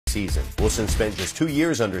season. Wilson spent just 2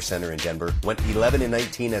 years under center in Denver, went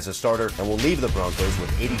 11-19 as a starter, and will leave the Broncos with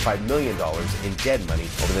 $85 million in dead money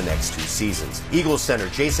over the next 2 seasons. Eagles center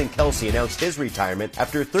Jason Kelce announced his retirement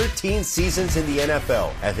after 13 seasons in the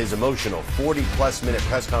NFL. At his emotional 40-plus minute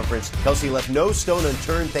press conference, Kelce left no stone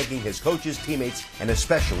unturned thanking his coaches, teammates, and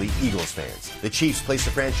especially Eagles fans. The Chiefs placed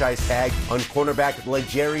a franchise tag on cornerback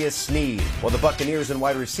L'Jarius Sneed, while the Buccaneers and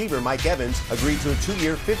wide receiver Mike Evans agreed to a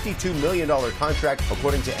 2-year, $52 million contract,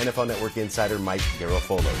 according to NFL Network insider Mike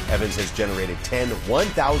Garafolo. Evans has generated 10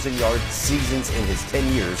 1,000-yard seasons in his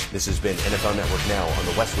 10 years. This has been NFL Network Now on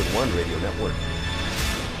the Westwood One Radio Network.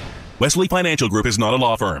 Wesley Financial Group is not a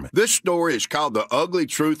law firm. This story is called The Ugly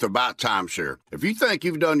Truth About Timeshare. If you think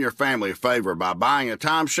you've done your family a favor by buying a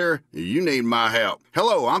timeshare, you need my help.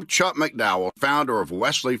 Hello, I'm Chuck McDowell, founder of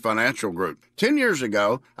Wesley Financial Group. 10 years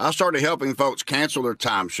ago, I started helping folks cancel their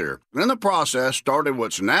timeshare. In the process, started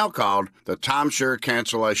what's now called the timeshare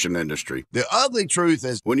cancellation industry. The ugly truth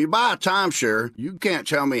is, when you buy a timeshare, you can't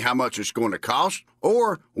tell me how much it's going to cost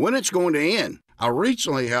or when it's going to end. I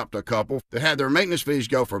recently helped a couple that had their maintenance fees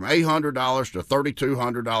go from $800 to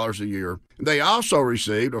 $3,200 a year. They also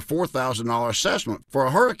received a $4,000 assessment for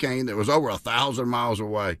a hurricane that was over 1,000 miles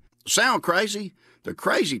away. Sound crazy? The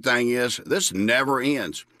crazy thing is, this never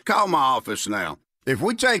ends. Call my office now. If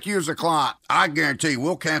we take you as a client, I guarantee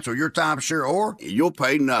we'll cancel your timeshare or you'll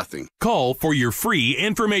pay nothing. Call for your free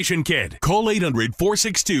information kit. Call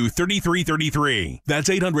 800-462-3333. That's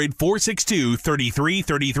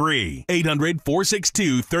 800-462-3333.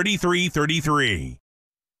 800-462-3333.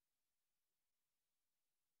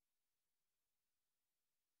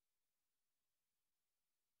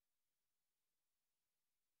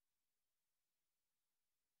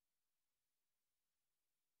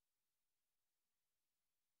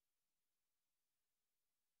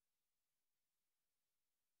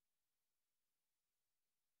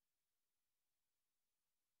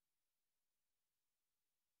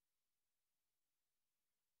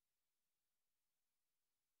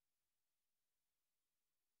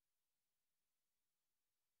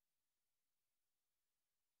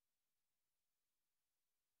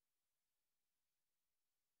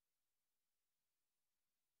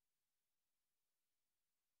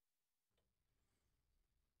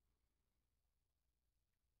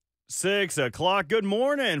 Six o'clock. Good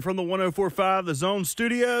morning from the 104.5 The Zone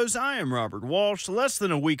Studios. I am Robert Walsh. Less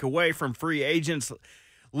than a week away from free agents'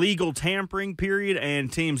 legal tampering period and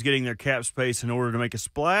teams getting their cap space in order to make a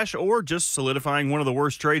splash or just solidifying one of the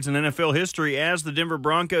worst trades in NFL history as the Denver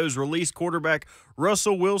Broncos released quarterback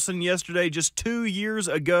Russell Wilson yesterday. Just 2 years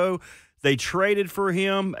ago, they traded for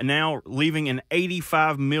him, now leaving an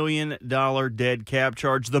 $85 million dead cap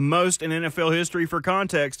charge, the most in NFL history. For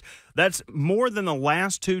context, that's more than the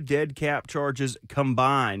last 2 dead cap charges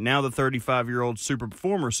combined. Now the 35-year-old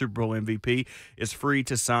former Super Bowl MVP is free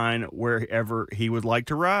to sign wherever he would like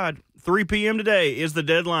to ride. 3 p.m. today is the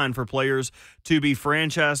deadline for players to be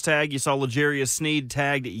franchise tagged. You saw L'Jarius Sneed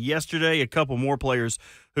tagged yesterday. A couple more players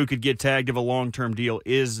who could get tagged if a long-term deal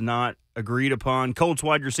is not agreed upon. Colts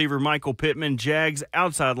wide receiver Michael Pittman, Jags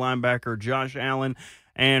outside linebacker Josh Allen,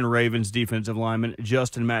 and Ravens defensive lineman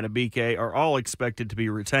Justin Madubuike are all expected to be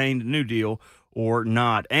retained, new deal or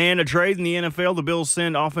not. And a trade in the NFL, the Bills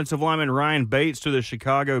send offensive lineman Ryan Bates to the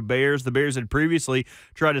Chicago Bears. The Bears had previously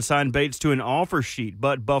tried to sign Bates to an offer sheet,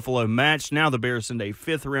 but Buffalo matched. Now the Bears send a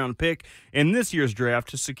 5th-round pick in this year's draft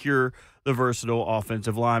to secure the versatile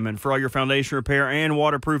offensive lineman. For all your foundation repair and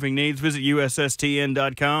waterproofing needs, visit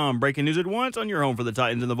USSTN.com. Breaking news at once on your home for the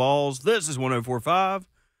Titans and the Vols. This is 104.5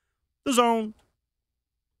 The Zone.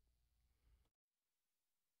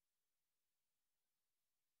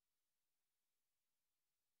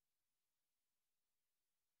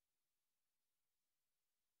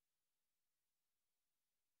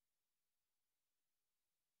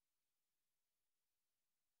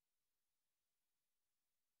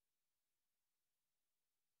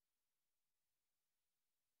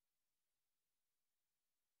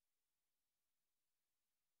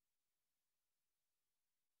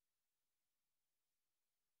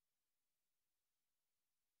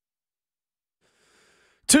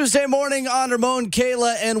 Tuesday morning on Ramon,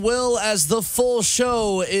 Kayla, and Will as the full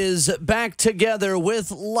show is back together with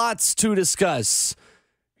lots to discuss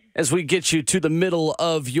as we get you to the middle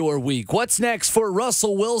of your week. What's next for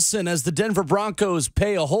Russell Wilson as the Denver Broncos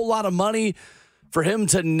pay a whole lot of money for him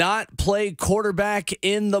to not play quarterback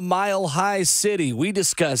in the Mile High City? We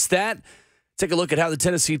discussed that. Take a look at how the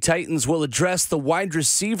Tennessee Titans will address the wide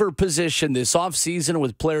receiver position this offseason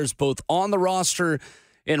with players both on the roster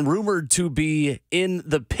and rumored to be in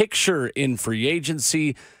the picture in free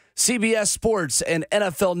agency. CBS Sports and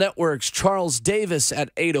NFL Network's Charles Davis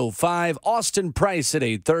at 8:05, Austin Price at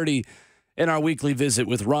 8:30, and our weekly visit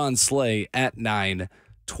with Ron Slay at 9:20.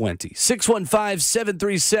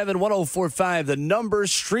 615-737-1045, the number,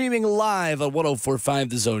 streaming live on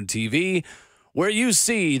 1045 The Zone TV, where you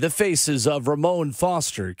see the faces of Ramon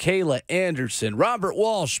Foster, Kayla Anderson, Robert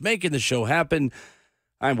Walsh making the show happen.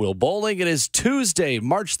 I'm Will Bowling. It is Tuesday,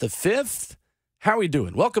 March the 5th. How are we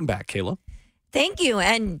doing? Welcome back, Kayla. Thank you,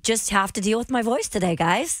 and just have to deal with my voice today,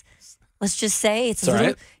 guys. Let's just say it's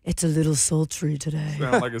a little sultry today.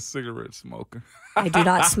 Sound like a cigarette smoker. I do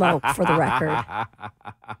not smoke, for the record.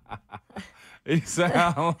 You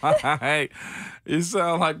sound like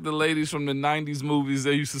the ladies from the 90s movies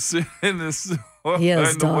that used to sit in this.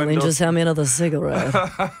 Yes, darling, just have me another cigarette.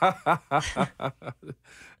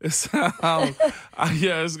 It sounds,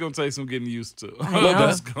 it's going to take some getting used to.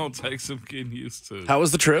 It's going to take some getting used to. How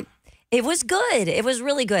was the trip? It was good. It was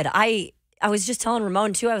really good. I was just telling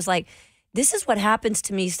Ramon, too, I was like, this is what happens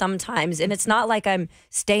to me sometimes. And it's not like I'm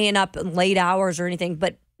staying up late hours or anything,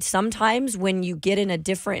 but sometimes when you get in a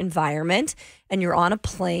different environment and you're on a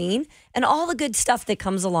plane and all the good stuff that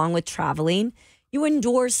comes along with traveling, you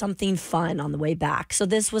endure something fun on the way back. So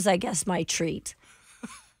this was, I guess, my treat.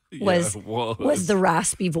 Was the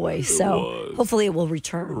raspy voice. So hopefully it will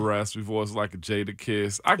return. Raspy voice like a Jada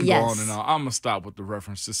Kiss. I can go on and on. I'm going to stop with the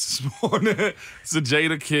references this morning. It's a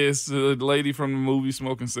Jada Kiss, the lady from the movie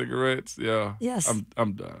smoking cigarettes. Yeah. Yes.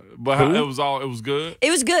 I'm done. But it was good? It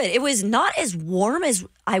was good. It was not as warm as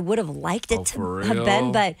I would have liked it to have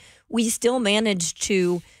been, but we still managed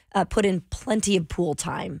to put in plenty of pool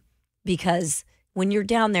time because when you're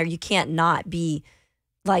down there, you can't not be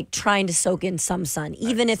like trying to soak in some sun,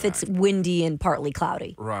 even if it's windy and partly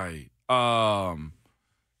cloudy. Right. The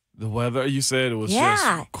weather, you said it was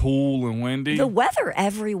just cool and windy. The weather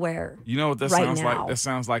everywhere. You know what that right sounds now. like? That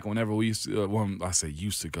sounds like whenever we used to, I say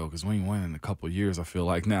used to go because we ain't went in a couple of years, I feel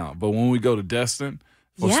like now. But when we go to Destin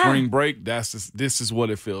for spring break, this is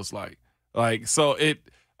what it feels like. Like, so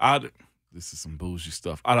this is some bougie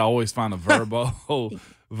stuff. I'd always find a Verbo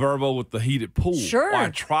with the heated pool. Sure. Well, I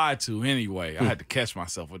tried to anyway. I had to catch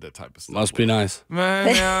myself with that type of stuff. Must be nice.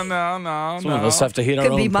 Man, no. Let's have to heat our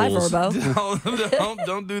Could own be my pools. Verbo.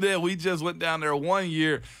 Don't do that. We just went down there one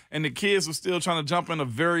year, and the kids were still trying to jump in a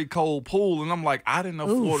very cold pool, and I'm like, I didn't know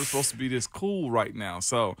Florida's supposed to be this cool right now.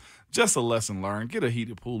 So just a lesson learned. Get a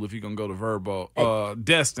heated pool if you're going to go to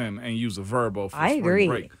Destin and use a Verbo for spring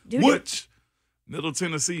break. Which Middle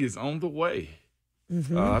Tennessee is on the way.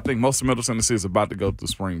 Mm-hmm. I think most of Middle Tennessee is about to go through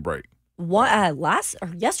spring break.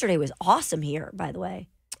 Yesterday was awesome here, by the way.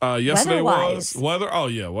 Yesterday was weather. Oh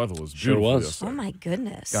yeah, weather was beautiful. Sure was. Yesterday. Oh my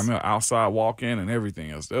goodness. Got me an outside walk in and everything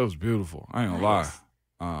else. That was beautiful. I ain't gonna lie.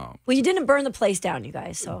 Well, you didn't burn the place down, you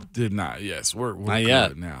guys. So did not. Yes, we're not good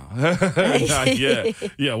yet. Now. Not yet.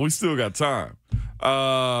 Yeah, we still got time.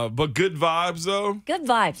 But good vibes though. Good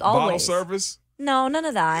vibes always. Bottle service. No, none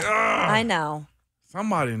of that. I know.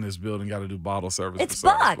 Somebody in this building got to do bottle service. It's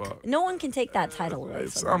Buck. No one can take that title away from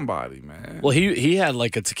somebody, man. Well, he had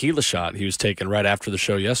like a tequila shot he was taking right after the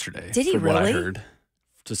show yesterday. Did he from really? What I heard,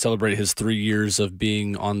 to celebrate his 3 years of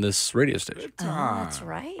being on this radio station. Oh, that's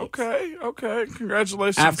right. Okay.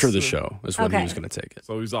 Congratulations. After the show is when he was going to take it.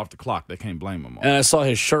 So he's off the clock. They can't blame him. And I saw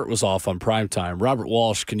his shirt was off on primetime. Robert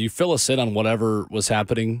Walsh, can you fill us in on whatever was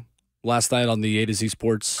happening last night on the A to Z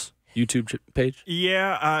Sports YouTube page?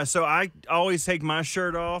 Yeah, so I always take my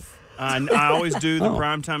shirt off. I always do the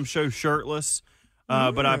primetime show shirtless.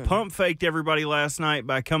 But I pump faked everybody last night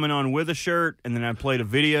by coming on with a shirt, and then I played a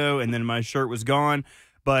video, and then my shirt was gone.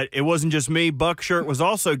 But it wasn't just me. Buck's shirt was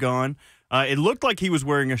also gone. It looked like he was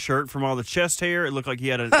wearing a shirt from all the chest hair. It looked like he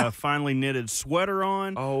had a finely knitted sweater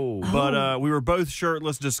on. But we were both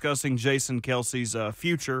shirtless discussing Jason Kelsey's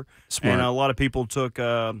future. Smart. And a lot of people took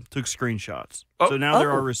screenshots. So now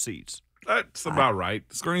there are receipts. That's about right.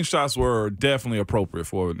 Screenshots were definitely appropriate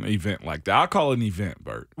for an event like that. I'll call it an event,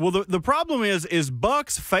 Bert. Well, the problem is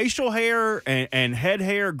Buck's facial hair and head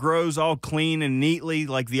hair grows all clean and neatly,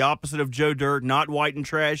 like the opposite of Joe Dirt, not white and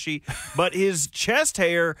trashy. But his chest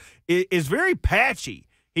hair is very patchy.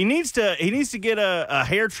 He needs to get a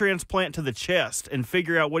hair transplant to the chest and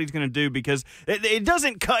figure out what he's going to do because it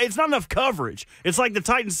doesn't it's not enough coverage. It's like the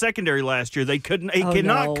Titans secondary last year. He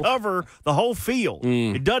cannot cover the whole field.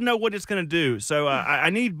 It doesn't know what it's going to do. So I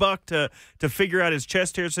need Buck to figure out his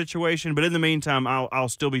chest hair situation. But in the meantime, I'll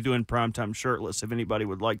still be doing primetime shirtless if anybody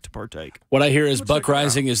would like to partake. What I hear is Buck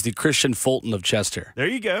Rising is the Christian Fulton of chest hair. There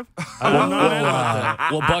you go. I don't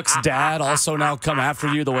know. Will Buck's dad also now come after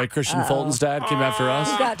you the way Christian Fulton's dad came after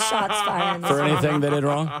us? got shots fired. For anything they did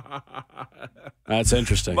wrong? That's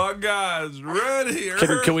interesting. My guy's ready.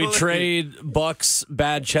 Can we trade Buck's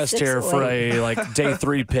bad chest hair for a day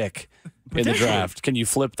 3 pick in the draft? Can you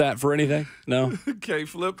flip that for anything? No? Can't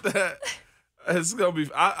flip that. It's gonna be.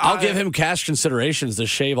 I'll give him cash considerations to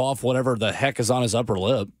shave off whatever the heck is on his upper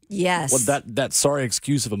lip. Yes. What that sorry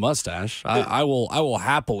excuse of a mustache. I will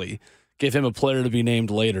happily give him a player to be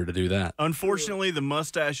named later to do that. Unfortunately, the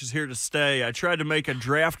mustache is here to stay. I tried to make a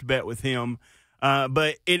draft bet with him,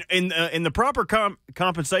 but in the proper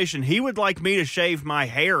compensation, he would like me to shave my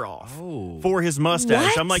hair off for his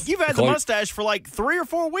mustache. What? I'm like, you've had the mustache for like 3 or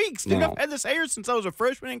 4 weeks, dude. No. I've had this hair since I was a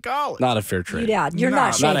freshman in college. Not a fair trade. Yeah, you're not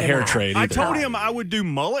Not a shaving hair that. trade I either. told him I would do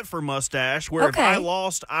mullet for mustache, where if I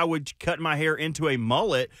lost, I would cut my hair into a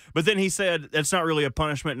mullet. But then he said that's not really a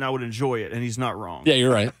punishment and I would enjoy it, and he's not wrong. Yeah,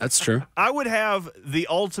 you're right. That's true. I would have the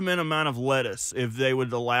ultimate amount of lettuce if they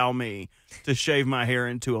would allow me to shave my hair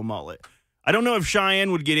into a mullet. I don't know if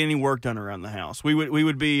Cheyenne would get any work done around the house. We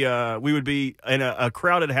would be in a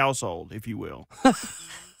crowded household, if you will.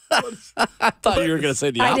 I thought you were going to say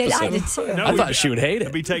the opposite. I did too. I thought she would hate I'd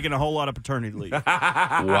it. be taking a whole lot of paternity leave.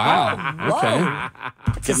 Wow. Okay.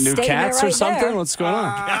 Getting new statement cats or right something? there. What's going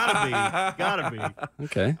on? Gotta be.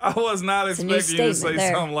 Okay. I was not a new expecting you to say statement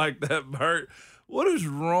there. something like that, Bert. What is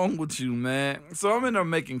wrong with you, man? So I'm in there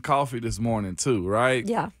making coffee this morning too, right?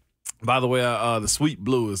 Yeah. By the way, the Sweet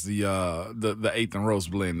Blue is the eighth and roast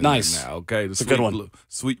blend. Nice. Now, okay, the a Sweet good one. Blue.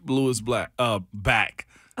 Sweet Blue is back. Oh,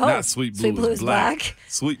 Not Sweet Blue, Sweet Blue is black.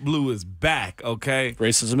 Sweet Blue is back. Okay.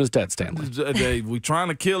 Racism is dead, Stanley. We trying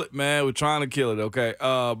to kill it, man. We're trying to kill it, okay?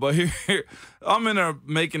 But here, I'm in there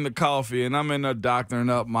making the coffee, and I'm in there doctoring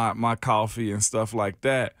up my coffee and stuff like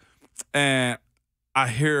that. And I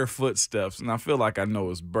hear footsteps, and I feel like I know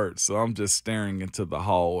it's Bert, so I'm just staring into the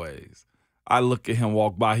hallways. I look at him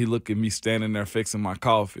walk by. He look at me standing there fixing my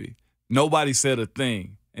coffee. Nobody said a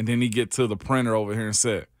thing. And then he get to the printer over here and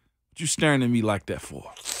said, "What you staring at me like that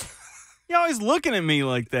for?" He always looking at me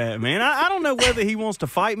like that, man. I don't know whether he wants to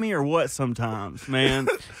fight me or what sometimes, man.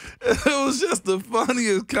 It was just the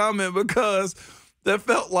funniest comment because that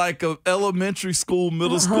felt like a elementary school,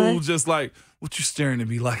 middle school, just like, "What you staring at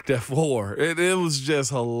me like that for?" It was just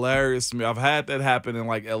hilarious to me. I've had that happen in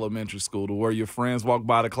like elementary school to where your friends walk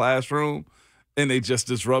by the classroom and they just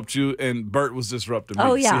disrupt you, and Bert was disrupting me.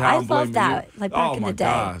 Oh, See yeah. how I I'm love blaming that, you? like back in the day. Oh,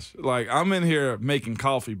 my gosh. Like, I'm in here making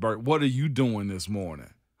coffee, Bert. What are you doing this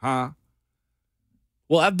morning? Huh?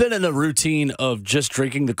 Well, I've been in a routine of just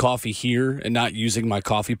drinking the coffee here and not using my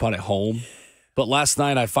coffee pot at home. But last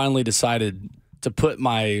night, I finally decided to put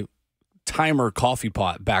my timer coffee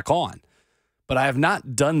pot back on. But I have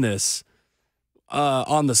not done this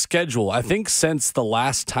on the schedule, I think, since the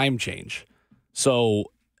last time change. So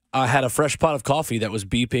I had a fresh pot of coffee that was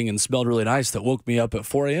beeping and smelled really nice that woke me up at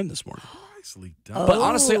 4 a.m. this morning. Nicely done. But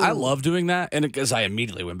honestly, I love doing that. And because I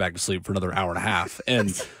immediately went back to sleep for another hour and a half.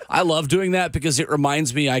 And I love doing that because it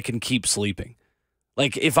reminds me I can keep sleeping.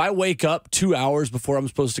 Like if I wake up 2 hours before I'm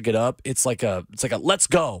supposed to get up, it's like a let's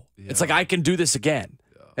go. Yeah. It's like I can do this again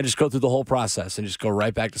and just go through the whole process and just go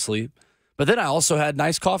right back to sleep. But then I also had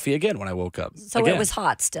nice coffee again when I woke up. So again. It was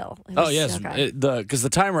hot still. It was, Yes, okay. Because the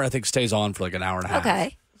timer I think stays on for like an hour and a half.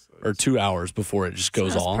 Okay. Or 2 hours before it just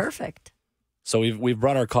goes That's off. Perfect. So we've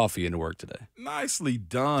brought our coffee into work today. Nicely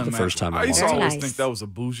done, The man. first time I used to Very always nice. think that was a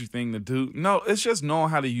bougie thing to do. No, it's just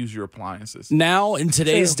knowing how to use your appliances. Now, in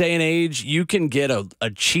today's True. day and age, you can get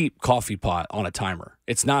a cheap coffee pot on a timer.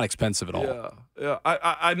 It's not expensive at all. Yeah.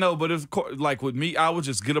 I know, but it's like with me, I would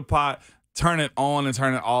just get a pot, turn it on and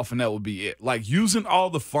turn it off, and that would be it. Like using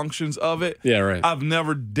all the functions of it. Yeah, right. I've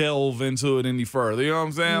never delved into it any further. You know what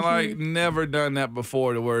I'm saying? Like never done that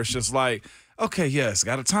before to where it's just like, okay, yes,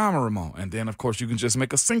 got a timer remote. And then, of course, you can just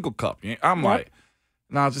make a single cup. I'm like,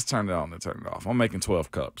 no, just turn it on and turn it off. I'm making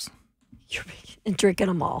 12 cups. You're drinking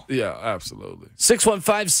them all. Yeah, absolutely.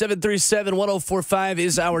 615-737-1045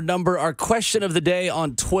 is our number. Our question of the day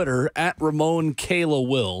on Twitter, at Ramon Kayla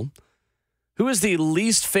Will. Who is the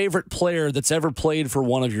least favorite player that's ever played for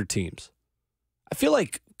one of your teams? I feel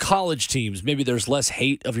like college teams, maybe there's less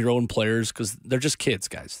hate of your own players because they're just kids,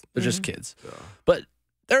 guys. They're just kids. Yeah. But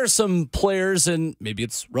there are some players, and maybe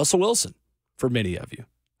it's Russell Wilson for many of you,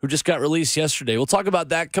 who just got released yesterday. We'll talk about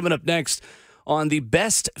that coming up next on the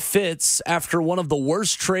best fits after one of the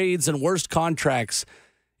worst trades and worst contracts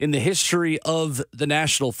in the history of the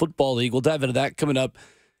National Football League. We'll dive into that coming up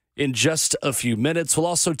in just a few minutes. We'll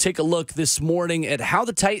also take a look this morning at how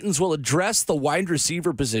the Titans will address the wide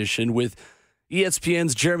receiver position with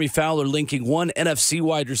ESPN's Jeremy Fowler linking one NFC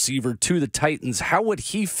wide receiver to the Titans. How would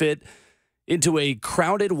he fit into a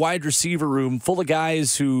crowded wide receiver room full of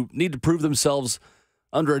guys who need to prove themselves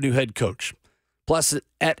under a new head coach. Plus,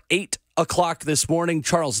 at 8 o'clock this morning,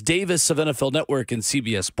 Charles Davis of NFL Network and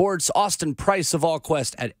CBS Sports, Austin Price of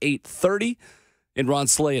VolQuest at 8:30, and Ron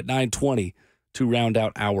Slay at 9:20 to round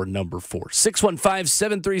out hour number 4.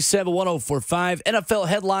 615-737-1045. NFL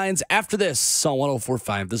headlines after this on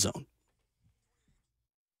 1045 The Zone.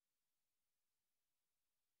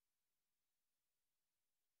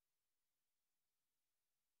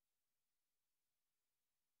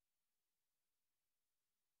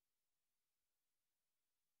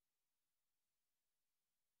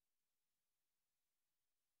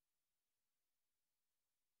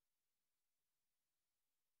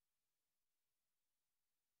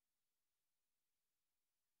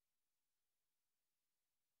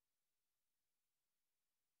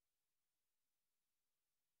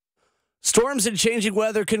 Storms and changing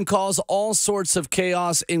weather can cause all sorts of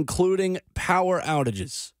chaos, including power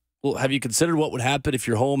outages. Well, have you considered what would happen if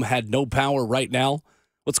your home had no power right now?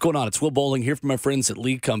 What's going on? It's Will Bowling here from my friends at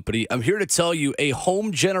Lee Company. I'm here to tell you a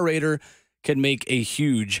home generator can make a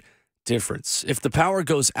huge difference. If the power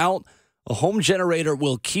goes out, a home generator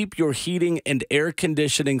will keep your heating and air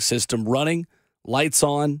conditioning system running, lights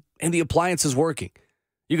on, and the appliances working.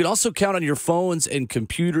 You can also count on your phones and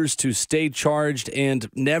computers to stay charged and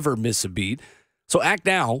never miss a beat. So act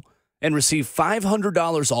now and receive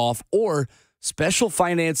 $500 off or special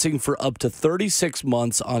financing for up to 36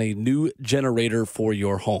 months on a new generator for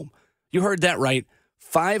your home. You heard that right.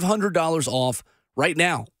 $500 off right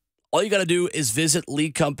now. All you got to do is visit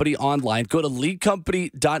Lee Company online. Go to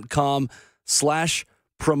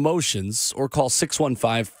leecompany.com/promotions or call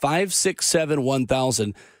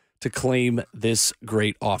 615-567-1000 to claim this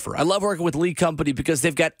great offer. I love working with Lee Company because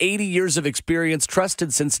they've got 80 years of experience,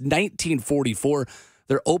 trusted since 1944.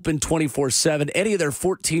 They're open 24/7. Any of their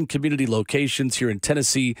 14 community locations here in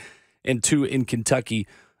Tennessee and 2 in Kentucky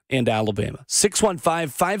and Alabama.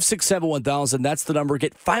 615-567-1000. That's the number.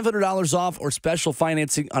 Get $500 off or special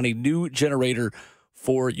financing on a new generator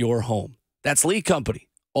for your home. That's Lee Company.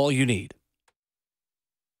 All you need.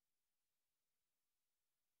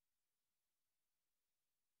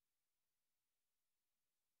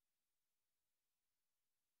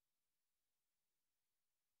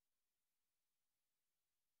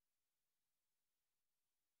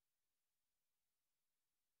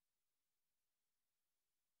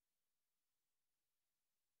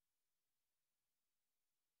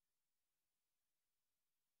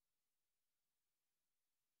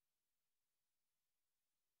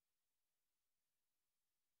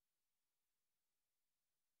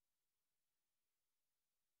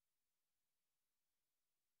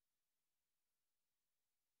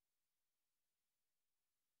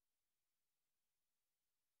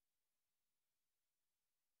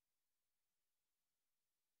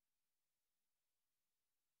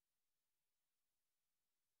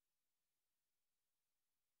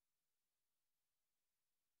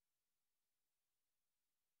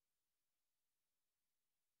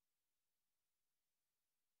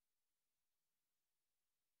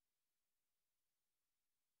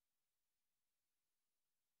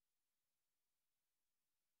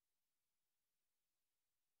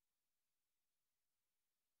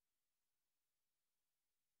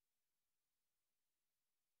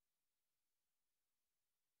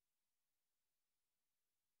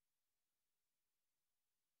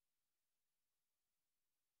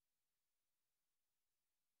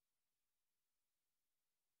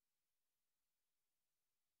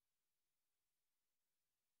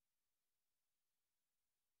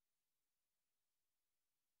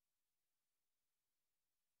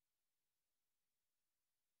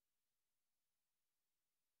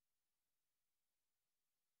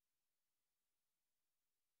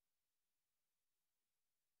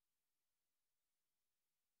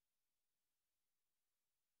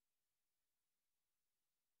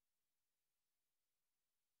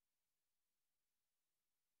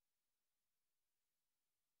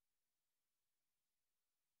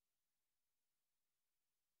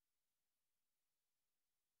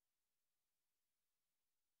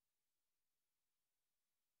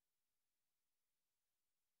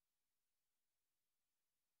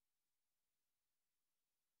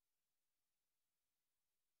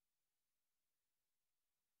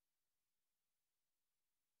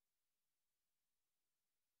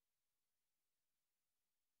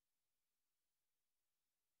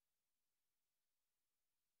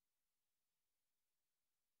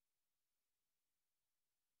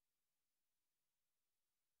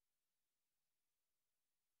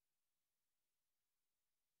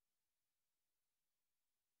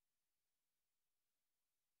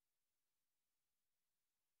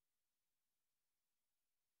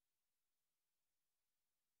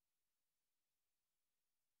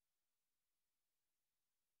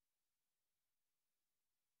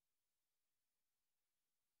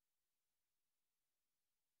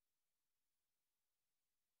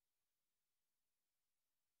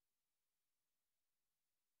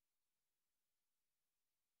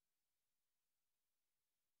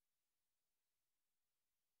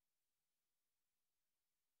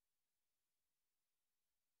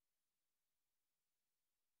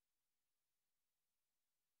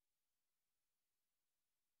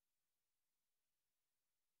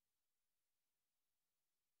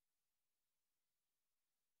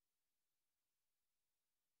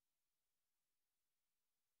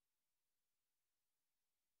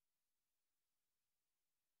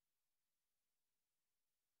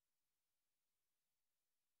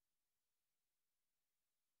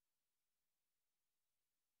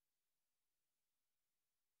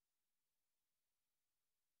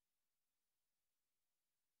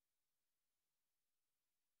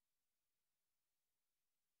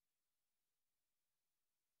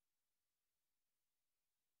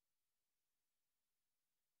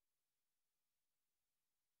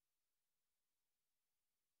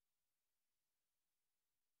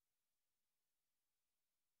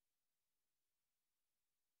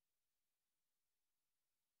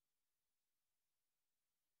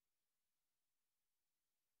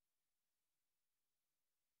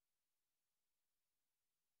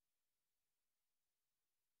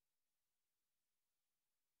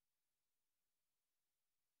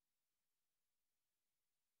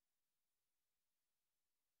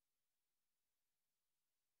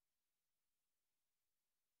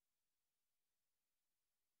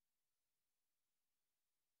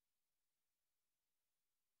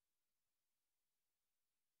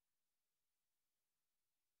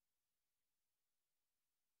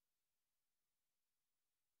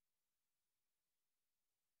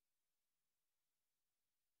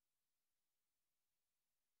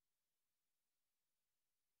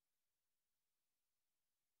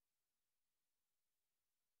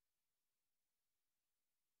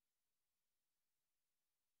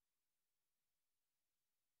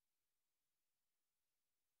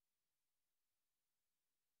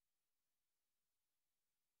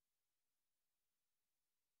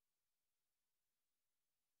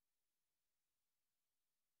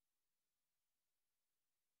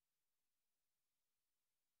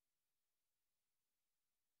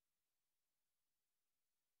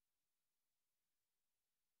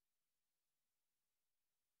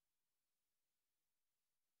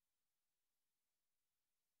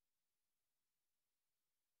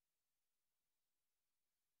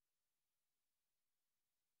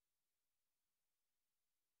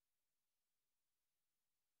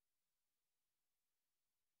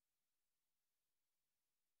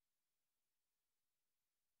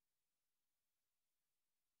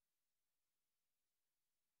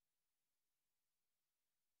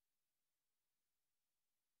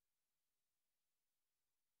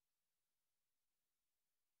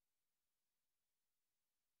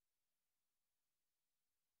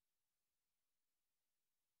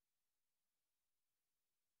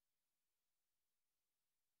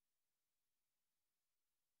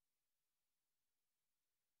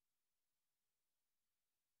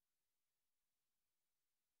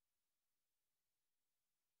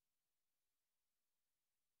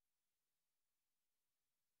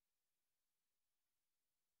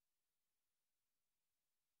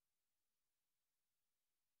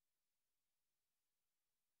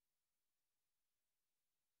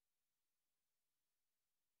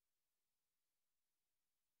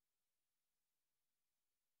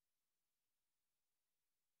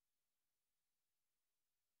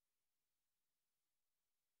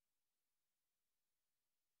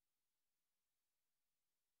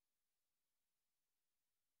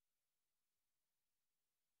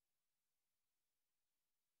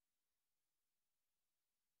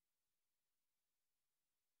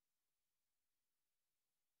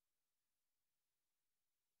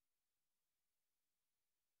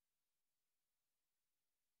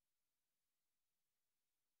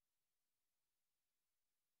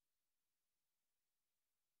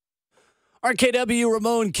 RKW,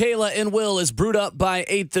 Ramon, Kayla, and Will is brewed up by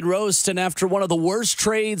 8th and Roast, and after one of the worst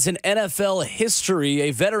trades in NFL history, a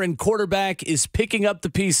veteran quarterback is picking up the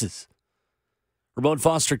pieces. Ramon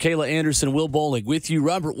Foster, Kayla Anderson, Will Bowling with you.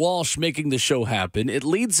 Robert Walsh making the show happen. It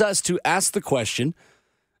leads us to ask the question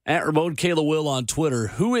at Ramon, Kayla, Will on Twitter,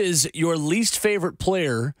 who is your least favorite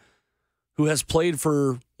player who has played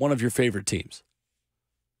for one of your favorite teams?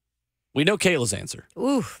 We know Kayla's answer.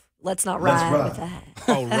 Oof. Let's not ride with that.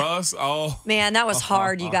 Oh, Russ? Oh. Man, that was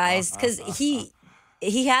hard, you guys, because he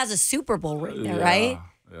has a Super Bowl ring there, right?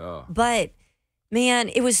 Yeah. But, man,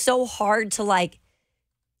 it was so hard to, like,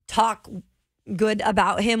 talk good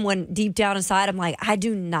about him when deep down inside I'm like, I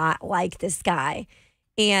do not like this guy.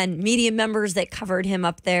 And media members that covered him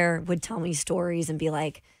up there would tell me stories and be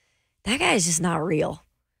like, that guy is just not real.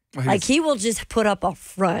 Like, he will just put up a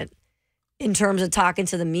front in terms of talking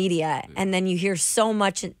to the media. And then you hear so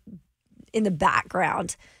much in the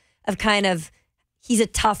background of kind of, he's a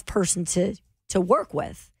tough person to work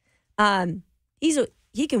with.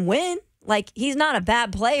 He can win. Like, he's not a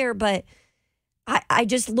bad player, but I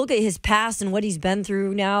just look at his past and what he's been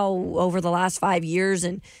through now over the last 5 years.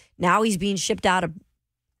 And now he's being shipped out of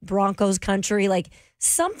Broncos country. Like,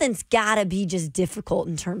 something's got to be just difficult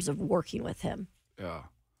in terms of working with him. Yeah.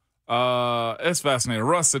 It's fascinating.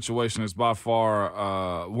 Russ' situation is by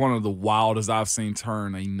far one of the wildest I've seen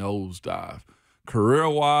turn a nosedive.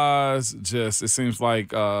 Career-wise, just it seems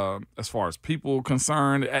like as far as people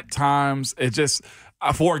concerned, at times, it just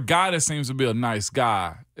for a guy that seems to be a nice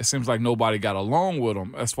guy, it seems like nobody got along with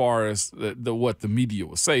him as far as what the media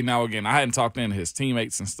would say. Now, again, I hadn't talked to any of his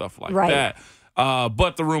teammates and stuff like that,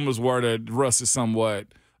 but the rumors were that Russ is somewhat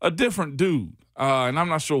a different dude. And I'm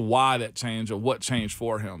not sure why that changed or what changed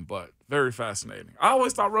for him, but very fascinating. I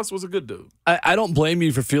always thought Russ was a good dude. I don't blame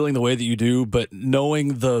you for feeling the way that you do, but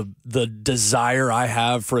knowing the desire I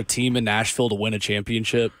have for a team in Nashville to win a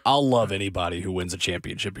championship, I'll love anybody who wins a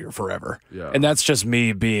championship here forever. Yeah. And that's just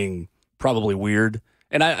me being probably weird.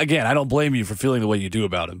 And I don't blame you for feeling the way you do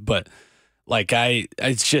about him, but like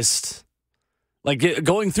it's just like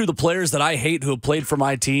going through the players that I hate who have played for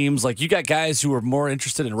my teams. Like, you got guys who are more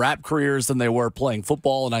interested in rap careers than they were playing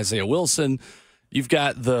football, and Isaiah Wilson. You've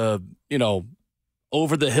got the,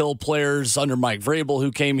 over-the-hill players under Mike Vrabel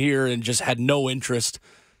who came here and just had no interest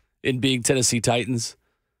in being Tennessee Titans.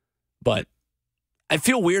 But I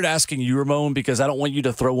feel weird asking you, Ramon, because I don't want you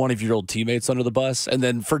to throw one of your old teammates under the bus. And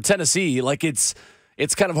then for Tennessee, like, it's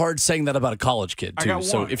kind of hard saying that about a college kid, too. I got one.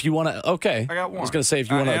 So if you want to, okay. I got one. I was going to say, if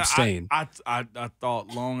you want to abstain. I thought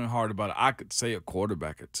long and hard about it. I could say a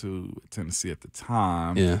quarterback or two at Tennessee at the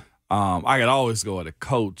time. Yeah. I could always go at a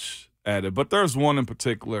coach at it. But there's one in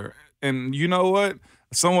particular. And you know what?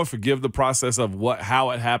 Someone forgive the process of how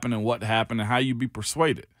it happened and how you be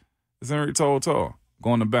persuaded. It's Henry Toto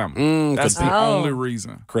going to Bama. That's the only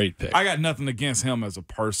reason. Great pick. I got nothing against him as a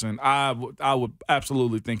person. I would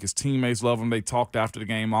absolutely think his teammates love him. They talked after the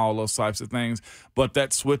game, all those types of things. But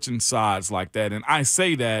that switching sides like that, and I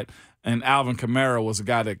say that, and Alvin Kamara was a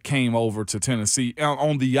guy that came over to Tennessee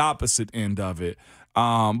on the opposite end of it.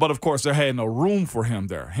 But, of course, there had no room for him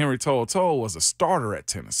there. Henry To'oTo'o was a starter at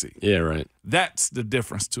Tennessee. Yeah, right. That's the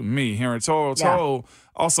difference to me. Henry To'oTo'o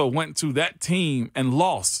also went to that team and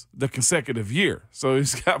lost the consecutive year. So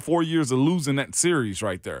he's got 4 years of losing that series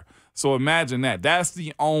right there. So imagine that. That's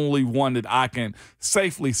the only one that I can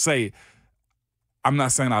safely say. I'm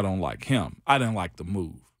not saying I don't like him. I didn't like the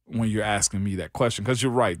move when you're asking me that question, because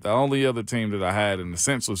you're right. The only other team that I had in the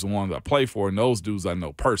sense was the one that I play for, and those dudes I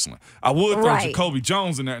know personally. I would throw Jacoby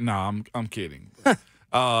Jones in there. Nah, I'm kidding.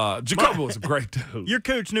 Jacoby was a great dude. Your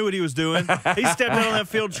coach knew what he was doing. He stepped out on that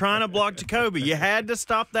field trying to block Jacoby. You had to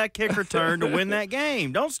stop that kick return to win that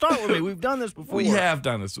game. Don't start with me. We've done this before. We have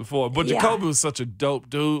done this before. But Jacoby was such a dope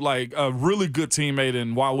dude, like a really good teammate,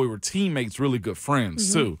 and while we were teammates, really good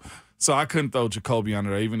friends too. So I couldn't throw Jacoby under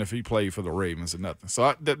there, even if he played for the Ravens or nothing.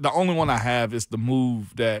 So the only one I have is the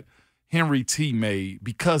move that Henry T made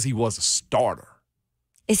because he was a starter.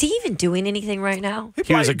 Is he even doing anything right now?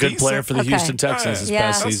 He was a good player for the Houston Texans this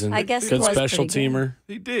past season. I guess good special teamer.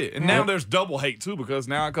 He did. And now there's double hate, too, because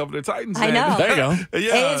now I cover the Titans. I know. There you go.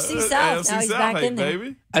 AFC South. Now he's back in there.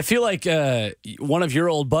 Baby. I feel like one of your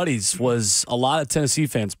old buddies was a lot of Tennessee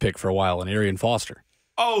fans' pick for a while, in Arian Foster.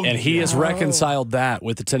 Oh, and he has reconciled that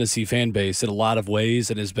with the Tennessee fan base in a lot of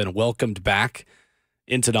ways and has been welcomed back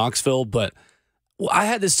into Knoxville. But I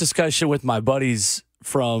had this discussion with my buddies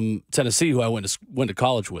from Tennessee who I went to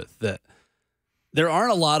college with, that there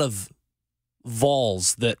aren't a lot of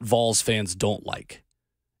Vols that Vols fans don't like.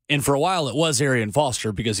 And for a while it was Arian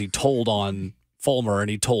Foster because he told on Fulmer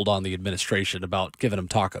and he told on the administration about giving him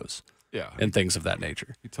tacos. and things of that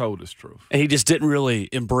nature. He told his truth. And he just didn't really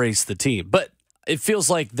embrace the team. But it feels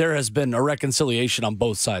like there has been a reconciliation on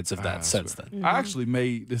both sides of that since then. I actually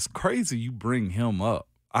made this crazy you bring him up.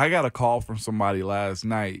 I got a call from somebody last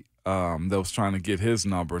night that was trying to get his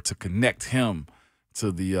number to connect him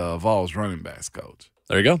to the Vols running backs coach.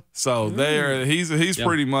 There you go. So he's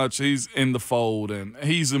pretty much he's in the fold and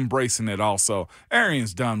he's embracing it also.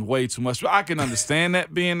 Arian's done way too much. But I can understand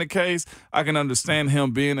that being the case. I can understand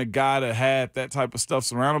him being a guy that had that type of stuff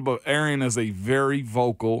surrounded him. But Arian is a very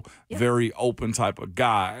vocal, very open type of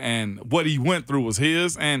guy. And what he went through was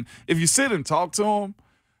his. And if you sit and talk to him,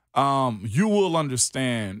 you will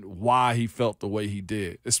understand why he felt the way he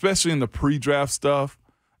did, especially in the pre-draft stuff.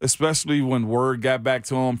 Especially when word got back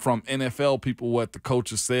to him from NFL people what the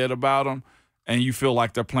coaches said about him, and you feel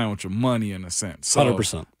like they're playing with your money in a sense. So,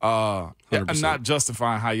 100%. I'm not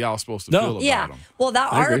justifying how y'all supposed to feel about him. Well,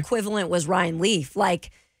 our equivalent was Ryan Leaf. Like,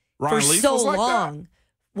 Ryan for Leaf so was like long. That?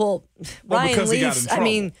 Well, Ryan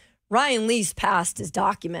Leaf's, Ryan Leaf's past is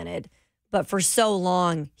documented, but for so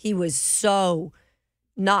long, he was so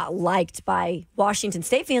not liked by Washington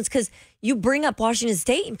State fans because you bring up Washington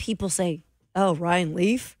State and people say, oh, Ryan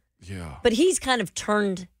Leaf? Yeah. But he's kind of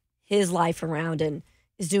turned his life around and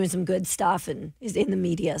is doing some good stuff and is in the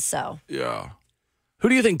media, so. Yeah. Who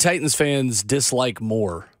do you think Titans fans dislike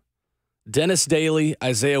more? Dennis Daly,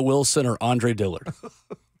 Isaiah Wilson, or Andre Dillard? Oh,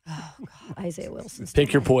 God. Isaiah Wilson.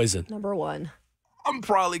 Pick your poison. Number one. I'm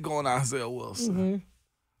probably going Isaiah Wilson.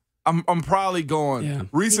 I'm probably going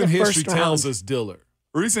recent He's a history first tells round. us Dillard.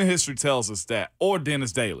 Recent history tells us that. Or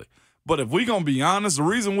Dennis Daly. But if we gonna be honest, the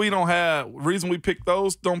reason we don't pick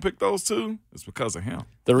those two is because of him.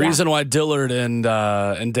 The reason why Dillard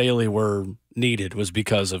and Daly were needed was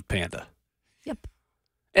because of Panda. Yep.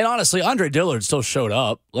 And honestly, Andre Dillard still showed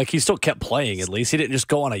up. Like, he still kept playing at least. He didn't just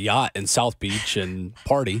go on a yacht in South Beach and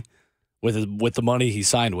party with the money he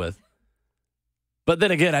signed with. But then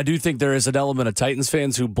again, I do think there is an element of Titans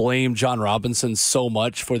fans who blame John Robinson so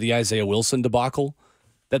much for the Isaiah Wilson debacle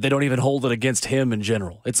that they don't even hold it against him in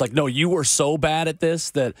general. It's like, no, you were so bad at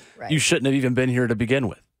this that you shouldn't have even been here to begin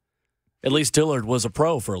with. At least Dillard was a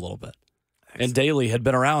pro for a little bit. And Daly had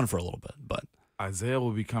been around for a little bit. But Isaiah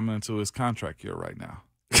will be coming into his contract year right now.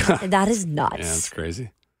 That is nuts. Yeah, that's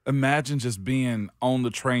crazy. Imagine just being on the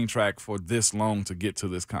train track for this long to get to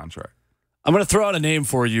this contract. I'm going to throw out a name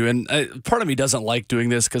for you, and part of me doesn't like doing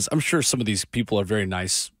this because I'm sure some of these people are very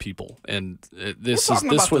nice people, and this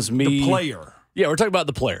was me. The player. Yeah, we're talking about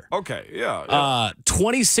the player. Okay, yeah.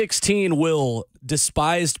 2016 Will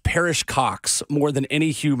despised Parrish Cox more than any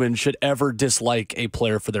human should ever dislike a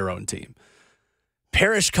player for their own team.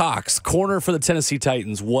 Parrish Cox, corner for the Tennessee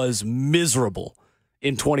Titans, was miserable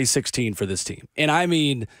in 2016 for this team. And I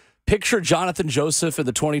mean, picture Jonathan Joseph in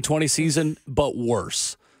the 2020 season, but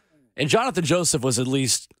worse. And Jonathan Joseph was at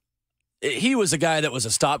least, he was a guy that was a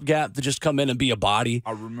stopgap to just come in and be a body.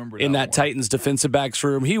 I remember in that Titans defensive backs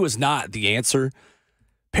room. He was not the answer.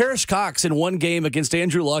 Parrish Cox in one game against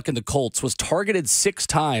Andrew Luck and the Colts was targeted 6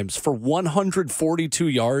 times for 142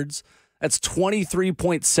 yards. That's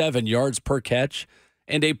 23.7 yards per catch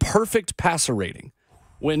and a perfect passer rating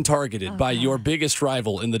when targeted by your biggest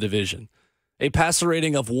rival in the division. A passer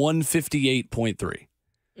rating of 158.3.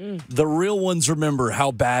 The real ones remember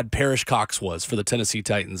how bad Parrish Cox was for the Tennessee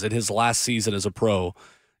Titans in his last season as a pro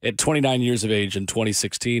at 29 years of age in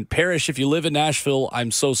 2016. Parrish, if you live in Nashville, I'm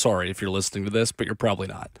so sorry if you're listening to this, but you're probably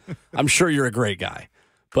not. I'm sure you're a great guy.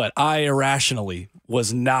 But I irrationally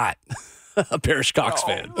was not a Parrish Cox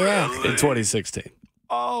fan in 2016.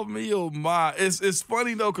 Oh, me, oh, my. It's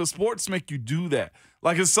funny, though, because sports make you do that.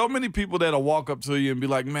 Like, there's so many people that'll walk up to you and be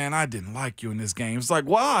like, man, I didn't like you in this game. It's like,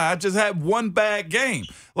 why? I just had one bad game.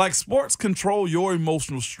 Like, sports control your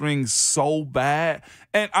emotional strings so bad.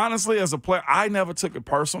 And honestly, as a player, I never took it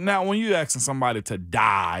personal. Now, when you're asking somebody to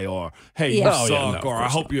die or, hey, you suck, or I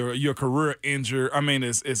hope your career injured, I mean,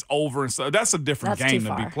 it's over and stuff, that's a different game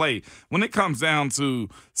to be played. When it comes down to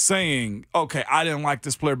saying, okay, I didn't like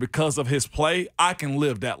this player because of his play, I can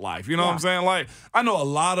live that life. You know what I'm saying? Like, I know a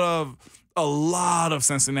lot of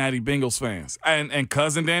Cincinnati Bengals fans. And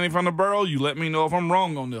cousin Danny from the Borough, you let me know if I'm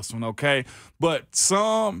wrong on this one, okay? But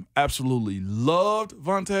some absolutely loved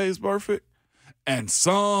Vontaze Burfict, and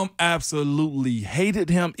some absolutely hated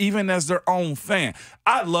him, even as their own fan.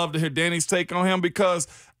 I'd love to hear Danny's take on him because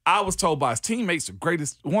I was told by his teammates,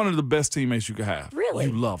 one of the best teammates you could have. Really?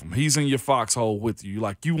 You love him. He's in your foxhole with you.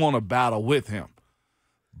 Like, you want to battle with him.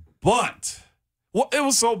 But it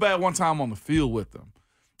was so bad one time on the field with him.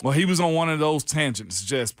 Well, he was on one of those tangents,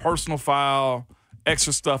 just personal foul,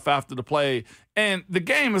 extra stuff after the play. And the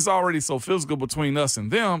game is already so physical between us and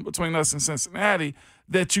them, between us and Cincinnati,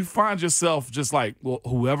 that you find yourself just like, well,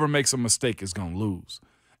 whoever makes a mistake is going to lose.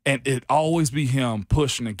 And it always be him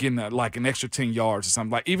pushing and getting that, like an extra 10 yards or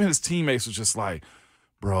something. Like even his teammates was just like,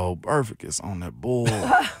 bro, Burfict is on that bull.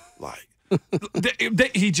 Like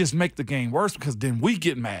he just make the game worse because then we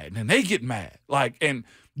get mad and then they get mad. Like, and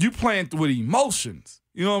you playing with emotions.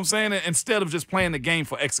 You know what I'm saying? Instead of just playing the game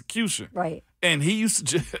for execution. Right. And he used to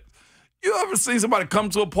just you ever see somebody come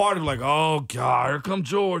to a party like, oh God, here come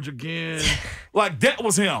George again. Like that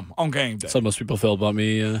was him on game day. So most people feel about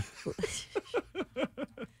me.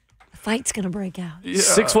 Fight's going to break out.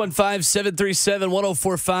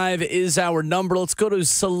 615-737-1045 is our number. Let's go to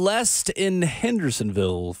Celeste in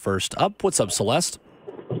Hendersonville first up. What's up, Celeste?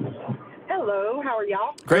 Hello, how are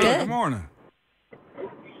y'all? Great. Good morning.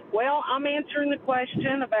 Well, I'm answering the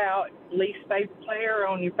question about least favorite player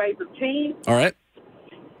on your favorite team. All right.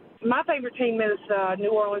 My favorite team is New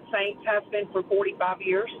Orleans Saints, has been for 45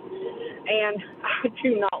 years, and I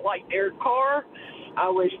do not like Derek Carr. I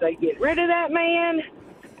wish they'd get rid of that man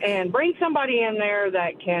and bring somebody in there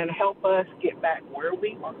that can help us get back where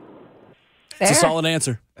we were. Fair. It's a solid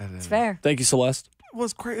answer. It's fair. Thank you, Celeste.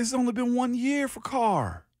 What's crazy? It's only been 1 year for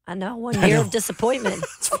Carr. I know. 1 year of disappointment.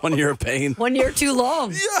 It's 1 year of pain. 1 year too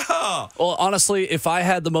long. Yeah. Well, honestly, if I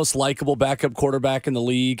had the most likable backup quarterback in the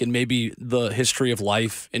league and maybe the history of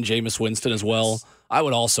life in Jameis Winston as well, I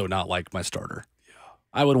would also not like my starter. Yeah.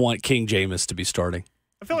 I would want King Jameis to be starting.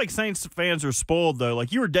 I feel like Saints fans are spoiled, though.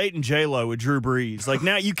 Like, you were dating J-Lo with Drew Brees. Like,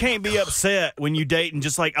 now you can't be upset when you dating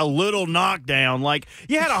just, like, a little knockdown. Like,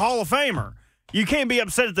 you had a Hall of Famer. You can't be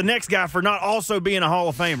upset at the next guy for not also being a Hall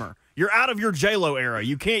of Famer. You're out of your J-Lo era.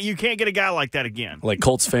 You can't get a guy like that again. Like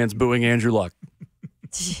Colts fans booing Andrew Luck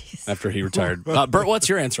Jeez. after he retired. Bert, what's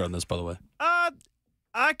your answer on this, by the way?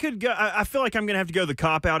 I could go. I feel like I'm going to have to go the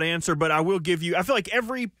cop-out answer, but I will give you – I feel like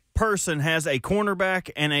every person has a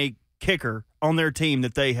cornerback and a kicker on their team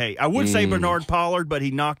that they hate. I would say Bernard Pollard, but he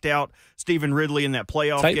knocked out Stephen Ridley in that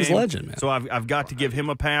playoff Titans game. legend, man. So I've got to give him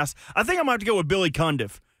a pass. I think I'm going to have to go with Billy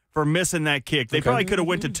Cundiff for missing that kick. They probably could have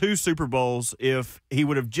went to 2 Super Bowls if he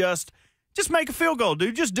would have just make a field goal,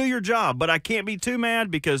 dude. Just do your job. But I can't be too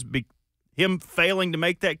mad because him failing to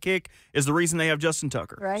make that kick is the reason they have Justin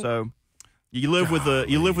Tucker. Right. So you live with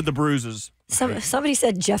the bruises. Somebody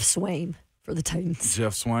said Jeff Swain for the Titans.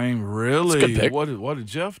 Jeff Swain, really? That's a good pick. What did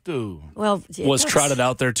Jeff do? Well, Was trotted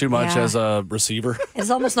out there too much Yeah. as a receiver. It's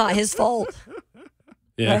almost not his fault.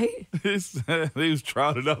 Yeah. Right? He was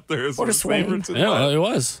trotted out there as a Or receiver. Swain. To Yeah, it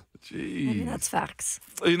was. Jeez. That's facts.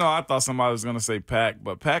 You know, I thought somebody was going to say Pack,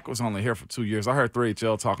 but Pack was only here for 2 years. I heard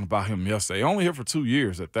 3HL talking about him yesterday. Only here for 2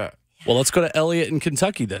 years at that. Well, let's go to Elliot in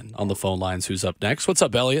Kentucky then on the phone lines. Who's up next? What's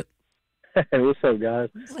up, Elliot? Hey, what's up, guys?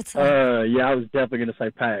 What's up? Yeah, I was definitely going to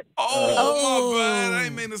say Pack. Oh, my bad. I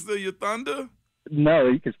ain't mean to steal your thunder. No,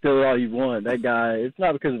 you can steal all you want. That guy, it's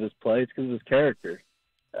not because of his play, it's because of his character.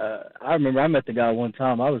 I remember I met the guy one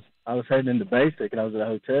time. I was heading into basic, and I was at a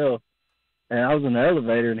hotel, and I was in the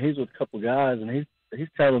elevator, and he's with a couple guys, and he's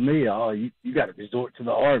telling me, oh, you got to resort to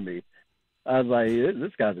the Army. I was like,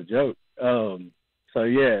 this guy's a joke. So,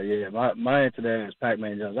 yeah, my answer there is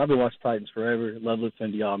Pac-Man Jones. I've been watching Titans forever. Love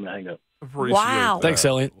listening to y'all. I'm going to hang up. Appreciate Wow. that. Thanks,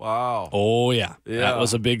 Elliot. Wow. Oh, yeah. Yeah. That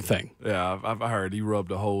was a big thing. Yeah, I've heard he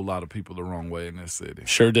rubbed a whole lot of people the wrong way in this city.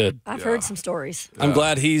 Sure did. I've heard some stories. I'm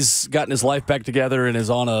glad he's gotten his life back together and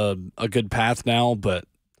is on a good path now, but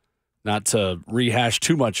not to rehash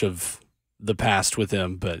too much of the past with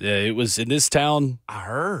him. But it was in this town. I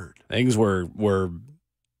heard. Things were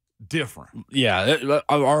Different. yeah.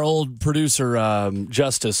 Our old producer,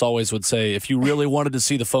 Justice, always would say, if you really wanted to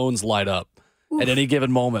see the phones light up at any given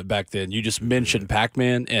moment back then, you just mentioned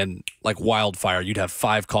Pac-Man and like wildfire, you'd have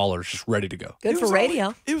 5 callers just ready to go. Good for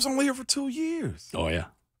radio. He was only here for 2 years. Oh, yeah.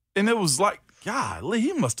 And it was like, golly,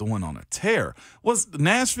 he must have went on a tear. Was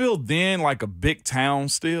Nashville then like a big town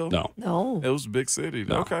still? No. No. It was a big city.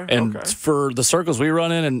 No. Okay. And okay. for the circles we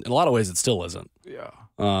run in a lot of ways, it still isn't. Yeah.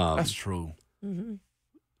 Um, That's true. Mm-hmm.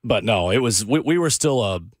 But no, it was we were still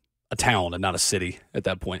a town and not a city at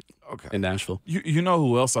that point Okay. in Nashville. You know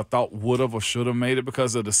who else I thought would have or should have made it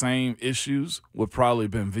because of the same issues would probably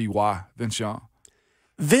have been VY, Vince Young.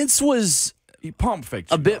 Vince was He pump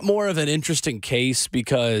faked a you, bit though. more of an interesting case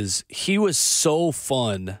because he was so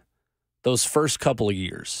fun those first couple of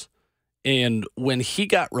years. And when he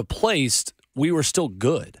got replaced, we were still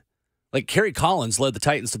good. Like Kerry Collins led the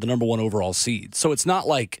Titans to the number 1 overall seed. So it's not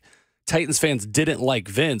like Titans fans didn't like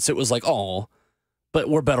Vince. It was like, oh, but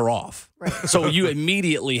we're better off. Right. So you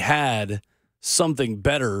immediately had something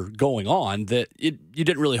better going on that you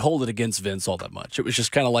didn't really hold it against Vince all that much. It was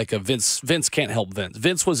just kind of like a Vince can't help Vince.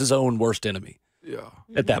 Vince was his own worst enemy Yeah.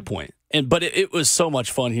 at that point. But it was so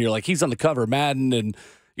much fun here. Like, he's on the cover of Madden, and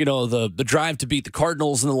the drive to beat the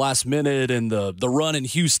Cardinals in the last minute, and the run in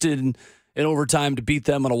Houston in overtime to beat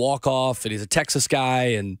them on a walk-off, and he's a Texas guy.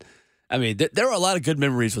 And, I mean, there are a lot of good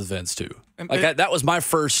memories with Vince, too. That was my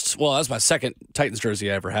first – well, that was my second Titans jersey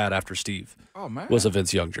I ever had after Steve. Oh, man. Was a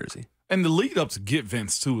Vince Young jersey. And the lead up to get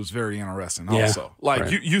Vince, too, was very interesting Yeah, also. Like,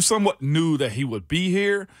 right. you somewhat knew that he would be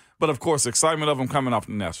here, but, of course, excitement of him coming off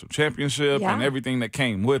the national championship and everything that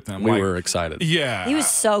came with him. We were excited. Yeah. He was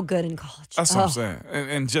so good in college. That's what I'm saying.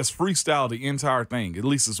 And just freestyle the entire thing, at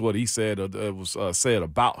least is what he said, was said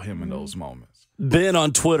about him in those moments. Ben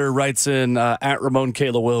on Twitter writes in at Ramon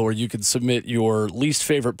Kayla Will, where you can submit your least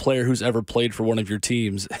favorite player who's ever played for one of your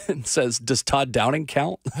teams, and says, does Todd Downing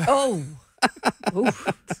count? Oh.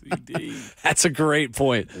 That's a great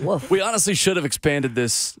point. Woof. We honestly should have expanded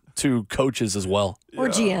this to coaches as well. Or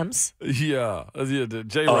GMs. Yeah.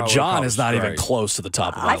 John is not even close to the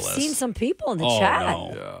top of my I've list. seen some people in the Oh, chat.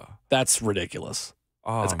 no. Yeah. That's ridiculous.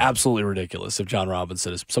 That's absolutely ridiculous if John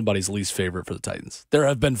Robinson is somebody's least favorite for the Titans. There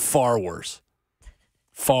have been far worse.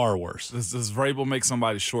 Far worse. Does Vrabel make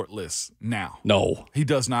somebody's short list now? No. He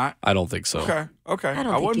does not? I don't think so. Okay. I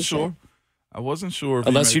don't think wasn't he sure. should. I wasn't sure. If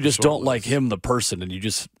Unless he you made the just short don't like list. him, the person, and you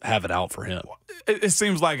just have it out for him. It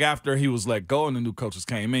seems like after he was let go and the new coaches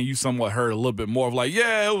came in, you somewhat heard a little bit more of like,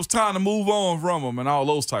 yeah, it was time to move on from him and all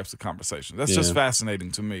those types of conversations. That's just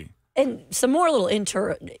fascinating to me. And some more little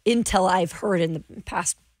intel I've heard in the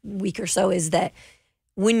past week or so is that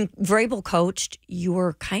when Vrabel coached, you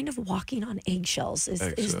were kind of walking on eggshells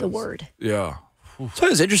is the word. Yeah. So it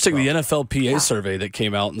was interesting, the NFLPA survey that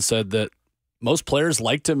came out and said that most players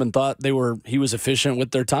liked him and thought he was efficient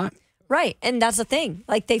with their time. Right, and that's the thing.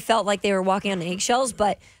 Like, they felt like they were walking on eggshells,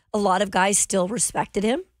 but a lot of guys still respected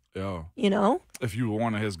him. Yeah. If you were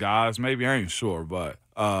one of his guys, maybe, I ain't sure, but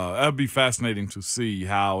that'd be fascinating to see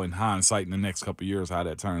how, in hindsight, in the next couple of years, how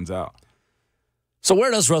that turns out. So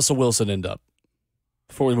where does Russell Wilson end up?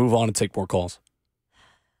 Before we move on and take more calls.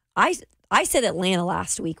 I said Atlanta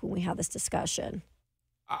last week when we had this discussion.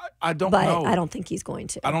 I don't but know. I don't think he's going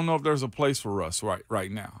to. I don't know if there's a place for Russ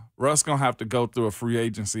right now. Russ going to have to go through a free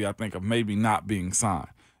agency, I think, of maybe not being signed.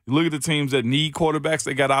 You look at the teams that need quarterbacks,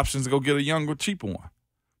 they got options to go get a younger, cheaper one.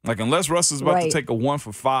 Like, unless Russ is about to take a 1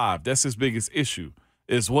 for 5, that's his biggest issue,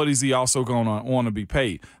 is what is he also going to want to be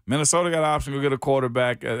paid. Minnesota got an option to go get a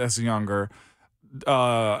quarterback that's younger.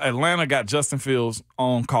 Atlanta got Justin Fields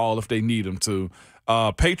on call if they need him to.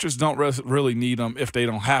 Patriots don't really need him if they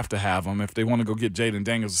don't have to have him. If they want to go get Jaden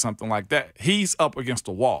Daniels or something like that, he's up against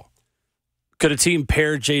the wall. Could a team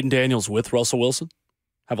pair Jaden Daniels with Russell Wilson?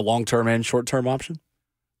 Have a long-term and short-term option?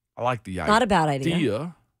 I like the idea. Not a bad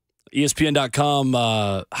idea. ESPN.com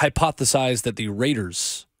hypothesized that the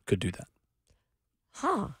Raiders could do that.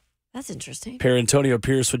 Huh. That's interesting. Pair Antonio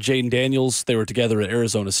Pierce with Jaden Daniels. They were together at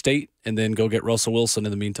Arizona State, and then go get Russell Wilson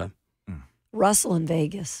in the meantime. Russell in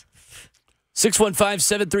Vegas.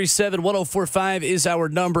 615-737-1045 is our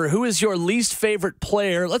number. Who is your least favorite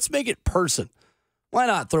player? Let's make it person. Why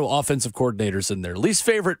not throw offensive coordinators in there? Least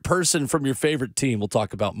favorite person from your favorite team. We'll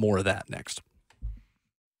talk about more of that next.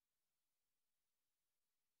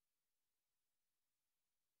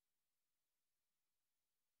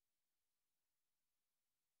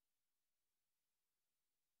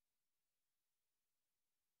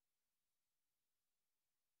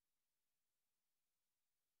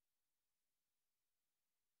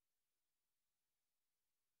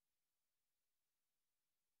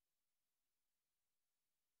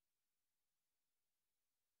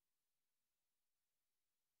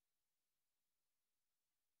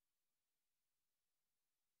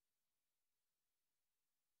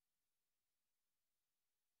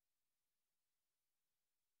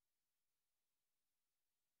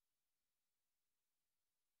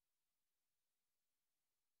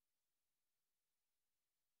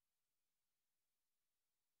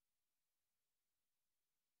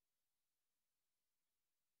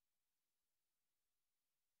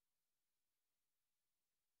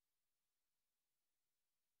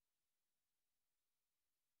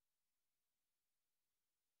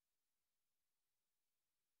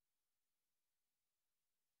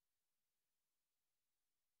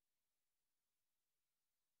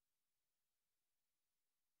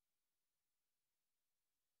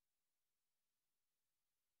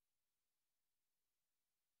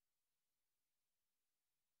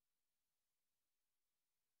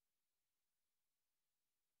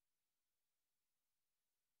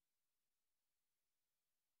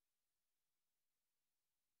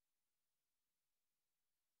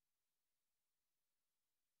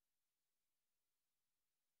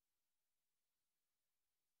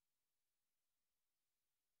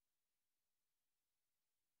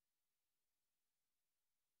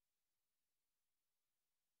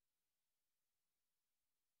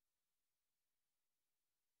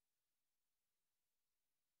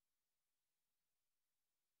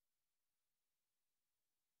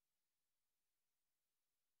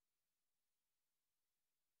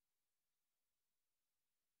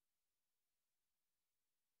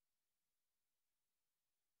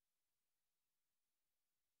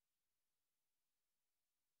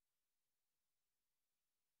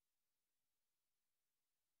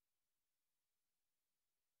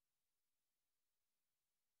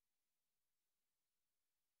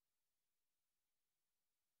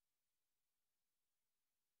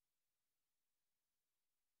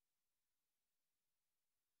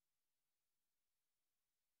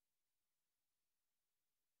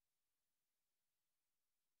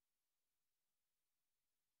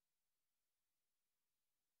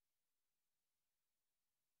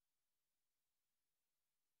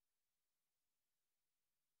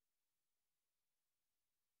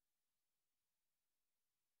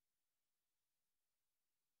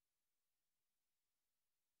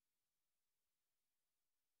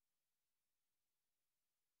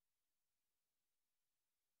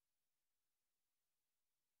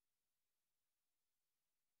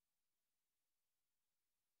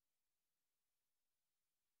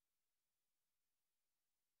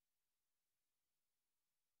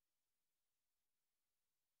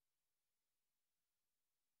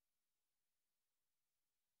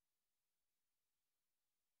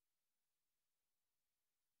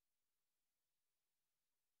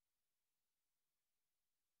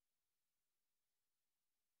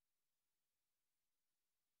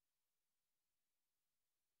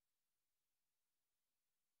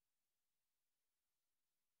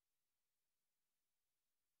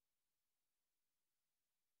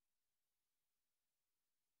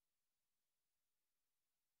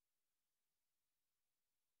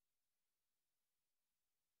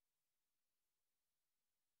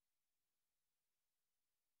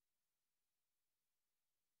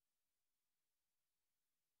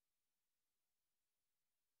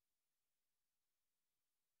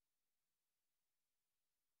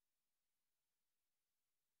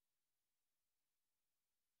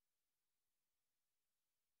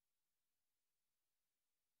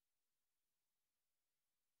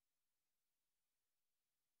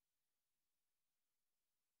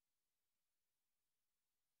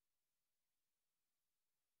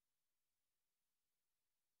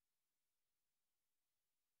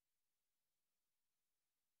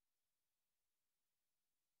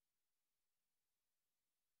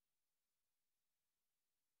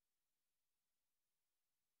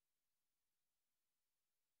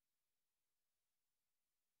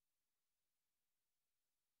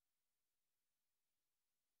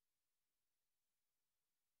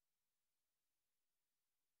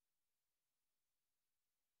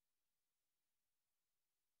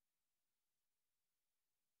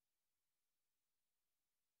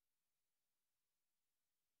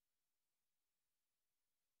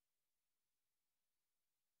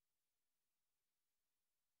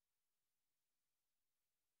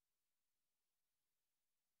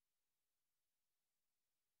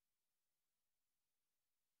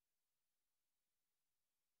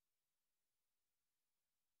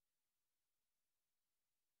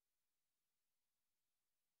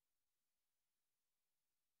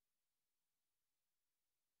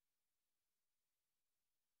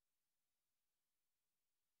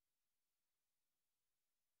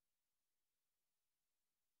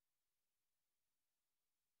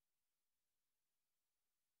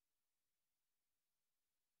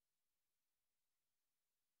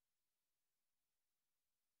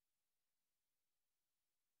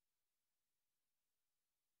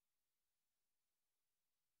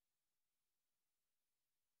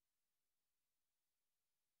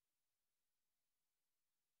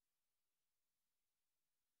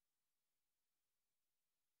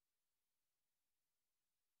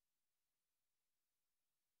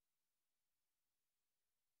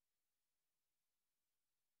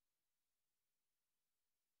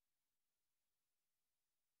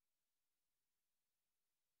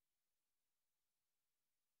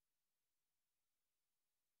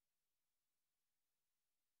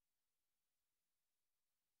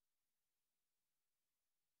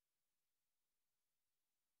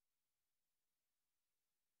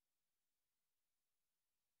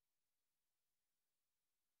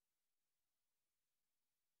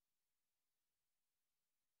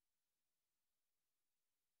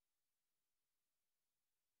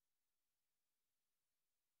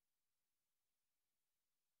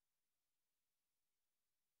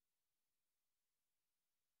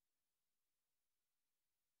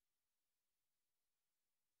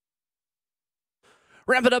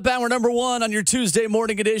 Wrap it up, hour number 1 on your Tuesday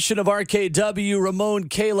morning edition of RKW. Ramon,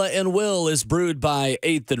 Kayla, and Will is brewed by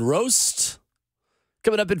 8th and Roast.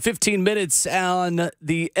 Coming up in 15 minutes on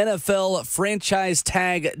the NFL franchise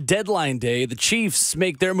tag deadline day, the Chiefs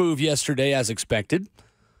make their move yesterday as expected.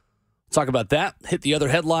 Talk about that. Hit the other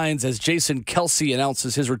headlines as Jason Kelce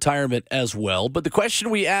announces his retirement as well. But the question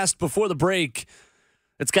we asked before the break,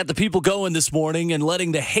 it's got the people going this morning and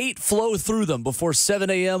letting the hate flow through them before 7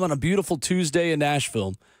 a.m. on a beautiful Tuesday in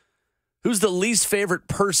Nashville. Who's the least favorite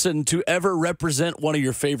person to ever represent one of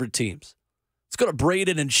your favorite teams? Let's go to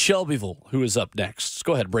Braden in Shelbyville, who is up next.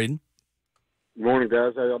 Go ahead, Braden. Good morning,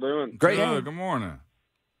 guys. How y'all doing? Great. Good morning.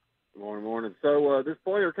 Good morning. So this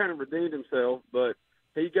player kind of redeemed himself, but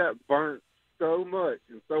he got burnt so much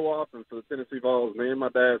and so often for the Tennessee Vols. Me and my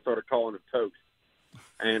dad started calling him Toast.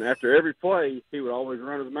 And after every play, he would always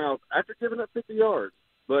run his mouth after giving up 50 yards.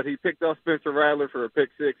 But he picked off Spencer Rattler for a pick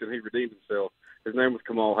six, and he redeemed himself. His name was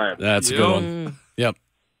Kamal Hadden. That's a good one. Yep.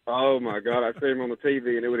 Oh, my God. I see him on the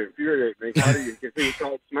TV, and it would infuriate me. How do you get he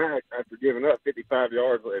called smack after giving up 55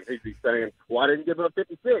 yards, and he'd be saying, why didn't you give up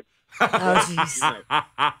 56? Oh, jeez.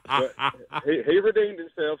 But he redeemed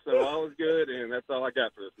himself, so all is good, and that's all I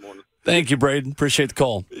got for this morning. Thank you, Braden. Appreciate the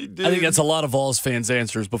call. I think that's a lot of Vols fans'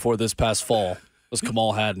 answers before this past fall was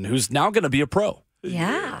Kamal Hadden, who's now going to be a pro.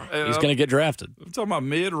 Yeah. He's going to get drafted. I'm talking about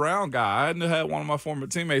mid-round guy. I had one of my former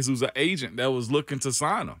teammates who's an agent that was looking to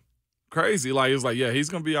sign him. Crazy. Like, it's like, yeah, he's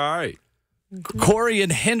going to be all right. Corey in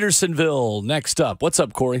Hendersonville next up. What's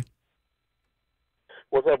up, Corey?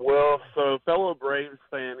 What's up, Will? So, fellow Braves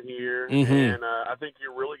fan here, and I think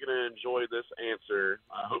you're really going to enjoy this answer.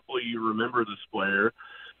 Hopefully you remember this player.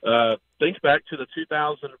 Think back to the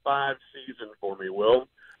 2005 season for me, Will.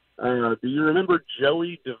 Do you remember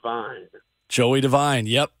Joey Devine? Joey Devine,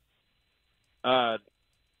 yep.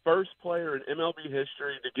 First player in MLB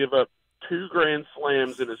history to give up 2 grand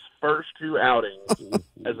slams in his first 2 outings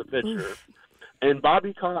as a pitcher. And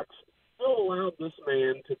Bobby Cox still allowed this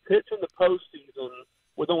man to pitch in the postseason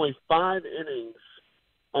with only 5 innings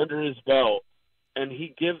under his belt. And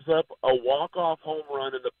he gives up a walk-off home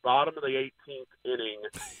run in the bottom of the 18th inning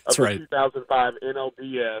of the 2005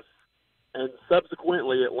 NLDS. And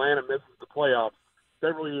subsequently, Atlanta misses the playoffs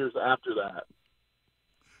several years after that.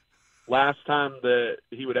 Last time that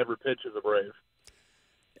he would ever pitch as a Brave.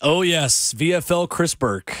 Oh, yes. VFL Chris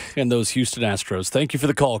Burke and those Houston Astros. Thank you for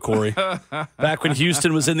the call, Corey. Back when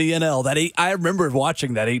Houston was in the NL, I remember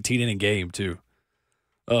watching that 18-inning game, too.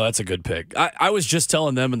 Oh, that's a good pick. I was just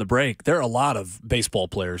telling them in the break, there are a lot of baseball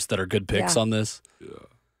players that are good picks on this.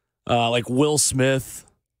 Yeah. Like Will Smith,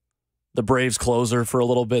 the Braves closer for a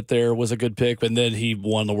little bit there, was a good pick, and then he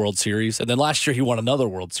won the World Series. And then last year he won another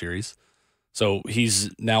World Series. So he's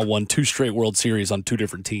now won 2 straight World Series on 2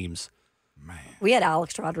 different teams. Man. We had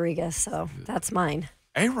Alex Rodriguez, so that's mine.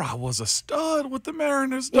 A-Rod was a stud with the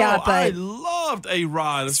Mariners, though. Yeah, but I loved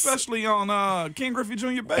A-Rod, especially on King Griffey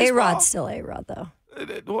Jr. baseball. A-Rod's still A-Rod, though.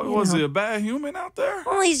 Was he a bad human out there?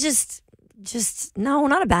 Well, he's just no,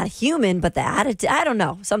 not a bad human, but the attitude. I don't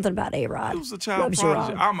know, something about A-Rod. He was a child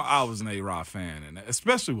prodigy. I was an A-Rod fan, and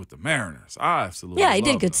especially with the Mariners. I absolutely he did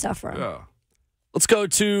loved good him. stuff for him. Yeah. Let's go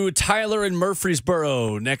to Tyler in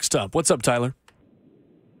Murfreesboro next up. What's up, Tyler?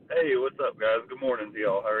 Hey, what's up, guys? Good morning to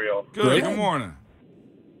y'all. How are y'all? Good. Good morning.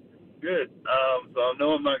 Good. So I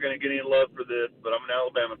know I'm not going to get any love for this, but I'm an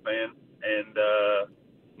Alabama fan, and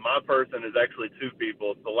my person is actually 2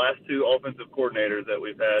 people. It's the last 2 offensive coordinators that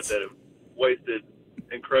we've had that have wasted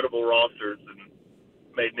incredible rosters and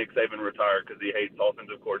made Nick Saban retire because he hates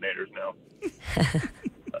offensive coordinators now.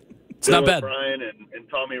 It's not bad. Brian and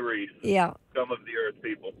Tommy Reese. Yeah. Scum of the earth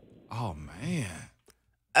people. Oh, man.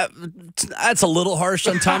 That's a little harsh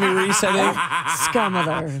on Tommy Reese, I think. Scum of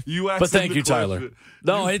the earth. But thank you, Tyler.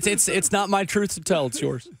 No, it's not my truth to tell. It's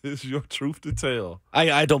yours. It's your truth to tell.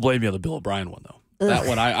 I don't blame you on the Bill O'Brien one, though. That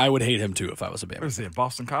one, I would hate him, too, if I was a Bama. Where is he, at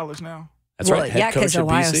Boston College now? That's right. Yeah, because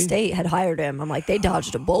Ohio BC. State had hired him. I'm like, they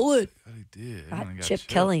dodged a bullet. They did. Chip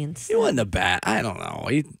Kelly and He wasn't a bad. I don't know.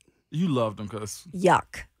 You loved him because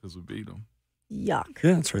yuck. we beat him. Yuck.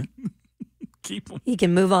 Yeah, that's right. Keep him. He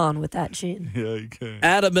can move on with that chin. Yeah, he can.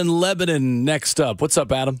 Adam in Lebanon next up. What's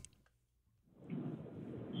up, Adam?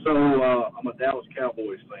 So I'm a Dallas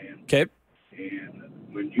Cowboys fan. Okay. And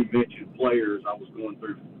when you mentioned players, I was going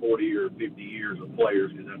through 40 or 50 years of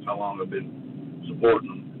players because that's how long I've been supporting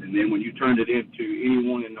them. And then when you turned it into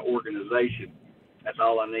anyone in the organization, that's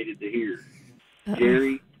all I needed to hear.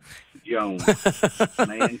 Jerry Jones.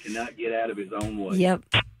 Man cannot get out of his own way. Yep.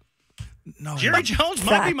 No, Jerry Jones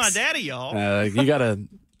might be my daddy, y'all. You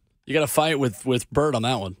gotta fight with Bird on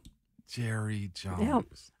that one. Jerry Jones. Yep.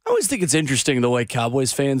 I always think it's interesting the way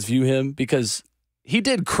Cowboys fans view him because he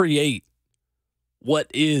did create what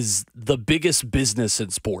is the biggest business in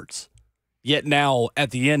sports. Yet now,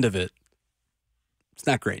 at the end of it, it's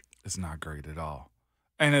not great. It's not great at all.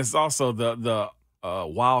 And it's also the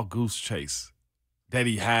wild goose chase that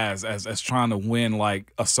he has as trying to win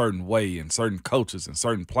like a certain way and certain coaches and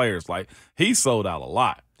certain players. Like, he sold out a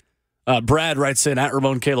lot. Brad writes in at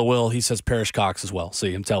Ramon Kayla Will. He says Parrish Cox as well.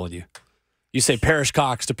 See, I'm telling you. You say Parrish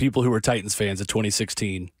Cox to people who were Titans fans in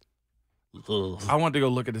 2016. Ugh. I went to go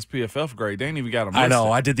look at his PFF grade. They ain't even got him listed. I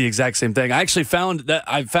know. I did the exact same thing. I actually found that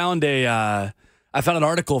I found an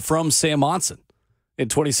article from Sam Monson in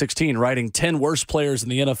 2016 writing 10 worst players in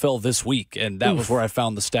the NFL this week, and that was where I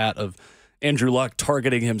found the stat of Andrew Luck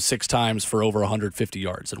targeting him 6 times for over 150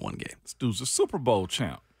 yards in one game. This dude's a Super Bowl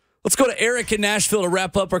champ. Let's go to Eric in Nashville to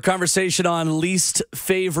wrap up our conversation on least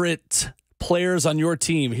favorite players on your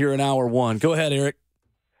team here in hour one. Go ahead, Eric.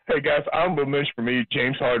 Hey, guys, honorable mention for me,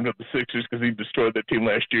 James Harden of the Sixers, because he destroyed that team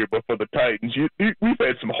last year. But for the Titans, we've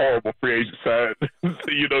had some horrible free agent signs.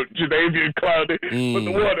 Jadavian Clowney. But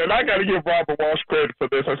the one, and I got to give Robert Walsh credit for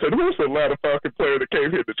this. I said, who's the Atlanta Falcon player that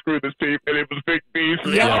came here to screw this team? And it was Vic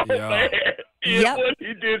Beasley. Yep. Oh, man. What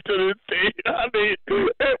he did to this team. I mean,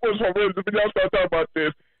 it was horrendous. But y'all start talking about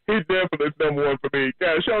this. He definitely is number one for me.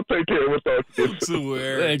 Guys, y'all take care. What's up?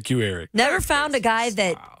 Thank you, Eric. Never found a guy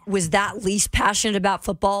that was that least passionate about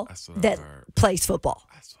football that plays football.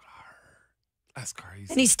 That's what I heard. That's crazy.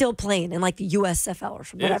 And he's still playing in like the USFL or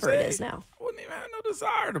whatever it is now. I wouldn't even have no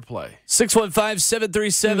desire to play.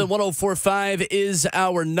 615-737-1045 is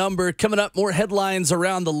our number. Coming up, more headlines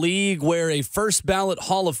around the league where a first ballot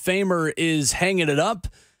Hall of Famer is hanging it up.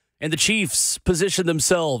 And the Chiefs position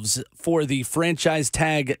themselves for the franchise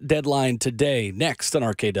tag deadline today. Next on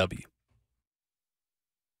RKW.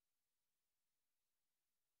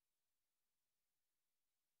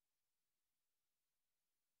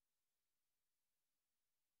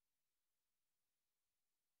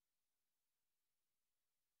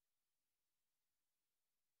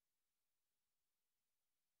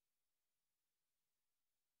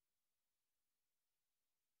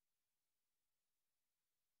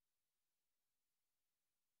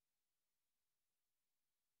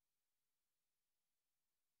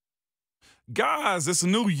 Guys, it's a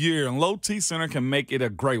new year, and Low T Center can make it a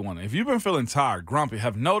great one. If you've been feeling tired, grumpy,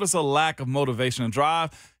 have noticed a lack of motivation and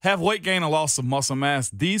drive, have weight gain and loss of muscle mass,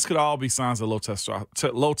 these could all be signs of low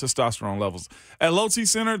testosterone levels. At Low T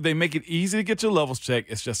Center, they make it easy to get your levels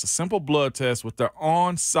checked. It's just a simple blood test with their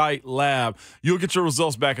on-site lab. You'll get your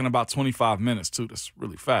results back in about 25 minutes, too. That's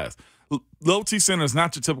really fast. Low T Center is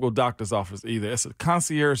not your typical doctor's office either. It's a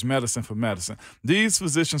concierge medicine for medicine. These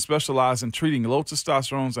physicians specialize in treating low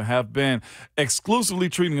testosterone and have been exclusively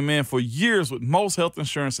treating men for years with most health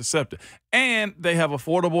insurance accepted. And they have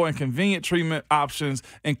affordable and convenient treatment options,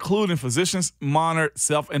 including physicians-monitored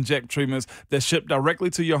self-inject treatments that ship directly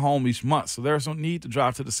to your home each month. So there's no need to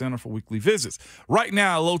drive to the center for weekly visits. Right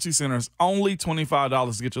now, Low T Center is only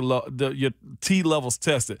 $25 to get your T levels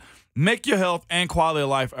tested. Make your health and quality of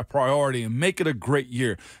life a priority and make it a great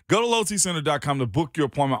year. Go to lowtcenter.com to book your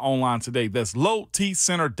appointment online today. That's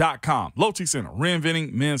lowtcenter.com. Low T Center,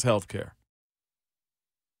 reinventing men's healthcare.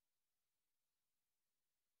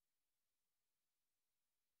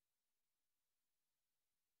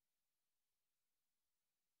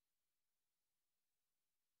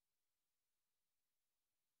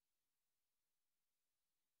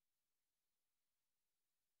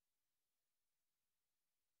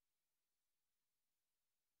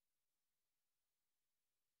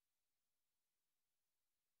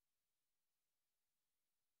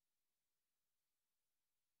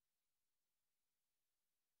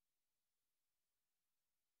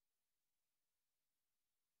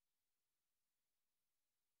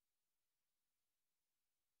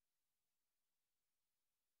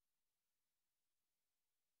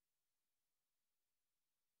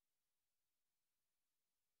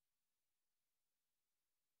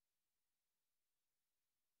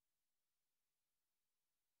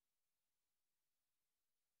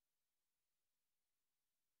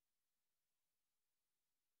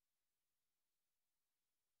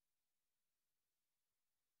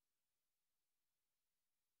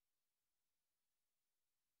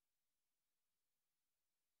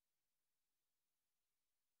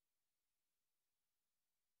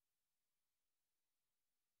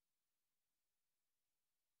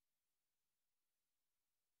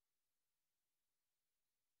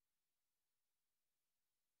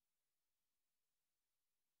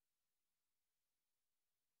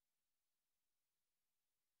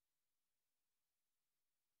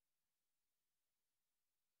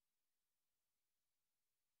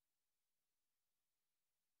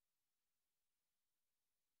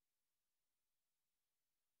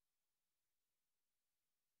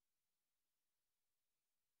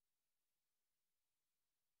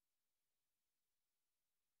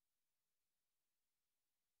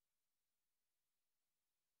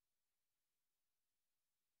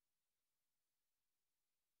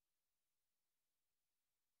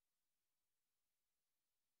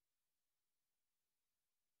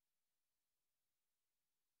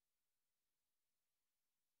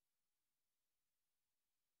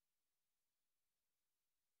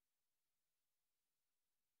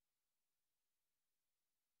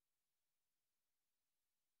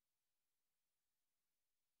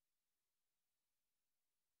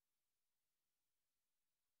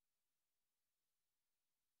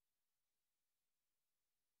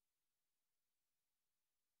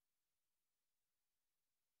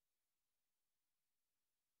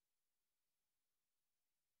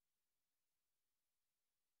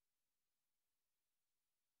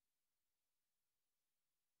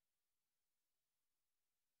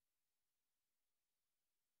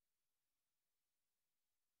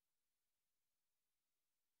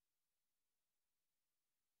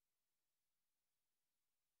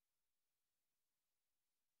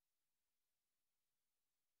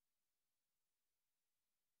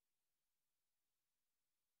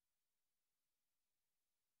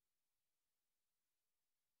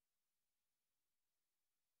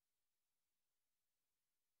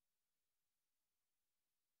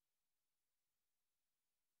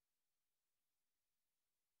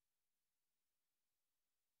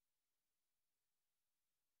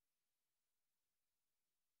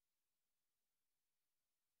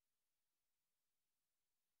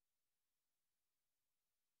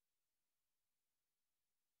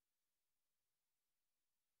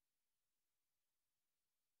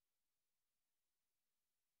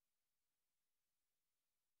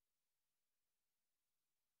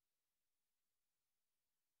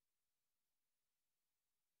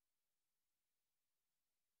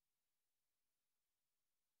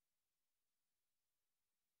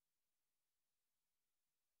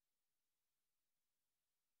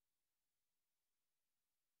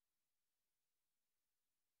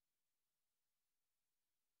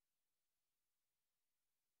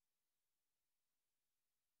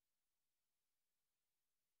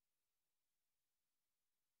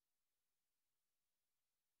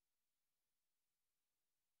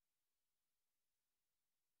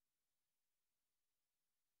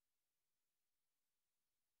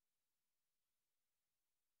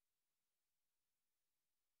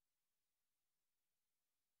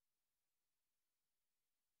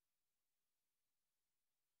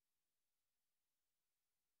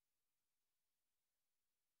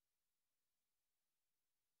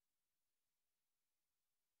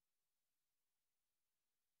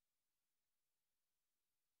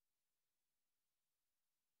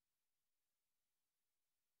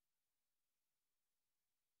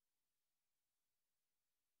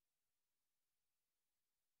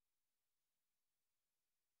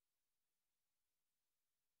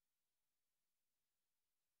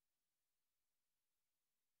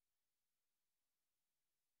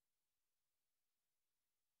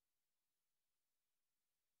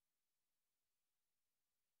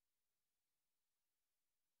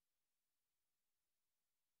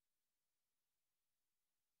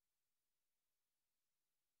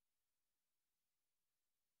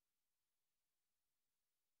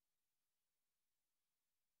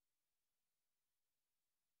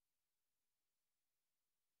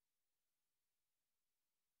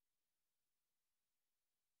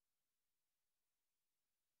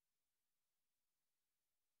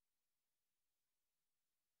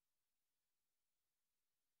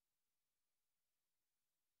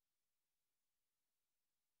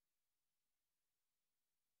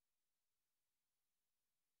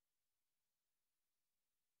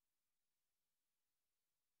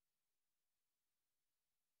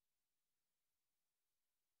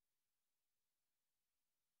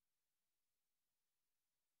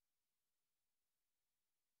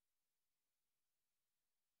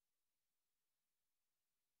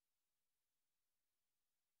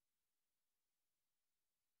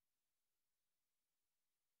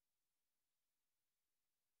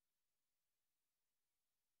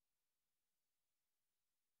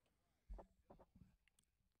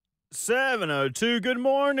 7:02. Good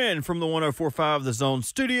morning from the 104.5 The Zone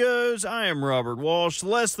Studios. I am Robert Walsh.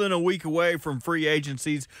 Less than a week away from free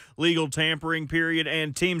agency's legal tampering period,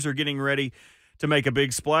 and teams are getting ready to make a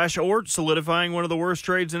big splash or solidifying one of the worst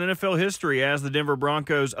trades in NFL history as the Denver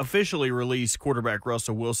Broncos officially released quarterback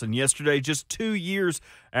Russell Wilson yesterday, just 2 years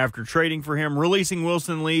after trading for him. Releasing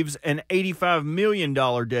Wilson leaves an $85 million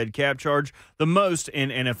dead cap charge, the most in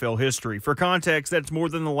NFL history. For context, that's more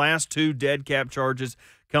than the last 2 dead cap charges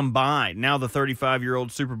combined. Now the 35-year-old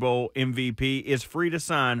Super Bowl MVP is free to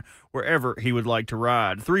sign wherever he would like to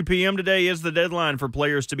ride. 3 p.m. today is the deadline for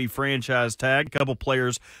players to be franchise tagged. A couple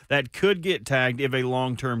players that could get tagged if a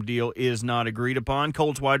long-term deal is not agreed upon.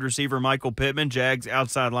 Colts wide receiver Michael Pittman, Jags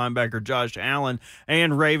outside linebacker Josh Allen,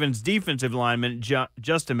 and Ravens defensive lineman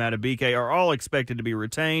Justin Madubuike are all expected to be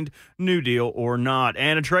retained, new deal or not.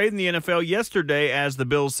 And a trade in the NFL yesterday as the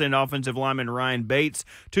Bills send offensive lineman Ryan Bates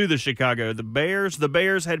to the Chicago Bears. The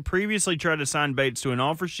Bears had previously tried to sign Bates to an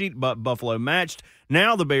offer sheet, but Buffalo matched.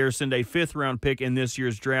 Now the Bears send a 5th-round pick in this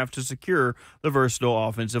year's draft to secure the versatile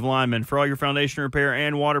offensive lineman. For all your foundation repair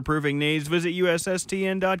and waterproofing needs, visit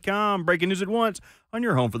USSTN.com. Breaking news at once on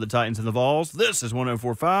your home for the Titans and the Vols. This is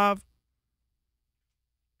 104.5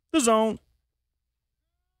 The Zone.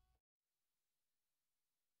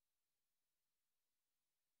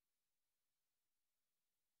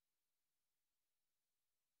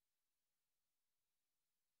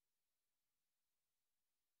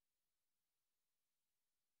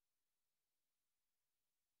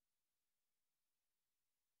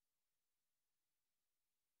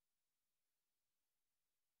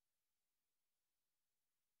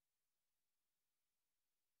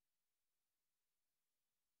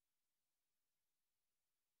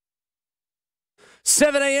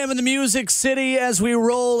 Seven a.m. in the Music City as we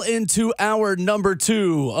roll into hour number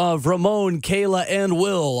 2 of Ramon, Kayla, and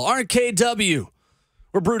Will. RKW.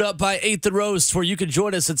 We're brewed up by 8th and Roast, where you can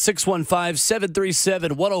join us at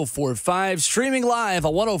 615-737-1045. Streaming live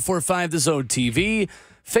on 1045 The Zone TV,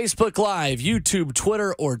 Facebook Live, YouTube,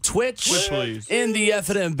 Twitter, or Twitch. Please. In the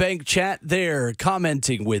F&M Bank chat there,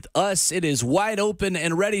 commenting with us. It is wide open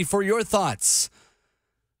and ready for your thoughts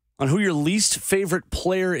on who your least favorite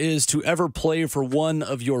player is to ever play for one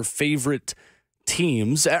of your favorite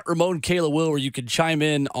teams. At Ramon Kayla Will, where you can chime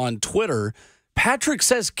in on Twitter. Patrick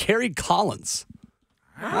says Kerry Collins.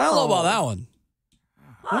 I don't know about that one.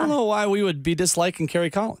 I don't know why we would be disliking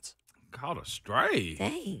Kerry Collins. Caught a stray.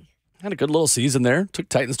 Dang. Had a good little season there. Took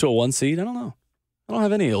Titans to a 1 seed. I don't know. I don't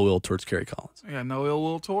have any ill will towards Kerry Collins. Yeah, no ill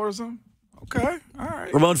will towards him? Okay, all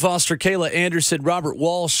right. Ramon Foster, Kayla Anderson, Robert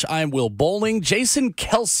Walsh. I'm Will Bowling. Jason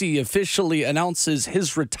Kelce officially announces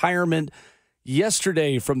his retirement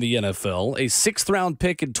yesterday from the NFL. A 6th-round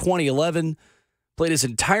pick in 2011. Played his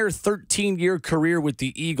entire 13-year career with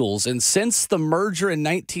the Eagles. And since the merger in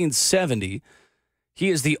 1970, he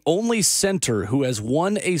is the only center who has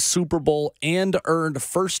won a Super Bowl and earned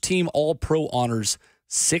first-team All-Pro honors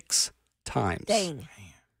 6 times. Dang.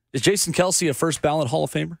 Is Jason Kelce a first-ballot Hall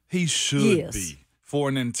of Famer? He should Yes. be. For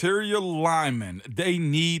an interior lineman, they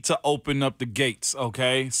need to open up the gates,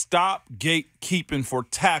 okay? Stop gatekeeping for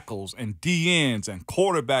tackles and DNs and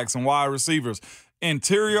quarterbacks and wide receivers.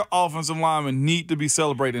 Interior offensive linemen need to be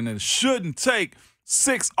celebrated, and it shouldn't take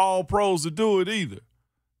 6 All-Pros to do it either.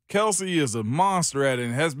 Kelce is a monster at it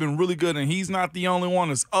and has been really good, and he's not the only one.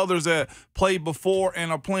 There's others that played before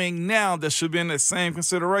and are playing now that should be in that same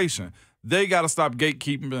consideration. They got to stop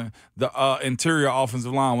gatekeeping the interior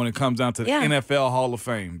offensive line when it comes down to the NFL Hall of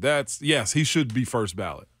Fame. Yes, he should be first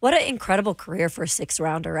ballot. What an incredible career for a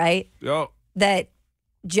 6th-rounder, right? Yep. That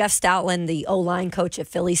Jeff Stoutland, the O-line coach at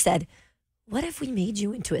Philly, said, what if we made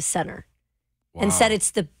you into a center? Wow. And said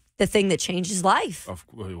it's the thing that changed his life. Well,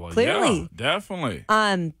 Clearly. yeah, definitely.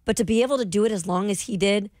 But to be able to do it as long as he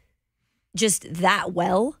did, just that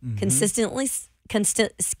well, consistently,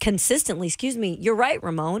 excuse me, you're right,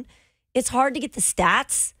 Ramon. It's hard to get the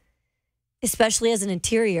stats, especially as an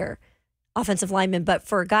interior offensive lineman. But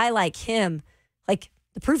for a guy like him, like,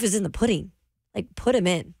 the proof is in the pudding. Like, put him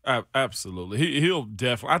in. Absolutely. He'll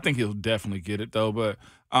definitely. I think he'll definitely get it though. But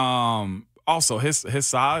also his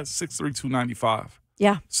size, 6'3", 295.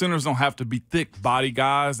 Yeah. Centers don't have to be thick body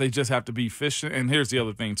guys. They just have to be efficient. And here's the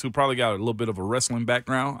other thing, too. Probably got a little bit of a wrestling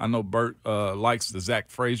background. I know Bert likes the Zach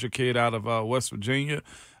Frazier kid out of West Virginia.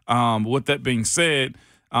 With that being said,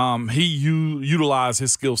 he utilized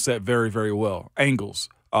his skill set very, very well. Angles,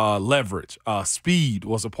 leverage, speed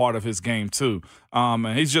was a part of his game, too.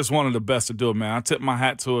 And he's just one of the best to do it, man. I tip my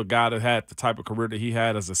hat to a guy that had the type of career that he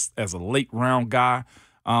had as a late-round guy.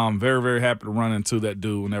 Very, very happy to run into that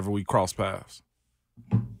dude whenever we cross paths.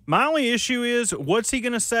 My only issue is, what's he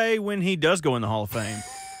going to say when he does go in the Hall of Fame?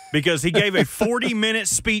 because he gave a 40-minute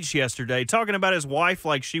speech yesterday talking about his wife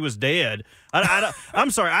like she was dead.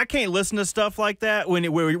 I'm sorry, I can't listen to stuff like that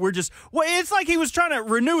when we're just. Well, it's like he was trying to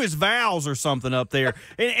renew his vows or something up there.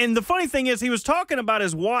 And the funny thing is, he was talking about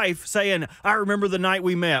his wife saying, "I remember the night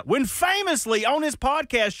we met." When famously on his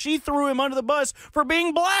podcast, she threw him under the bus for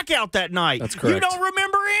being blackout that night. That's correct. You don't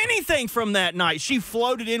remember anything from that night. She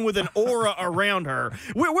floated in with an aura around her.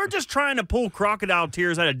 We're just trying to pull crocodile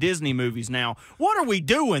tears out of Disney movies now. What are we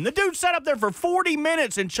doing? The dude sat up there for 40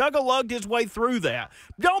 minutes and chug-a-lugged his way through that.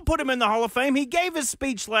 Don't put him in the Hall of Fame. He gave his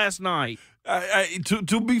speech last night.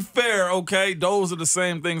 To be fair, okay, those are the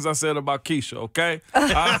same things I said about Keisha, okay? Oh,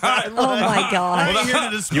 my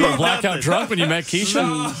God. You were blackout drunk when you met Keisha?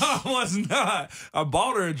 No, I was not. I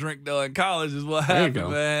bought her a drink, though, in college is what happened,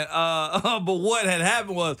 man. But what had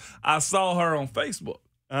happened was I saw her on Facebook.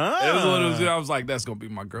 It was what it was. I was like, that's going to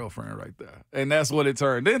be my girlfriend right there. And that's what it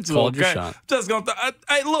turned into. Called your shot. Just gonna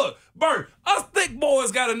hey, look, Bert, us thick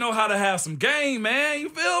boys got to know how to have some game, man. You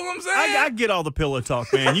feel what I'm saying? I get all the pillow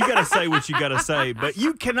talk, man. You got to say what you got to say. But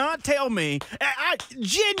you cannot tell me. I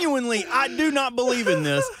genuinely, I do not believe in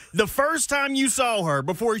this. The first time you saw her,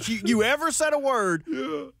 before you ever said a word,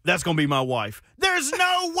 that's going to be my wife. There's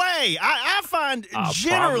no way. I find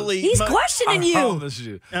generally. He's questioning you. I promise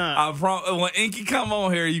you. When Inky come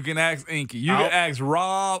on here, you can ask Inky. You can ask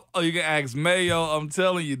Rob or you can ask Mayo. I'm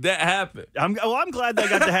telling you, that happened. I'm glad that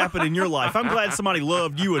got to happen in your life. I'm glad somebody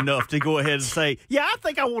loved you enough to go ahead and say, yeah, I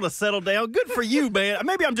think I want to settle down. Good for you, man.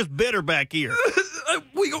 Maybe I'm just bitter back here.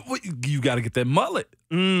 You got to get that mullet.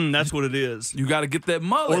 That's what it is. You got to get that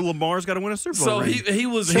mullet. Or Lamar's got to win a Super Bowl. So ring. he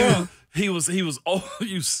was. Oh,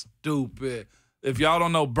 you stupid. If y'all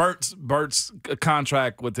don't know, Bert's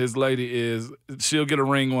contract with his lady is she'll get a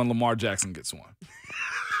ring when Lamar Jackson gets one.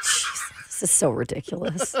 This is so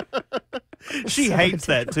ridiculous. She hates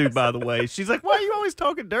that too, by the way. She's like, why are you always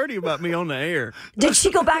talking dirty about me on the air? Did she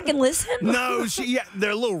go back and listen? No, there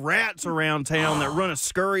are little rats around town that run a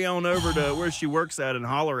scurry on over to where she works at and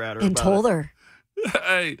holler at her. And told her.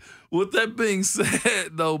 Hey, with that being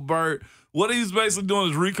said, though, Bert, what he's basically doing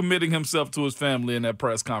is recommitting himself to his family in that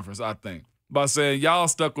press conference, I think, by saying, y'all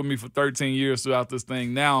stuck with me for 13 years throughout this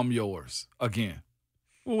thing. Now I'm yours again.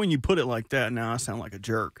 Well, when you put it like that, now I sound like a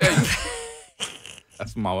jerk.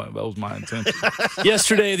 That was my intention.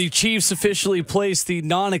 Yesterday, the Chiefs officially placed the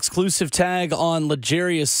non-exclusive tag on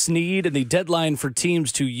L'Jarius Sneed, and the deadline for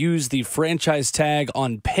teams to use the franchise tag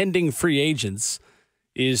on pending free agents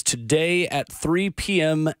is today at 3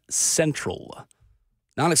 p.m. Central.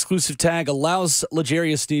 Non-exclusive tag allows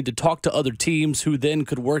L'Jarius Sneed to talk to other teams who then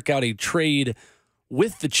could work out a trade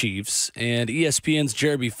with the Chiefs, and ESPN's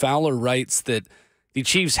Jeremy Fowler writes that the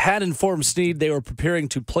Chiefs had informed Sneed they were preparing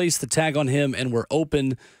to place the tag on him and were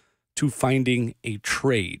open to finding a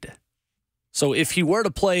trade. So if he were to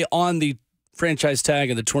play on the franchise tag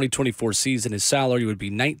in the 2024 season, his salary would be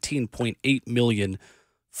 $19.8 million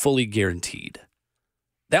fully guaranteed.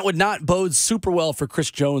 That would not bode super well for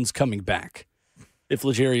Chris Jones coming back if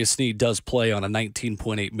L'Jarius Sneed does play on a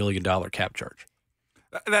 $19.8 million cap charge.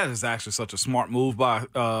 That is actually such a smart move by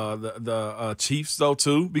the Chiefs, though,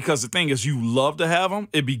 too, because the thing is, you love to have him.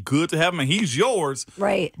 It'd be good to have him, and he's yours.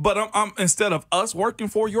 Right. But I'm instead of us working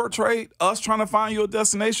for your trade, us trying to find you a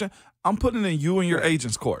destination, I'm putting in you and your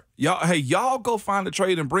agent's court. Y'all go find a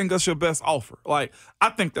trade and bring us your best offer. Like, I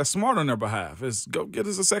think that's smart on their behalf. Is go get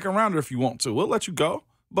us a second rounder if you want to. We'll let you go,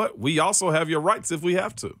 but we also have your rights if we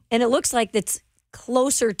have to. And it looks like that's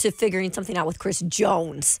closer to figuring something out with Chris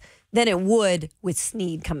Jones than it would with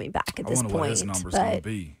Sneed coming back at this point. I wonder what his number's going to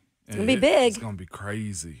be. It's going to be big. It's going to be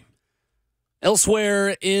crazy.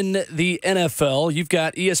 Elsewhere in the NFL, you've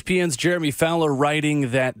got ESPN's Jeremy Fowler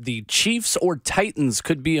writing that the Chiefs or Titans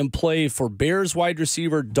could be in play for Bears wide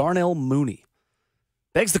receiver Darnell Mooney.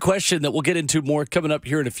 Begs the question that we'll get into more coming up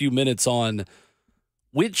here in a few minutes on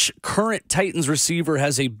which current Titans receiver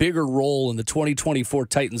has a bigger role in the 2024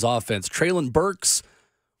 Titans offense, Treylon Burks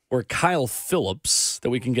or Kyle Phillips, that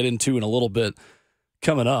we can get into in a little bit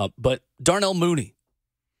coming up. But Darnell Mooney,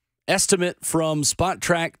 estimate from Spot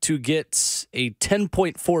Track to get a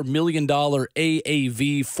 $10.4 million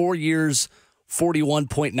AAV, 4 years,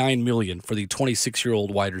 $41.9 million for the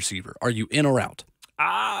 26-year-old wide receiver. Are you in or out?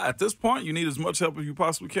 At this point, you need as much help as you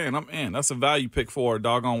possibly can. I'm in. That's a value pick for a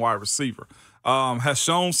doggone wide receiver. Has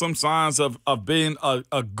shown some signs of being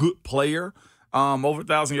a good player. Over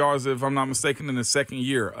 1,000 yards, if I'm not mistaken, in his second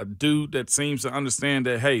year. A dude that seems to understand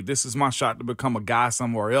that, hey, this is my shot to become a guy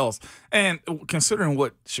somewhere else. And considering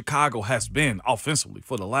what Chicago has been offensively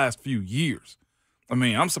for the last few years, I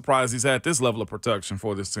mean, I'm surprised he's had this level of protection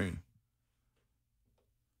for this team.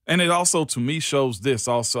 And it also, to me, shows this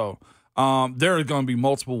also. there are going to be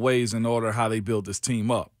multiple ways in order how they build this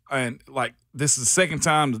team up. And, like, this is the second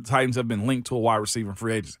time the Titans have been linked to a wide receiver in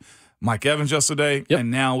free agents. Mike Evans yesterday, and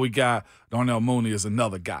now we got Darnell Mooney as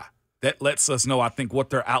another guy. That lets us know, I think, what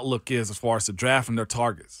their outlook is as far as the draft and their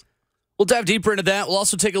targets. We'll dive deeper into that. We'll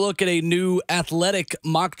also take a look at a new Athletic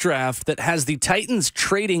mock draft that has the Titans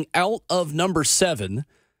trading out of number 7.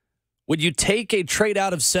 Would you take a trade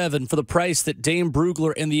out of 7 for the price that Dane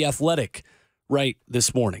Brugler and the Athletic write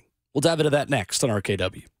this morning? We'll dive into that next on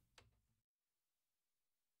RKW.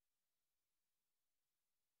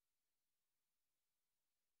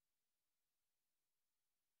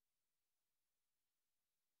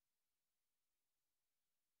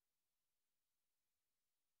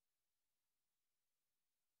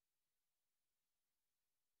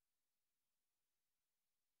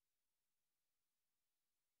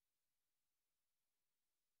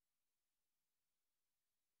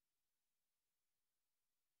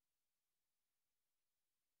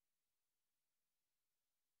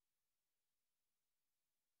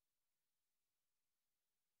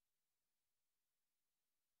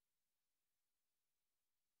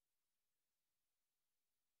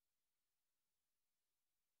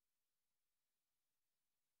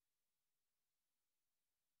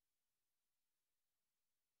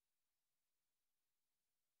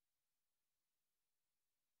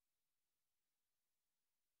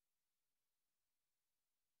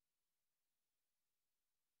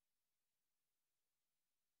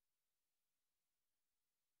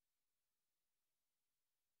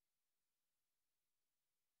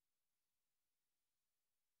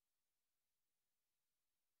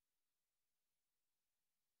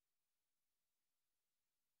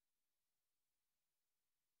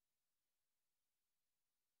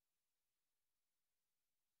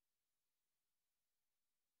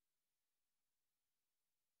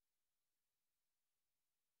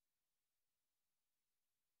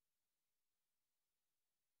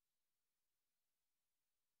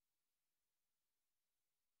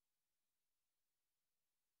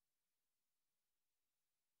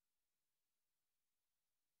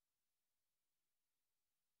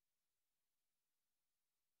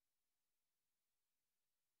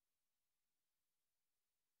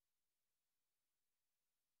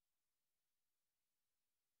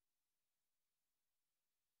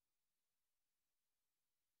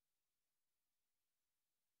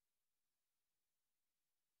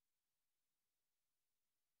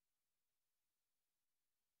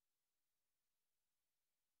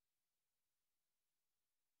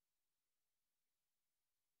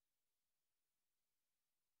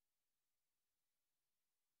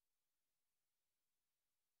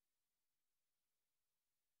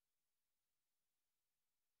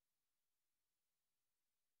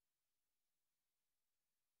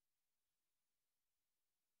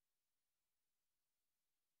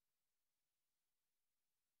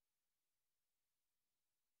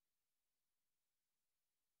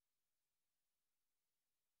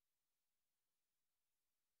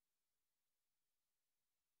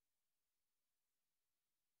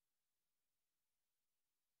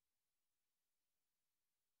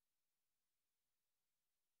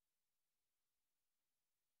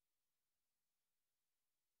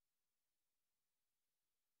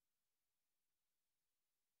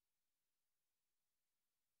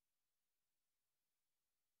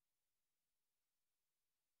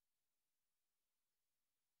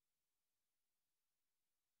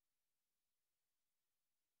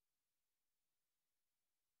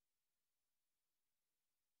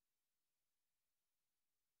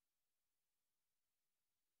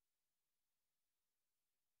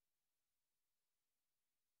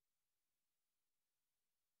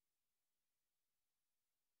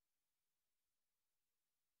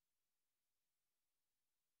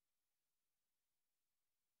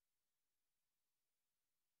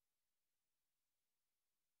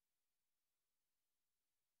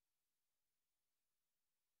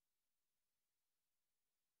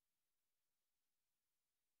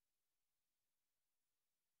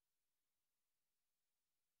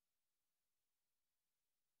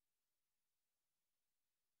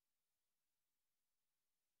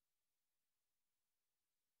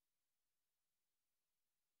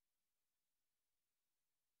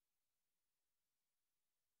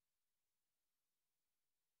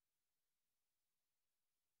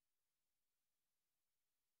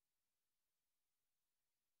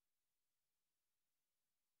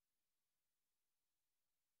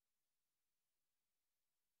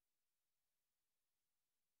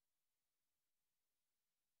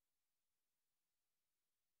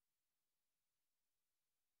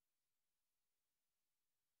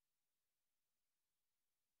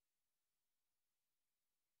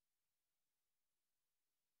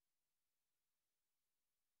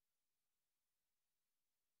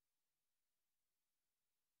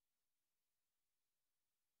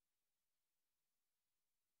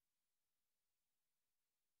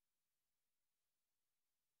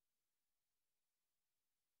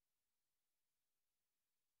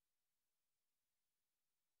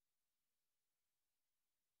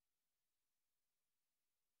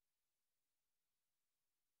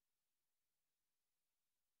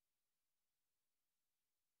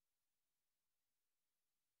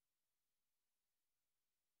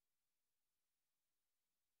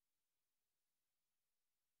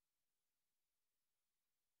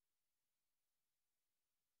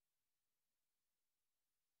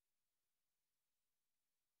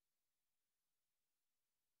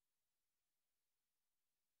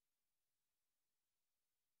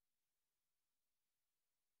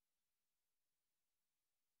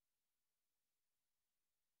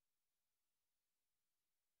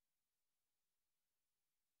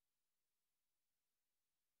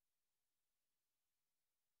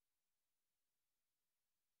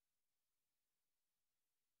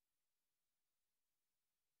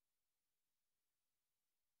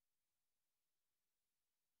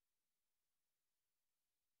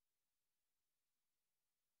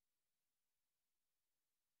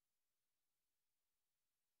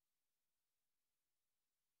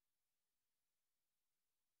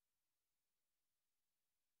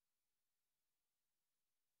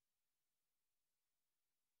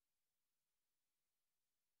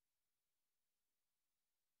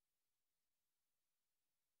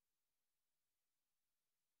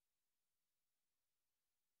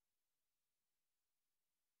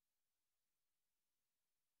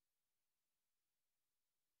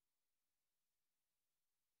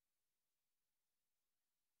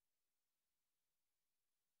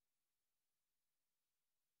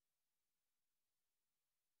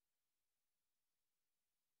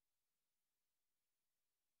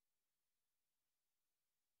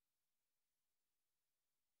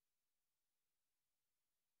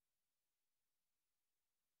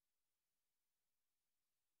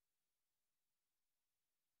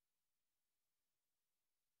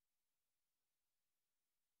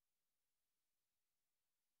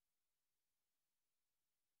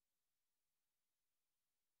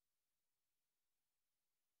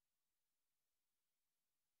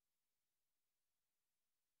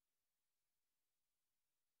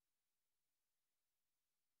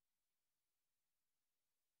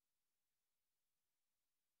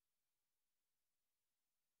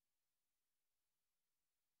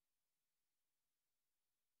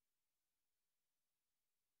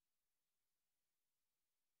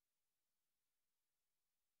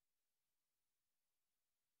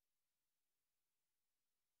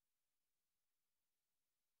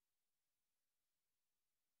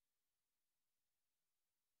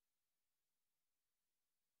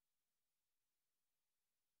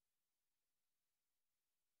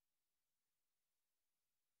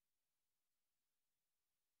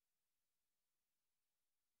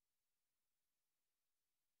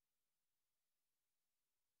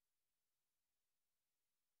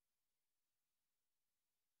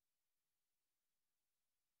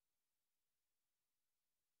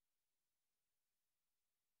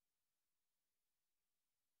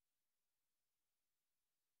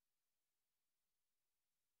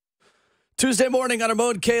 Tuesday morning on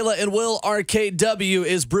Ramon, Kayla, and Will. RKW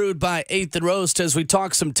is brewed by 8th and Roast as we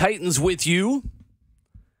talk some Titans with you.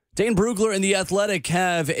 Dane Brugler and The Athletic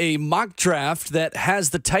have a mock draft that has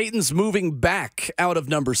the Titans moving back out of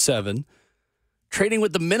number 7, trading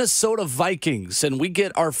with the Minnesota Vikings. And we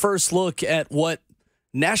get our first look at what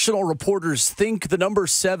national reporters think the number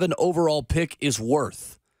 7 overall pick is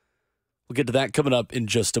worth. We'll get to that coming up in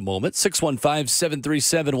just a moment.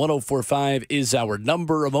 615-737-1045 is our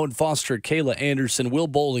number. Ramon Foster, Kayla Anderson, Will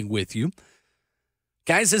Bowling with you.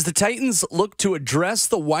 Guys, as the Titans look to address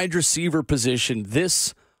the wide receiver position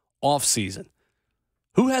this offseason,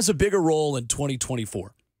 who has a bigger role in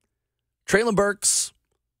 2024? Treylon Burks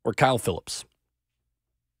or Kyle Phillips?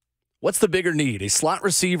 What's the bigger need, a slot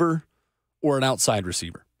receiver or an outside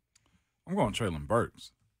receiver? I'm going Treylon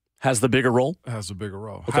Burks. Has the bigger role? Has a bigger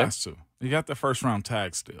role. Okay. Has to. You got the first round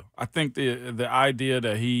tag still. I think the idea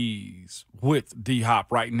that he's with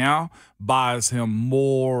D-Hop right now buys him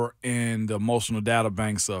more in the emotional data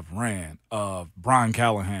banks of Rand, of Brian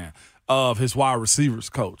Callahan, of his wide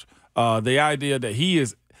receivers coach. The idea that he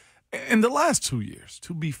is, in the last 2 years,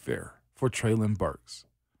 to be fair, for Treylon Burks.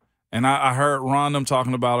 And I heard Ron them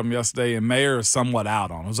talking about him yesterday, and Mayer is somewhat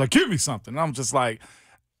out on him. It was like, give me something. And I'm just like,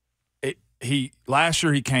 last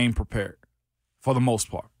year he came prepared for the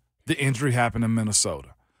most part. The injury happened in Minnesota,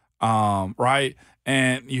 right?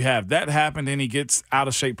 And you have that happen, then he gets out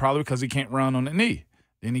of shape probably because he can't run on the knee.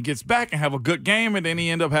 Then he gets back and have a good game, and then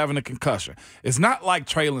he end up having a concussion. It's not like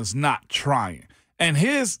Treylon's not trying. And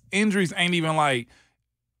his injuries ain't even like,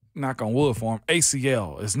 knock on wood for him,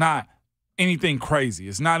 ACL. It's not anything crazy.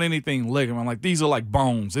 It's not anything ligament. Like, these are like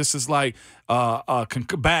bones. This is like a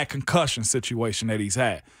bad concussion situation that he's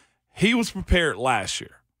had. He was prepared last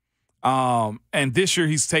year. And this year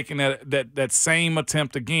he's taking that same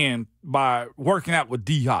attempt again by working out with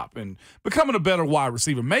D-Hop and becoming a better wide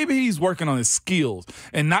receiver. Maybe he's working on his skills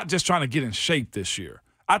and not just trying to get in shape this year.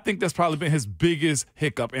 I think that's probably been his biggest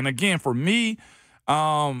hiccup. And again, for me,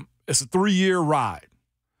 it's a 3-year ride.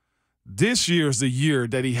 This year is the year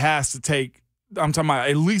that he has to take, I'm talking about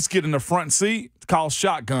at least get in the front seat, call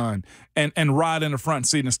shotgun, and ride in the front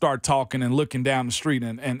seat and start talking and looking down the street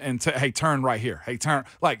and hey, turn right here. Hey, turn.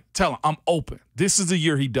 Like, tell him, I'm open. This is the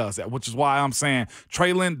year he does that, which is why I'm saying,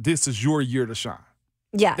 Treylon, this is your year to shine.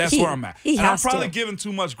 Yeah. That's where I'm at. And I'm probably to. giving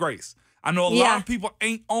too much grace. I know a lot of people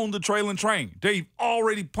ain't on the Treylon train. They've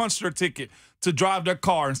already punched their ticket to drive their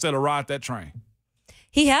car instead of ride that train.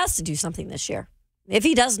 He has to do something this year. If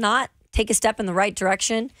he does not take a step in the right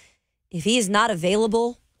direction, if he is not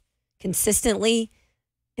available consistently,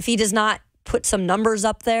 if he does not put some numbers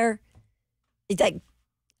up there,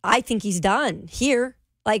 I think he's done here.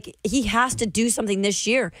 Like, he has to do something this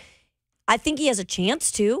year. I think he has a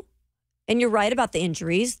chance to. And you're right about the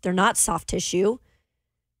injuries. They're not soft tissue.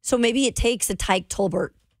 So maybe it takes a Tyke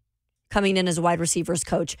Tolbert coming in as a wide receivers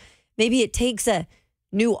coach. Maybe it takes a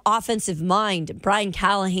new offensive mind, Brian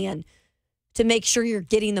Callahan, to make sure you're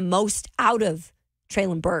getting the most out of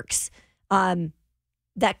Treylon Burks.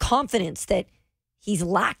 That confidence that he's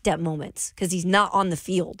lacked at moments because he's not on the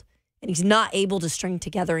field and he's not able to string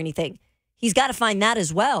together anything. He's got to find that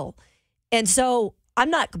as well. And so I'm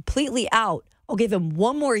not completely out. I'll give him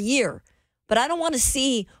one more year, but I don't want to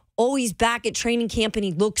see, oh, he's back at training camp and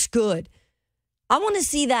he looks good. I want to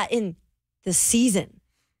see that in the season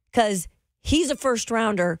because he's a first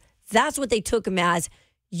rounder. That's what they took him as.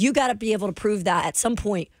 You got to be able to prove that at some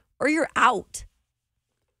point or you're out.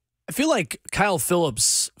 I feel like Kyle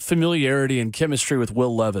Phillips' familiarity and chemistry with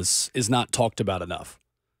Will Levis is not talked about enough.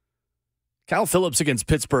 Kyle Phillips against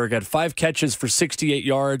Pittsburgh had 5 catches for 68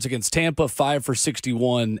 yards, against Tampa 5 for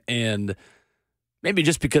 61, and maybe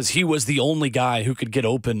just because he was the only guy who could get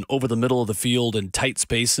open over the middle of the field in tight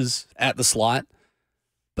spaces at the slot.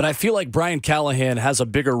 But I feel like Brian Callahan has a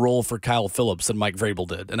bigger role for Kyle Phillips than Mike Vrabel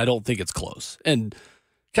did, and I don't think it's close. And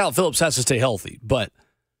Kyle Phillips has to stay healthy, but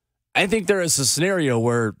I think there is a scenario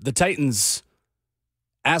where the Titans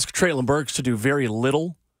ask Treylon Burks to do very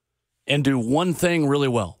little and do one thing really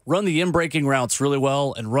well. Run the in-breaking routes really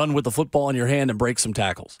well and run with the football in your hand and break some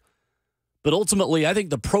tackles. But ultimately, I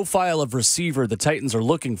think the profile of receiver the Titans are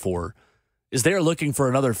looking for is they're looking for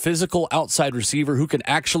another physical outside receiver who can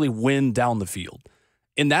actually win down the field.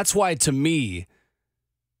 And that's why, to me,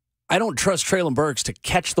 I don't trust Treylon Burks to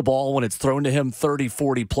catch the ball when it's thrown to him 30,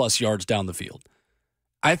 40-plus yards down the field.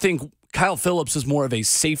 I think Kyle Phillips is more of a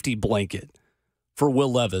safety blanket for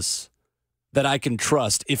Will Levis that I can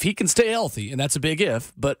trust if he can stay healthy, and that's a big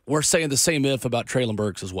if, but we're saying the same if about Treylon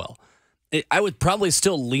Burks as well. I would probably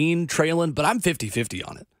still lean Treylon, but I'm 50-50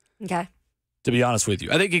 on it. Okay. To be honest with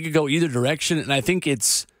you. I think it could go either direction, and I think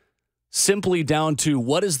it's simply down to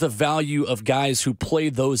what is the value of guys who play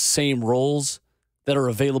those same roles that are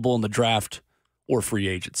available in the draft or free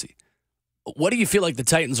agency. What do you feel like the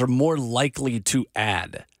Titans are more likely to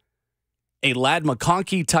add? A Ladd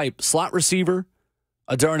McConkey type slot receiver,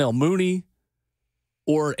 a Darnell Mooney,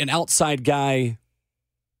 or an outside guy?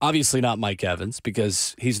 Obviously not Mike Evans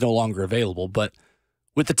because he's no longer available, but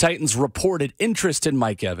with the Titans' reported interest in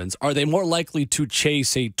Mike Evans, are they more likely to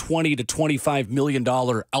chase a $20 to $25 million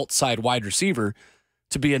outside wide receiver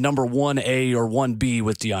to be a number 1A or 1B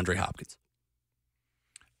with DeAndre Hopkins?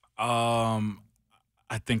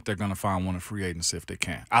 I think they're going to find one in free agency if they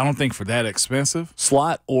can. I don't think for that expensive.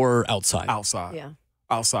 Slot or outside? Outside. Yeah.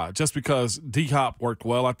 Outside. Just because D-Hop worked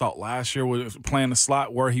well, I thought last year with playing the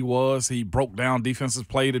slot where he was. He broke down defenses,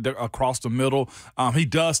 played across the middle. He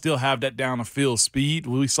does still have that down the field speed.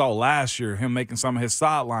 We saw last year him making some of his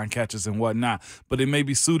sideline catches and whatnot. But it may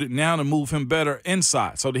be suited now to move him better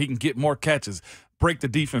inside so that he can get more catches, break the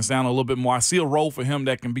defense down a little bit more. I see a role for him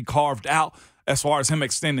that can be carved out as far as him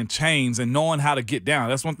extending chains and knowing how to get down.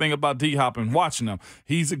 That's one thing about D-Hop and watching him.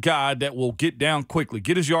 He's a guy that will get down quickly,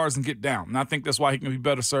 get his yards and get down. And I think that's why he can be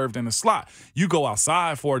better served in the slot. You go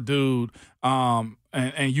outside for a dude and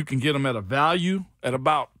you can get him at a value at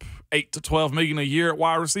about $8 to $12 million a year at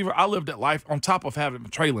wide receiver. I lived that life on top of having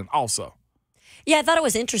Traylon also. Yeah, I thought it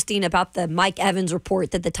was interesting about the Mike Evans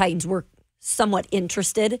report that the Titans were somewhat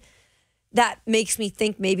interested. That makes me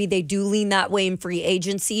think maybe they do lean that way in free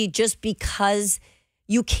agency just because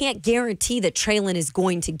you can't guarantee that Traylon is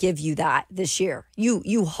going to give you that this year.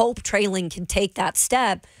 You hope Traylon can take that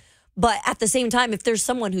step, but at the same time, if there's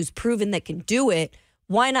someone who's proven that can do it,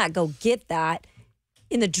 why not go get that?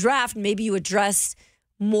 In the draft, maybe you address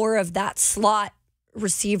more of that slot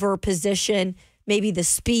receiver position, maybe the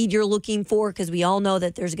speed you're looking for, because we all know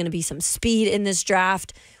that there's going to be some speed in this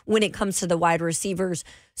draft when it comes to the wide receivers.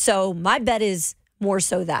 So my bet is more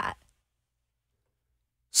so that.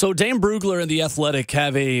 So Dane Brugler and The Athletic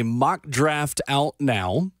have a mock draft out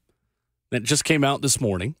now that just came out this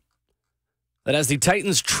morning that has the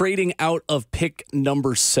Titans trading out of pick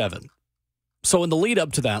number 7. So in the lead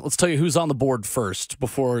up to that, let's tell you who's on the board first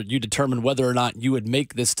before you determine whether or not you would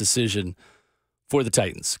make this decision for the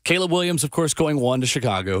Titans. Caleb Williams, of course, going 1 to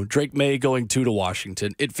Chicago. Drake May going 2 to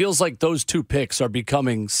Washington. It feels like those two picks are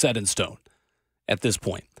becoming set in stone at this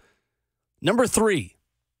point. Number 3,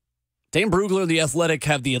 Dane Brugler and The Athletic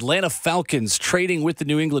have the Atlanta Falcons trading with the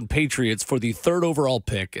New England Patriots for the 3rd overall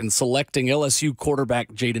pick and selecting LSU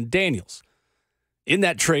quarterback Jaden Daniels. In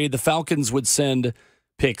that trade, the Falcons would send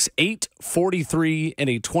picks 8, 43, and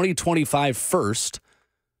a 2025 first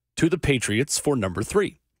to the Patriots for number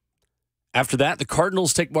 3. After that, the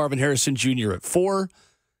Cardinals take Marvin Harrison Jr. at 4.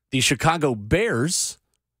 The Chicago Bears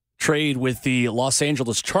trade with the Los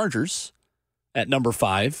Angeles Chargers at number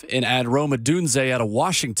 5 and add Rome Odunze out of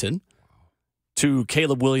Washington to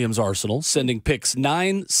Caleb Williams' arsenal, sending picks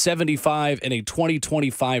 9, 75, and a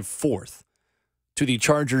 2025 fourth to the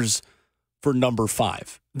Chargers for number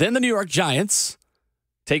 5. Then the New York Giants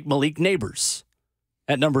take Malik Neighbors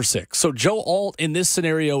at number 6. So Joe Alt in this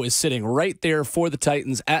scenario is sitting right there for the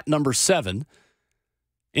Titans at number 7.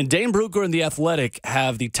 And Dane Brugler and The Athletic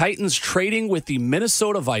have the Titans trading with the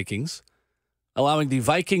Minnesota Vikings, allowing the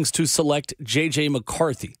Vikings to select J.J.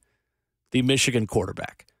 McCarthy, the Michigan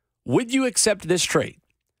quarterback. Would you accept this trade?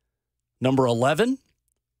 Number 11,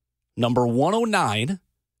 number 109,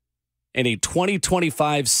 and a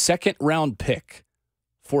 2025 second-round pick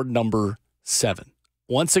for number 7.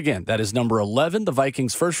 Once again, that is number 11, the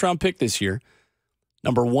Vikings' first-round pick this year,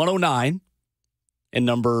 number 109, and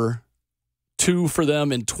number 2 for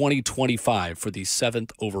them in 2025 for the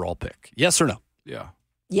 7th overall pick. Yes or no? Yeah.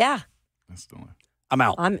 Yeah. That's the one. I'm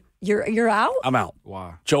out. You're out? I'm out.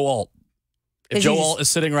 Why? Joe Alt. If Joe Alt is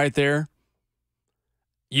sitting right there,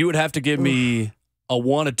 you would have to give me a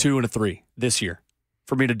 1, a 2, and a 3 this year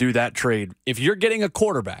for me to do that trade. If you're getting a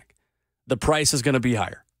quarterback, the price is going to be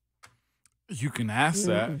higher. You can ask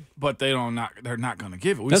that, but they're not going to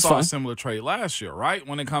give it. We That's saw fine. a similar trade last year, right?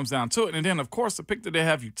 When it comes down to it. And then, of course, the pick that they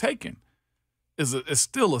have you taken is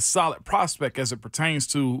still a solid prospect as it pertains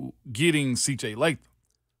to getting C.J. Latham.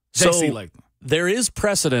 J.C. Latham. There is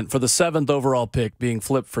precedent for the 7th overall pick being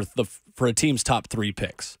flipped for a team's top 3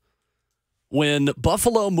 picks. When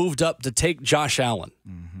Buffalo moved up to take Josh Allen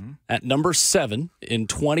at number 7 in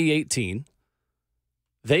 2018,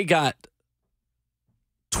 they got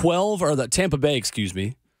 12, or the Tampa Bay, excuse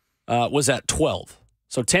me, was at 12.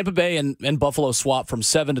 So Tampa Bay and Buffalo swapped from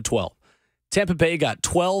 7 to 12. Tampa Bay got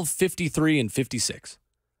 12, 53, and 56.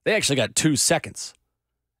 They actually got 2 seconds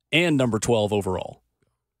and number 12 overall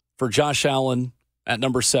for Josh Allen at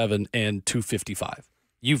number 7 and 255.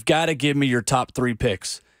 you've got to give me your top 3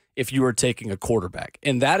 picks if you are taking a quarterback.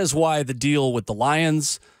 And that is why the deal with the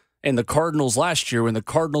Lions and the Cardinals last year, when the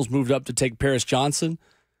Cardinals moved up to take Paris Johnson,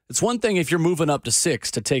 it's one thing if you're moving up to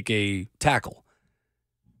 6 to take a tackle.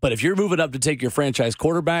 But if you're moving up to take your franchise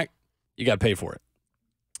quarterback, you got to pay for it.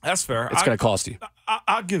 That's fair. It's going to cost you.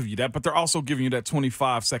 I'll give you that, but they're also giving you that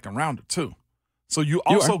 25 second rounder too. So you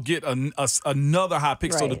also get another high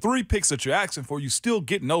pick. Right. So the 3 picks that you're asking for, you still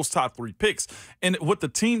getting those top 3 picks. And with the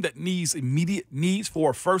team that needs immediate needs for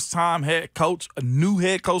a first-time head coach, a new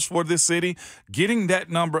head coach for this city, getting that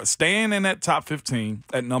number, staying in that top 15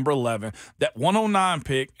 at number 11, that 109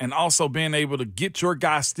 pick, and also being able to get your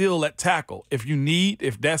guy still at tackle.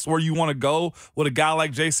 If that's where you want to go with a guy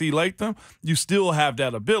like J.C. Latham, you still have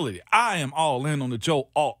that ability. I am all in on the Joe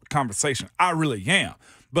Alt conversation. I really am.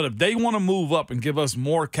 But if they want to move up and give us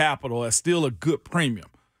more capital at still a good premium,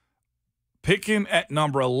 picking at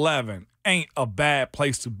number 11 ain't a bad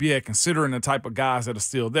place to be at considering the type of guys that are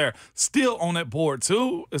still there. Still on that board,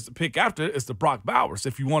 too, is the pick after is the Brock Bowers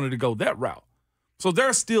if you wanted to go that route. So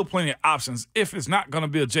there's still plenty of options if it's not going to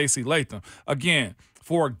be a J.C. Latham. Again,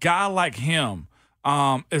 for a guy like him,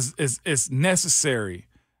 it's necessary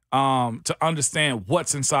to understand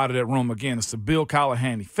what's inside of that room. Again, it's the Bill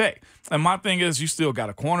Callahan effect. And my thing is, you still got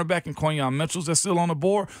a cornerback in Quinyon Mitchell that's still on the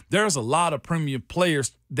board. There's a lot of premium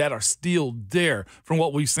players that are still there from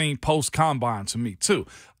what we've seen post-combine to me, too.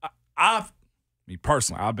 Me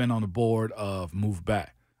personally, I've been on the board of move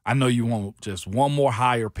back. I know you want just one more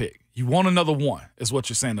higher pick. You want another one, is what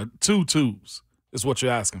you're saying. The 2 twos is what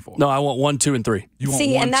you're asking for. No, I want 1, 2, and 3. You want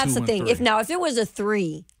See, 1, and that's 2, the thing. 3. If it was a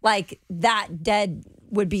 3, like that dead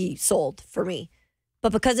would be sold for me.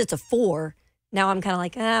 But because it's a 4, now I'm kind of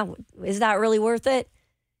like, is that really worth it?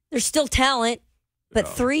 There's still talent, but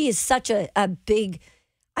 3 is such a big,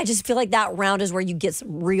 I just feel like that round is where you get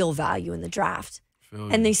some real value in the draft.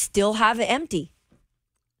 And they still have it empty.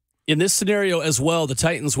 In this scenario as well, the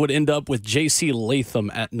Titans would end up with J.C. Latham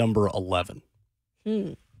at number 11.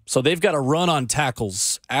 So they've got a run on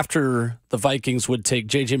tackles after the Vikings would take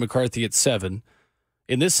J.J. McCarthy at 7.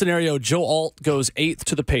 In this scenario, Joe Alt goes 8th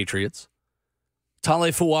to the Patriots.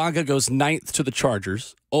 Tale Fuaga goes 9th to the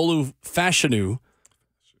Chargers. Olu Fashanu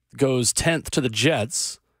goes 10th to the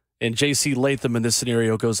Jets. And J.C. Latham in this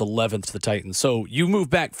scenario goes 11th to the Titans. So you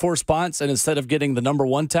move back 4 spots, and instead of getting the number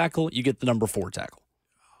 1 tackle, you get the number 4 tackle.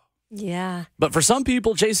 Yeah. But for some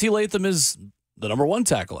people, J.C. Latham is the number 1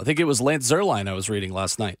 tackle. I think it was Lance Zierlein I was reading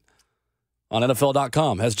last night on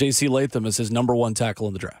NFL.com. Has J.C. Latham as his number 1 tackle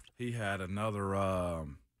in the draft. He had another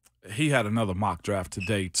mock draft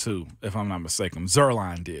today, too, if I'm not mistaken.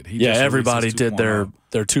 Zierlein did. Everybody did their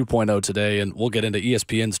 2.0 today, and we'll get into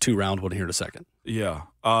ESPN's 2-round one here in a second. Yeah.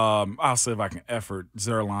 I'll see if I can effort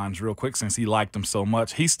Zierlein's real quick since he liked him so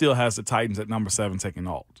much. He still has the Titans at number 7 taking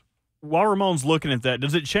Alt. While Ramon's looking at that,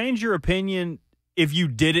 does it change your opinion if you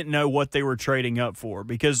didn't know what they were trading up for?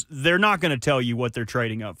 Because they're not going to tell you what they're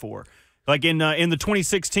trading up for. Like in the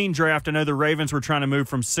 2016 draft, I know the Ravens were trying to move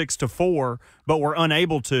from 6 to 4, but were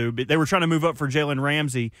unable to. But they were trying to move up for Jalen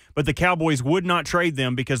Ramsey, but the Cowboys would not trade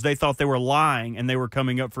them because they thought they were lying and they were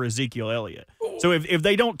coming up for Ezekiel Elliott. So if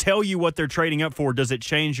they don't tell you what they're trading up for, does it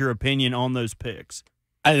change your opinion on those picks?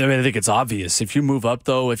 I think it's obvious. If you move up,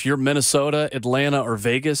 though, if you're Minnesota, Atlanta, or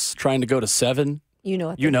Vegas trying to go to 7,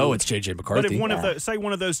 it's J.J. McCarthy. But if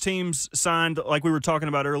one of those teams signed, like we were talking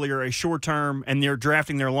about earlier, a short term, and they're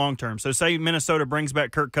drafting their long term. So say Minnesota brings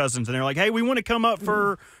back Kirk Cousins, and they're like, "Hey, we want to come up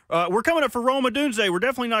for, we're coming up for Rome Odunze. We're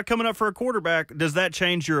definitely not coming up for a quarterback." Does that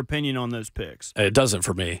change your opinion on those picks? It doesn't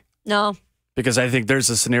for me. No. Because I think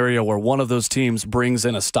there's a scenario where one of those teams brings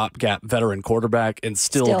in a stopgap veteran quarterback and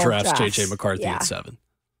still drafts J.J. McCarthy at 7.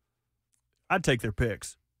 I'd take their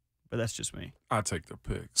picks, but that's just me. I'd take their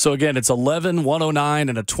picks. So, again, it's 11, 109,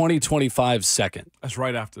 and a 2025 second. That's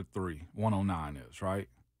right after 3. 109 is, right?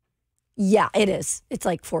 Yeah, it is. It's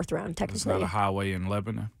like 4th round, technically. It's not a highway in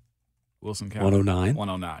Lebanon, Wilson County? 109?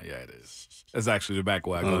 109, yeah, it is. It's actually the back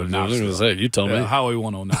way I go to I was Knoxville. going to say, you told me. Highway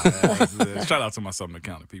 109. Shout out to my Sumner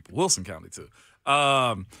County people. Wilson County, too.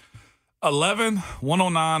 11,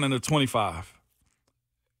 109, and a 25.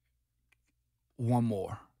 One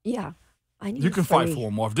more. Yeah. You can fight for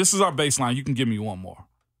one more. If this is our baseline, you can give me one more.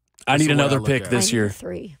 I need another pick this year.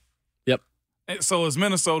 3. Yep. And so is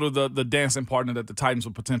Minnesota the dancing partner that the Titans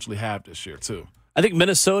will potentially have this year, too? I think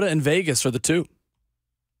Minnesota and Vegas are the 2.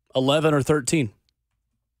 11 or 13.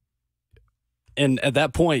 And at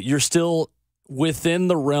that point, you're still within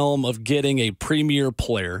the realm of getting a premier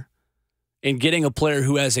player and getting a player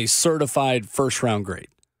who has a certified first-round grade.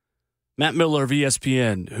 Matt Miller of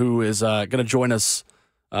ESPN, who is going to join us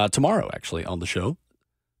tomorrow, actually, on the show,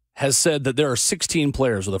 has said that there are 16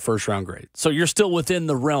 players with a first-round grade. So you're still within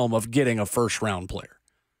the realm of getting a first-round player.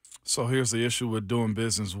 So here's the issue with doing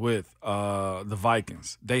business with the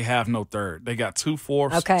Vikings. They have no third. They got 2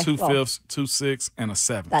 fourths, 2 fifths, 2 sixths, and a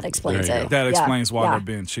 7th. That explains it. That explains why they're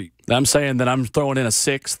being cheap. I'm saying that I'm throwing in a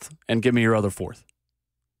 6th and give me your other 4th.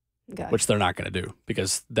 Okay. Which they're not going to do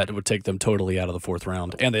because that would take them totally out of the 4th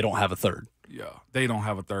round, and they don't have a 3rd. Yeah, they don't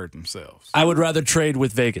have a 3rd themselves. I would rather trade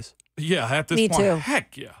with Vegas. Yeah, at this Me point, too.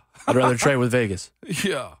 heck yeah. I'd rather trade with Vegas.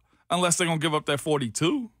 Yeah, unless they're going to give up that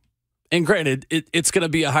 42. And granted, it's going to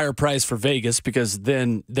be a higher price for Vegas because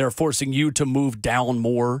then they're forcing you to move down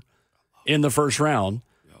more in the first round.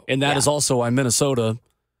 And that is also why Minnesota,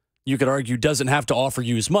 you could argue, doesn't have to offer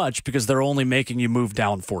you as much because they're only making you move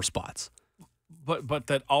down 4 spots. But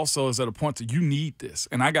that also is at a point that you need this.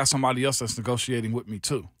 And I got somebody else that's negotiating with me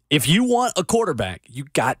too. If you want a quarterback, you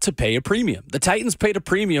got to pay a premium. The Titans paid a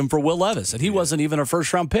premium for Will Levis, and he wasn't even a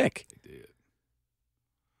first-round pick. They did.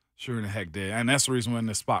 Sure in the heck did. And that's the reason we're in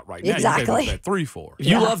this spot right now. Exactly. You gave up that 3-4. If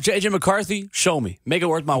you love J.J. McCarthy, show me. Make it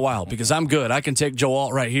worth my while because I'm good. I can take Joe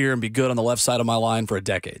Alt right here and be good on the left side of my line for a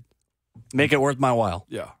decade. Make it worth my while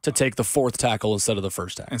to take the 4th tackle instead of the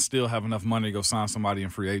first tackle. And still have enough money to go sign somebody in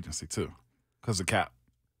free agency too because of cap.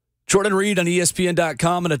 Jordan Reed on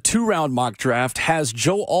ESPN.com in a 2-round mock draft has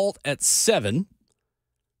Joe Alt at 7.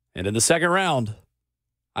 And in the 2nd round,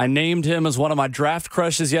 I named him as one of my draft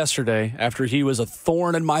crushes yesterday after he was a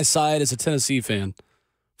thorn in my side as a Tennessee fan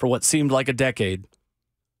for what seemed like a decade.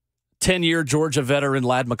 10-year Georgia veteran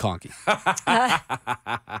Ladd McConkey.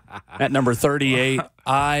 At number 38,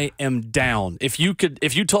 I am down. If you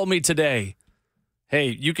told me today,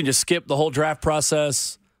 hey, you can just skip the whole draft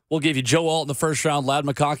process. We'll give you Joe Alt in the first round, Ladd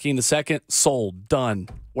McConkey in the 2nd. Sold. Done.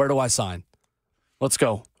 Where do I sign? Let's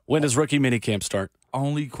go. When does rookie minicamp start?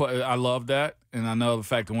 I love that, and I know the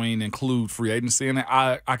fact that we ain't include free agency in it.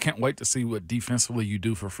 I can't wait to see what defensively you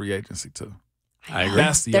do for free agency too. I agree.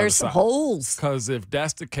 That's the There's other some side. holes. Because if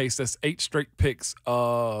that's the case, that's 8 straight picks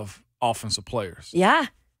of offensive players. Yeah.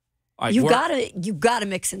 Like, You gotta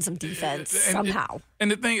mix in some defense somehow.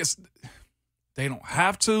 And the thing is, they don't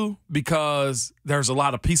have to because there's a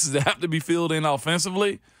lot of pieces that have to be filled in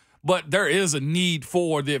offensively. But there is a need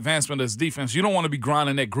for the advancement of this defense. You don't want to be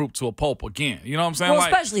grinding that group to a pulp again. You know what I'm saying? Well,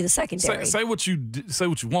 especially the secondary. Say what you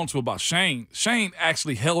want to about Shane. Shane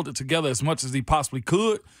actually held it together as much as he possibly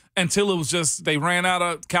could until it was just they ran out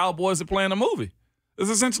of Cowboys that playing a movie.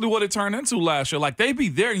 It's essentially what it turned into last year. Like, they be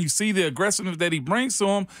there and you see the aggressiveness that he brings to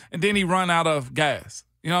them, and then he run out of gas.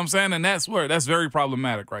 You know what I'm saying? And that's very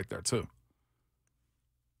problematic right there too.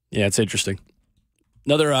 Yeah, it's interesting.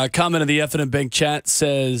 Another comment in the F&M Bank chat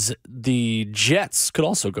says the Jets could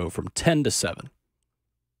also go from 10 to 7.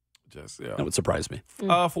 That would surprise me.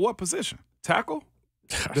 For what position? Tackle?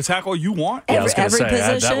 The tackle you want? Yeah, I was going to say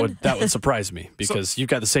position? that would surprise me because you've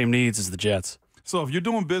got the same needs as the Jets. So if you're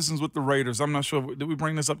doing business with the Raiders, I'm not sure, did we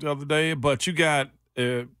bring this up the other day? But you got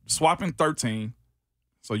swapping 13.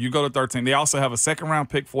 So you go to 13. They also have a 2nd-round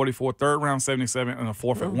pick, 44, 3rd-round, 77, and a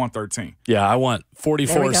 4th at 113. Yeah, I want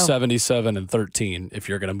 44, 77, and 13 if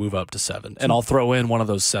you're going to move up to 7. And I'll throw in one of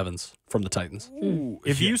those 7s from the Titans.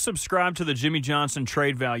 If you subscribe to the Jimmy Johnson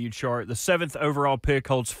trade value chart, the 7th overall pick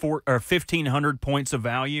holds 1,500 points of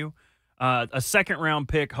value. A 2nd-round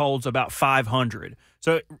pick holds about 500.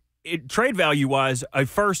 So trade value-wise, a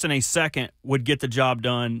 1st and a 2nd would get the job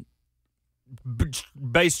done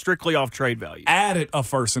based strictly off trade value. Added a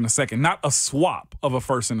 1st and a 2nd, not a swap of a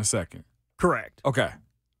 1st and a 2nd. Correct. Okay.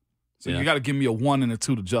 So you got to give me a 1 and a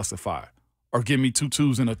 2 to justify it. Or give me 2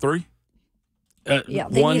 2s and a 3? Yeah,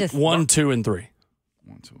 1, 2, and 3.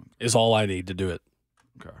 1, 2, and 3. Is all I need to do it.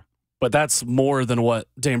 Okay. But that's more than what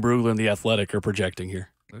Dan Brugler and the Athletic are projecting here.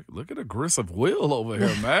 Look at aggressive Will over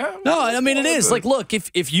here, man. No, I mean, it is. Like, look,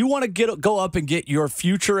 if you want to go up and get your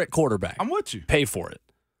future at quarterback, I'm with you. Pay for it.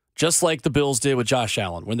 Just like the Bills did with Josh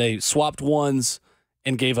Allen when they swapped 1s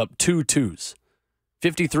and gave up 2 2s,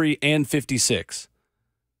 53 and 56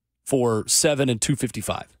 for 7 and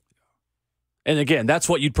 255. And again, that's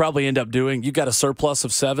what you'd probably end up doing. You got a surplus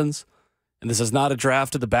of 7s, and this is not a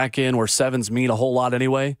draft at the back end where 7s mean a whole lot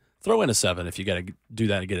anyway. Throw in a 7 if you got to do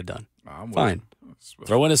that and get it done. Fine.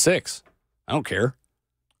 Throw in a 6. I don't care.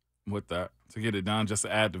 With that, to get it done, just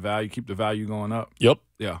to add the value, keep the value going up. Yep.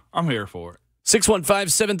 Yeah, I'm here for it.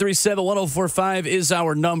 615-737-1045 is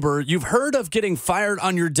our number. You've heard of getting fired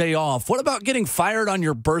on your day off. What about getting fired on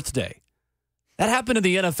your birthday? That happened in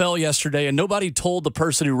the NFL yesterday, and nobody told the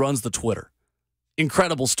person who runs the Twitter.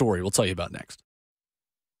 Incredible story. We'll tell you about next.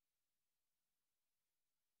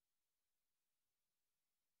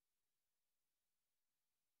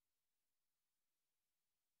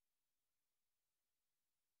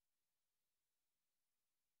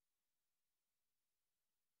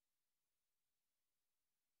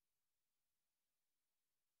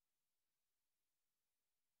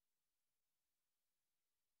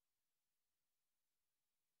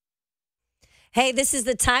 Hey, this is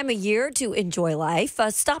the time of year to enjoy life.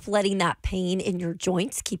 Stop letting that pain in your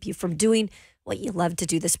joints keep you from doing what you love to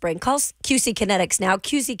do this spring. Call QC Kinetics now.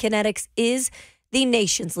 QC Kinetics is the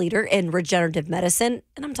nation's leader in regenerative medicine,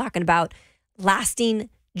 and I'm talking about lasting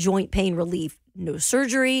joint pain relief. No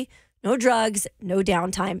surgery, no drugs, no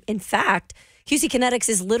downtime. In fact, QC Kinetics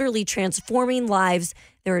is literally transforming lives.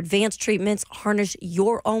 Their advanced treatments harness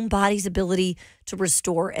your own body's ability to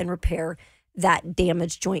restore and repair that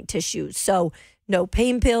damaged joint tissue. So no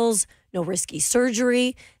pain pills, no risky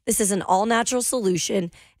surgery. This is an all-natural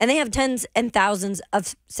solution, and they have tens and thousands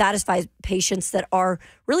of satisfied patients that are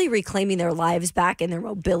really reclaiming their lives back and their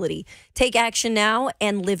mobility. Take action now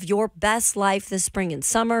and live your best life this spring and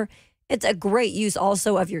summer. It's a great use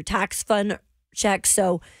also of your tax fund check.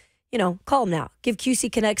 So, call them now. Give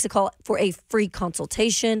QC Connects a call for a free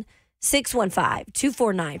consultation.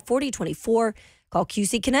 615-249-4024. Call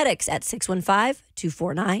QC Kinetics at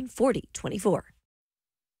 615-249-4024.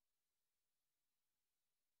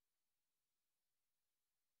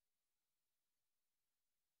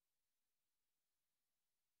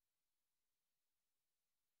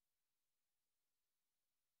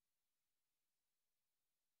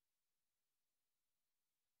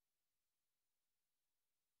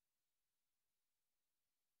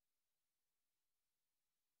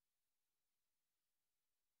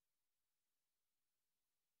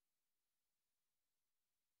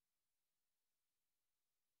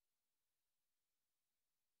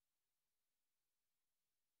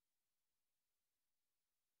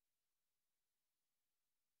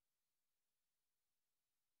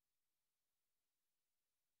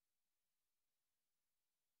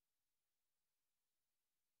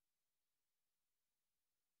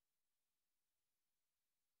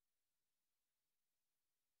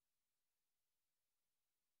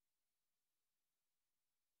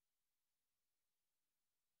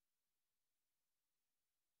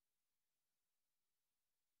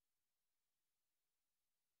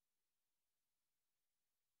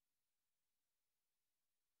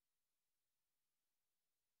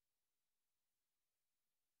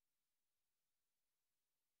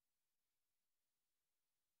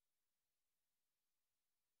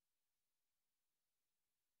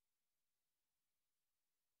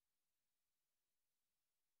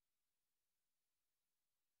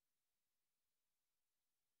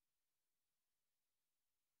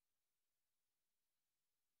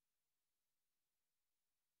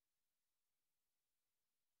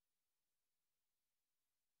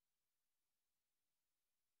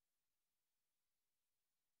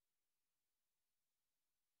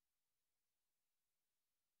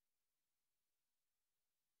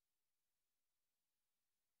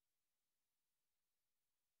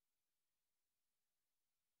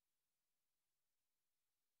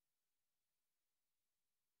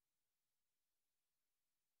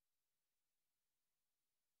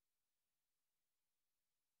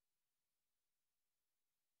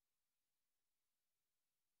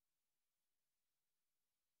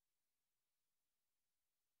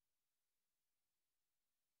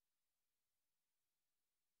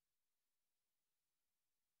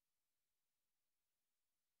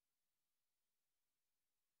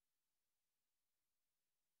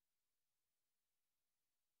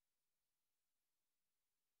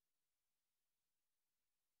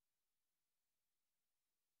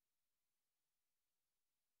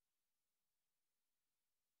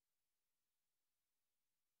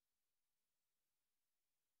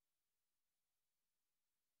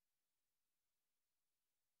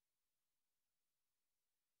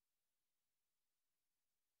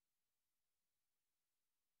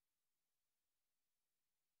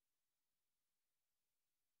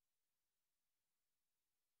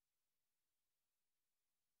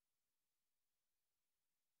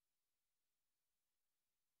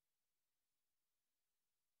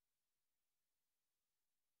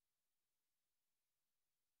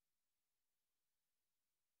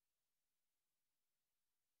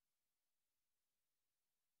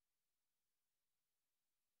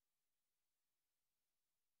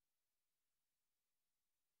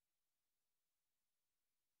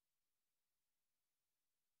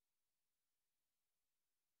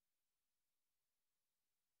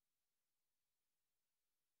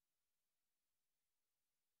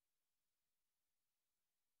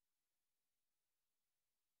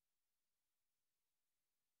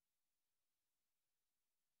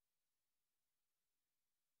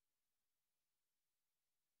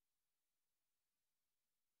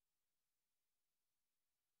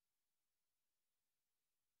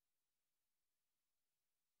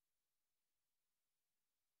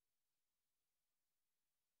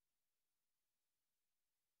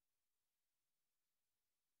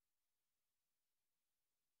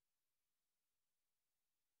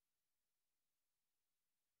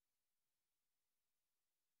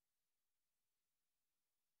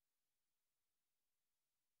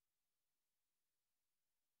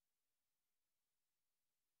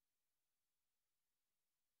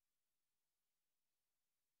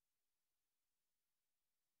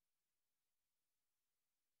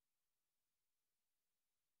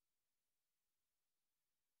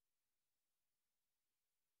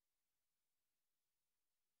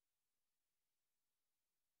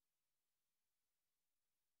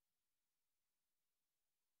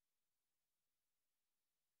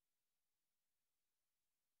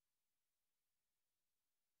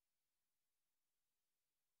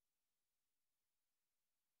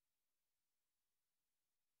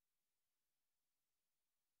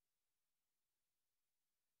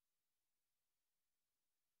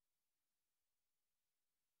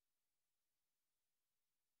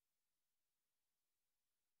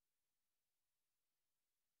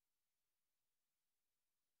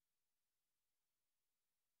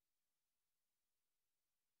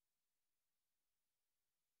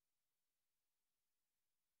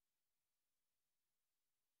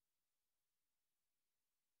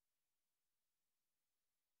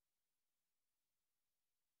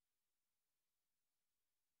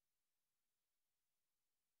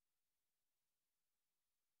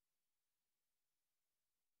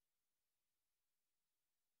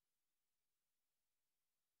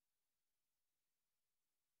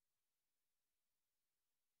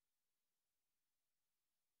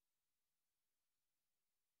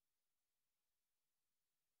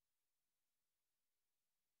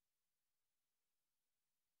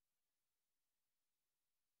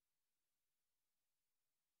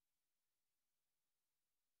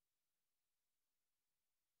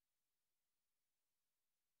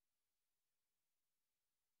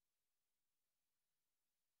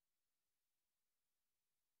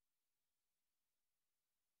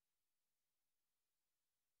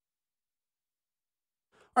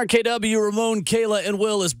 RKW, Ramon, Kayla, and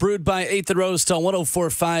Will is brewed by 8th and Roast on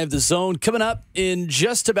 104.5 The Zone. Coming up in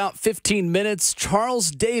just about 15 minutes,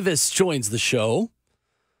 Charles Davis joins the show.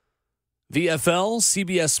 VFL,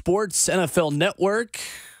 CBS Sports, NFL Network.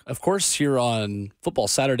 Of course, here on Football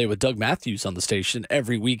Saturday with Doug Matthews on the station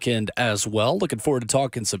every weekend as well. Looking forward to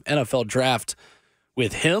talking some NFL draft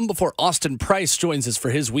with him before Austin Price joins us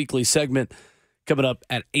for his weekly segment coming up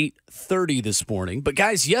at 8:30 this morning. But,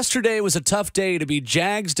 guys, yesterday was a tough day to be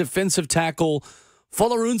Jags defensive tackle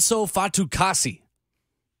Folorunso Fatukasi,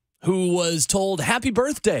 who was told happy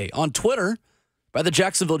birthday on Twitter by the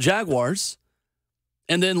Jacksonville Jaguars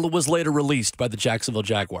and then was later released by the Jacksonville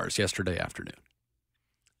Jaguars yesterday afternoon.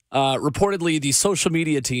 Reportedly, the social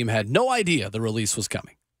media team had no idea the release was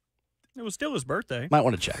coming. It was still his birthday. Might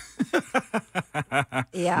want to check.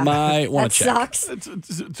 Yeah. Might want to check. Sucks.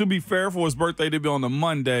 To be fair, for his birthday to be on the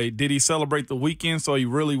Monday, did he celebrate the weekend so he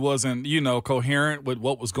really wasn't, coherent with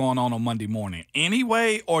what was going on Monday morning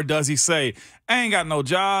anyway? Or does he say, I ain't got no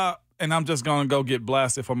job and I'm just going to go get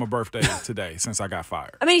blasted for my birthday today since I got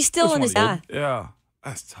fired? I mean, he's still in his eye. Yeah.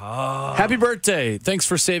 That's tough. Happy birthday. Thanks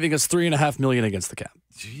for saving us $3.5 million against the cap.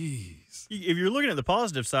 Jeez. If you're looking at the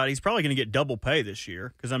positive side, he's probably going to get double pay this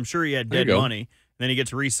year because I'm sure he had dead money. Then he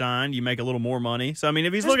gets re-signed. You make a little more money. So, I mean,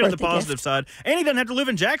 if he's looking at the positive side, and he doesn't have to live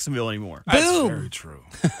in Jacksonville anymore. That's very true.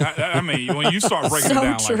 I mean, when you start breaking it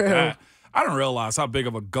down like that, I don't realize how big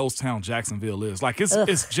of a ghost town Jacksonville is. Like,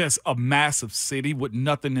 it's just a massive city with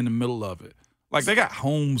nothing in the middle of it. Like, they got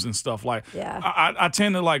homes and stuff. Like, I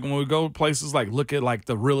tend to, like, when we go places, like, look at, like,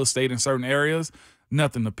 the real estate in certain areas,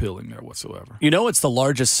 nothing appealing there whatsoever. It's the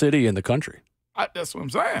largest city in the country. That's what I'm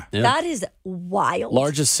saying. Yeah. That is wild.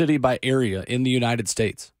 Largest city by area in the United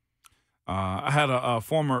States. I had a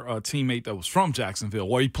former teammate that was from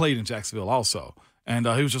Jacksonville, he played in Jacksonville also. And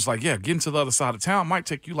he was just like, getting to the other side of town might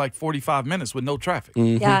take you like 45 minutes with no traffic.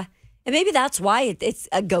 Mm-hmm. Yeah. And maybe that's why it's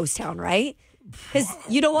a ghost town, right? Because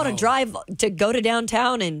you don't want to drive to go to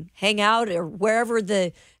downtown and hang out or wherever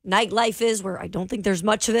the nightlife is, where I don't think there's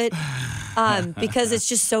much of it, because it's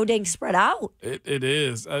just so dang spread out. It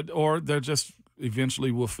is. Or they're just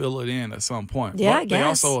eventually will fill it in at some point. Yeah, but I guess. They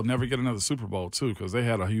also will never get another Super Bowl, too, because they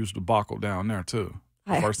had a huge debacle down there, too.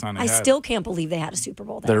 The first time they I had still can't believe they had a Super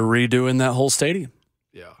Bowl there. They're redoing that whole stadium.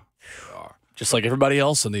 Yeah, they are. Just like everybody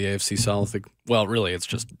else in the AFC South. Well, really, it's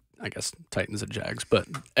just, I guess, Titans and Jags. But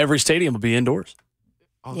every stadium will be indoors.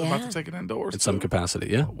 Oh, they're about to take it indoors, in some capacity,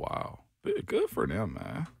 yeah. Oh, wow. Good for them,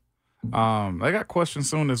 man. They got questions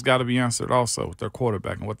soon that's got to be answered also with their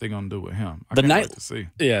quarterback and what they're going to do with him. I can't wait to see.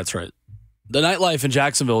 Yeah, that's right. The nightlife in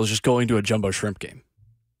Jacksonville is just going to a jumbo shrimp game.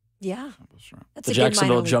 Yeah. That's the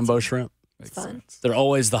Jacksonville Jumbo Shrimp. It's fun. They're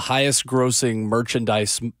always the highest grossing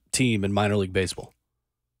merchandise team in minor league baseball.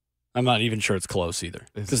 I'm not even sure it's close either.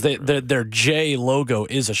 Because their J logo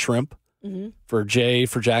is a shrimp for J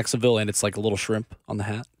for Jacksonville, and it's like a little shrimp on the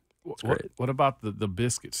hat. It's great. What about the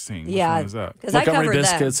biscuits team? Which Yeah, one is that? Montgomery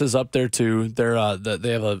Biscuits is up there too. They're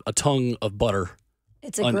they have a tongue of butter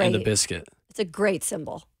in the biscuit. It's a great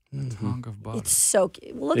symbol. Tongue of butter. It's so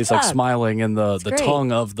cute. Look He's it like up. smiling, and the great.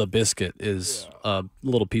 tongue of the biscuit is a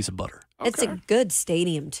little piece of butter. It's a good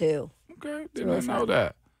stadium too. Okay, didn't know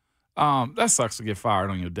that. That sucks to get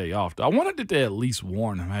fired on your day off. I wanted that they at least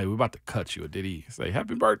warn him, hey, we're about to cut you. Or did he say,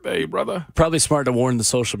 happy birthday, brother? Probably smart to warn the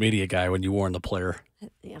social media guy when you warn the player.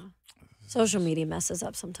 Yeah. Social media messes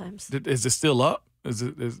up sometimes. Is it still up? Is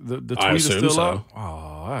the tweet I is assume still so. up?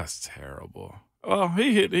 Oh, that's terrible. Well,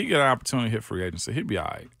 he got an opportunity to hit free agency. He'd be all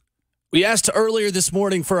right. We asked earlier this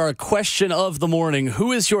morning for our question of the morning,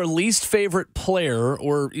 who is your least favorite player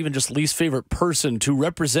or even just least favorite person to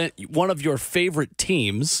represent one of your favorite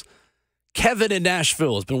teams? Kevin in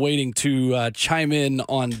Nashville has been waiting to chime in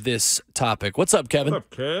on this topic. What's up, Kevin? What's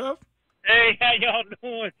up, Kev? Hey, how y'all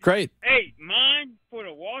doing? Great. Hey, mine for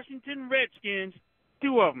the Washington Redskins,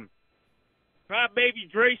 two of them.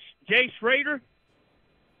 Crybaby Jay Schrader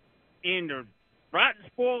and the rotten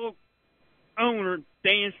spoiled owner,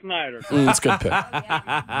 Dan Snyder. That's a good pick.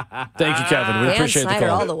 Thank you, Kevin. We Dan appreciate Snyder the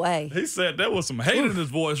call. all the way. He said that was some hate in his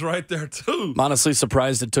voice right there, too. I'm honestly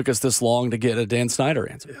surprised it took us this long to get a Dan Snyder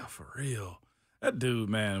answer. Yeah, for real. That dude,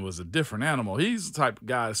 man, was a different animal. He's the type of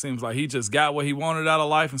guy that seems like he just got what he wanted out of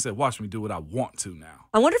life and said, watch me do what I want to now.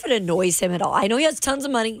 I wonder if it annoys him at all. I know he has tons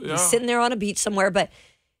of money. Yeah. He's sitting there on a beach somewhere, but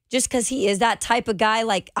just because he is that type of guy,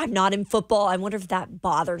 like, I'm not in football, I wonder if that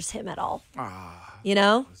bothers him at all. You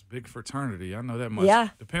know? It's big fraternity. I know that much. Yeah.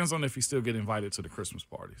 Depends on if he still get invited to the Christmas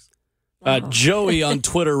parties. Joey on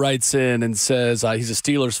Twitter writes in and says he's a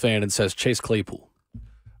Steelers fan and says Chase Claypool.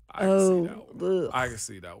 I can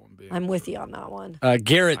see that one being. I'm with you on that one.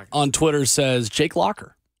 Garrett on Twitter says Jake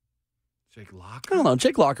Locker. Jake I Locker. don't know.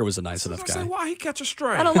 Jake Locker was a nice enough guy. Why he catch a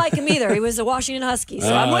stray? I don't like him either. He was a Washington Husky,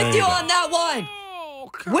 so I'm with you on that one.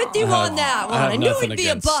 With you on that one. I knew he'd be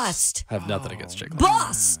a bust. I have nothing against Jake Locker.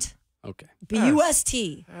 Bust. Okay.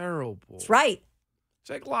 B-U-S-T. Terrible. That's right.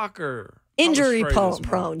 Jake Locker. Injury Straight as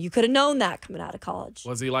prone. You could have known that coming out of college.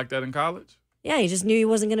 Was he like that in college? Yeah, he just knew he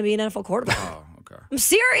wasn't going to be an NFL quarterback. Oh, okay. I'm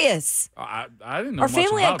serious. I didn't know Our much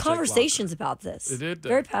family about had Jake conversations about this. They did.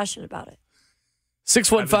 Very passionate about it.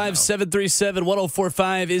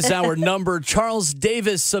 615-737-1045 is our number. Charles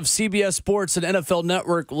Davis of CBS Sports and NFL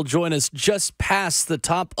Network will join us just past the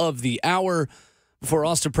top of the hour before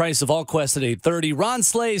Austin Price of VolQuest at 8:30. Ron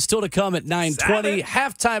Slay is still to come at 9:20.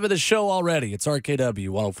 Halftime of the show already. It's RKW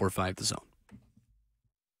 104.5 The Zone.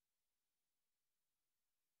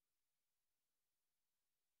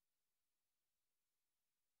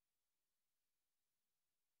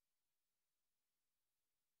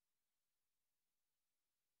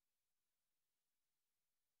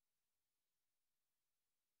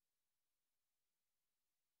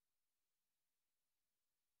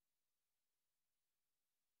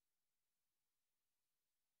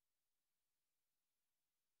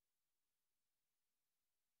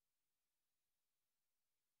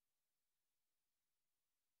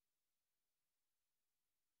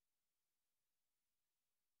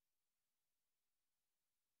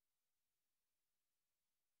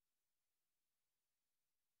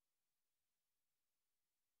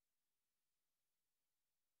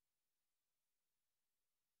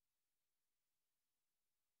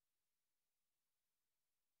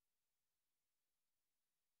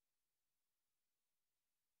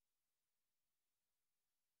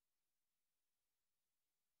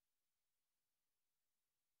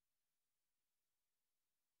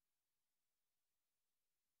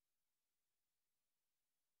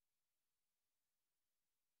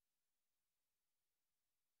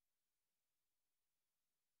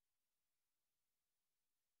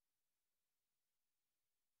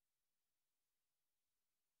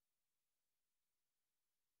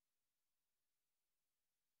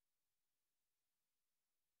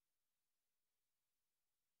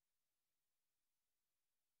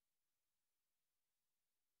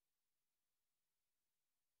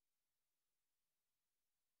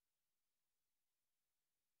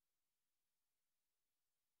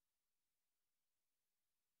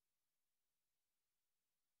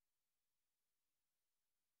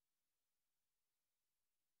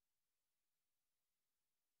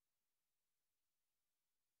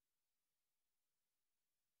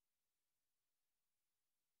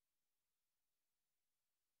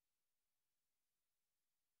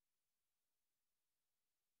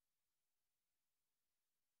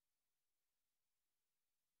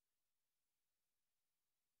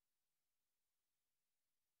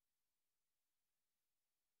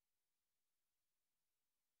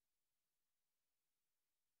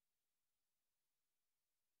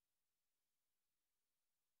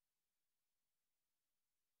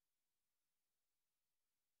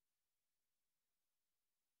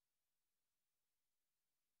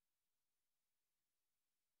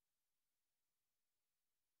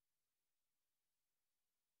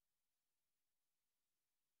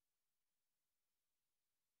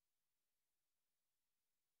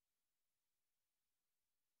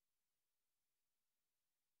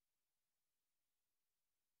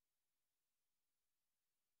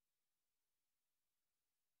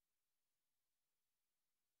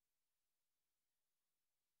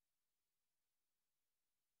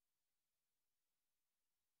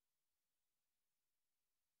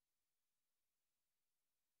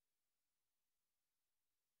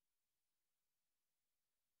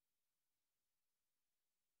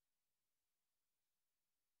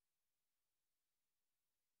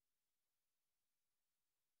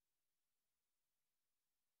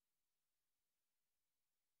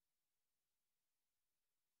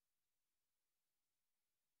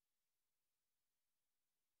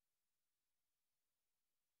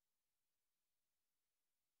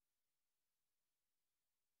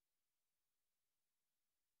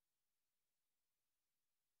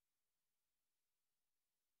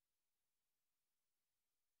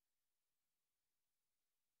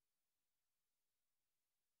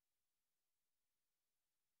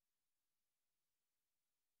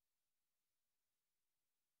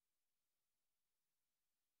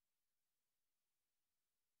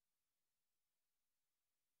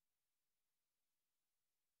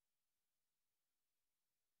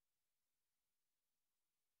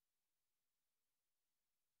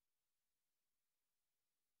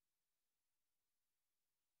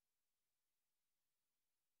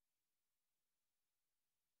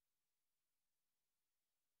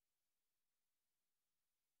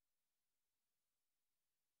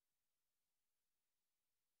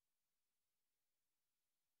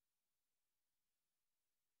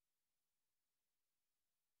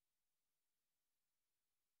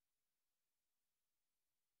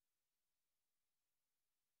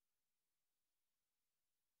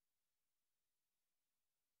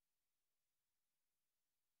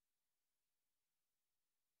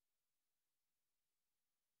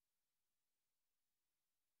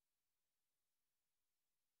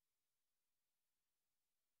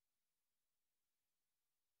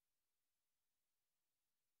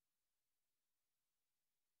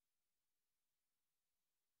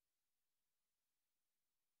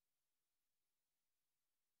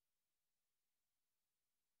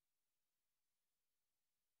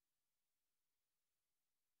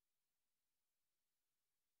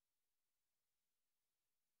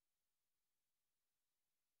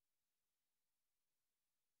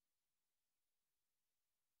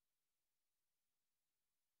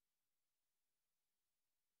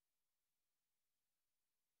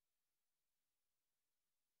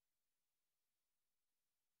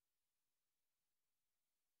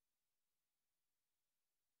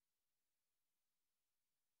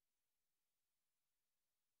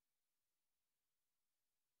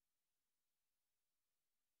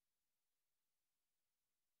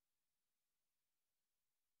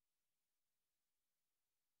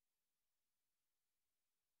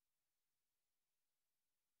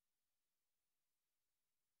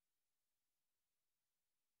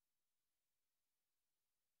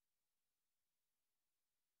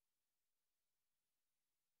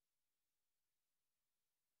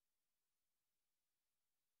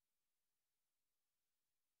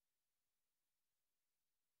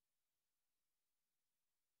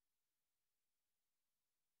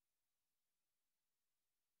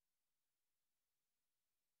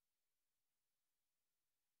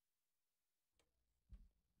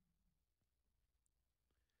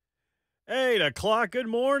 8 o'clock. Good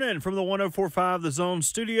morning from the 104.5 The Zone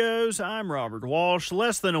Studios. I'm Robert Walsh.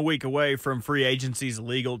 Less than a week away from free agency's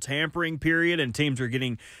legal tampering period, and teams are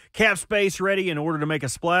getting cap space ready in order to make a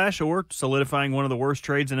splash or solidifying one of the worst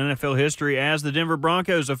trades in NFL history as the Denver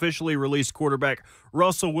Broncos officially released quarterback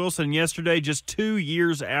Russell Wilson yesterday, just 2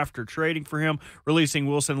 years after trading for him. Releasing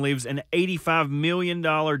Wilson leaves an $85 million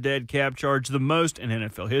dead cap charge, the most in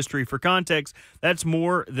NFL history. For context, that's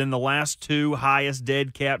more than the last two highest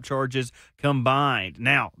dead cap charges combined.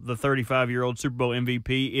 Now, the 35-year-old Super Bowl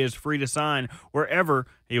MVP is free to sign wherever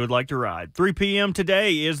he would like to ride. 3 p.m.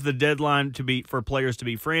 today is the deadline for players to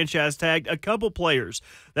be franchise tagged. A couple players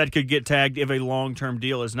that could get tagged if a long-term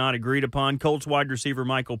deal is not agreed upon: Colts wide receiver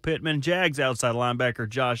Michael Pittman, Jags outside linebacker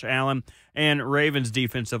Josh Allen, and Ravens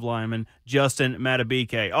defensive lineman Justin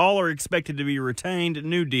Madubuike. All are expected to be retained,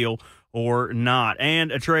 new deal or not.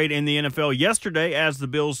 And a trade in the NFL yesterday as the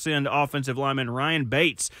Bills send offensive lineman Ryan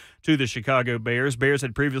Bates to the Chicago Bears. Bears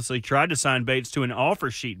had previously tried to sign Bates to an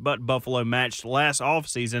offer sheet, but Buffalo matched last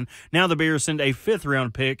offseason. Now the Bears send a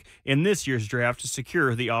fifth-round pick in this year's draft to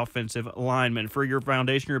secure the offensive lineman. For your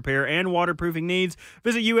foundation repair and waterproofing needs,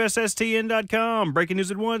 visit USSTN.com. Breaking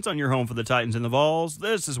news at once on your home for the Titans and the Vols.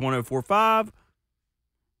 This is 104.5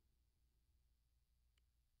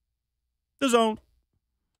 The Zone.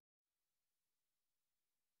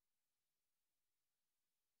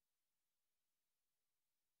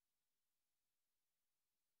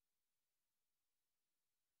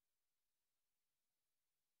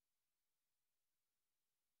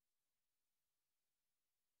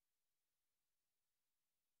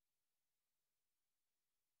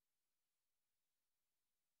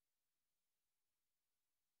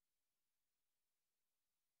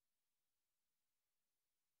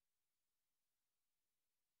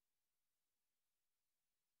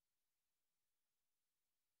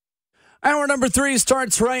 Hour number 3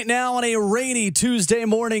 starts right now on a rainy Tuesday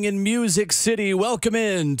morning in Music City. Welcome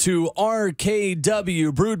in to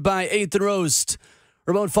RKW, brewed by 8th and Roast.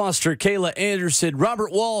 Ramon Foster, Kayla Anderson,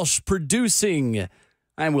 Robert Walsh producing.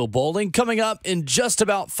 I'm Will Bowling. Coming up in just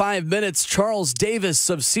about 5 minutes, Charles Davis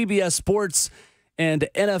of CBS Sports and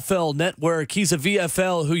NFL Network. He's a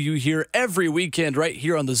VFL who you hear every weekend right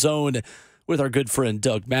here on The Zone with our good friend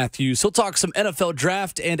Doug Matthews. He'll talk some NFL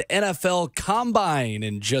Draft and NFL Combine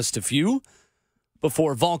in just a few.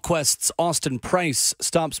 Before VolQuest's Austin Price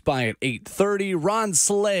stops by at 8:30, Ron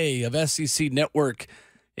Slay of SEC Network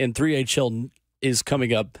and 3HL is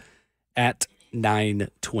coming up at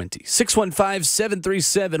 9:20.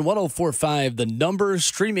 615-737-1045, the number,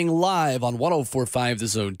 streaming live on 1045 The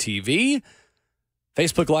Zone TV.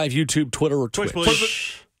 Facebook Live, YouTube, Twitter, or Twitch.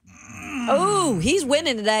 Oh, he's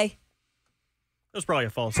winning today. That's probably a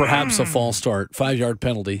false start. Perhaps a false start. 5-yard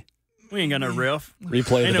penalty. We ain't got no ref.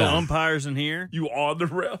 Replay Ain't the no down. umpires in here. You are the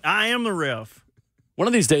ref. I am the ref. One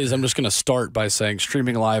of these days, I'm just going to start by saying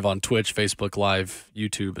streaming live on Twitch, Facebook Live,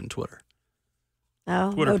 YouTube, and Twitter.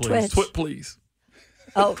 Oh, Twitter, no please. Twitch. Please.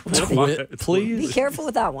 Oh, Twit, please. be careful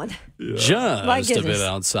with that one. Yeah. Just My a bit goodness.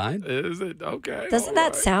 outside. Is it? Okay. Doesn't all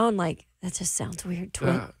that right. sound like, that just sounds weird,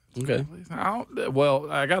 Twit. Okay.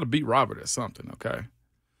 Well, I got to beat Robert at something, okay?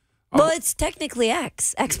 Well, it's technically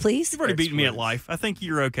X. X, please. You've already beaten me at life. I think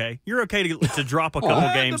you're okay. You're okay to drop a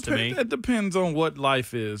couple games to me. It depends on what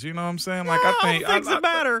life is. You know what I'm saying? Like, I think things that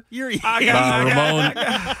matter.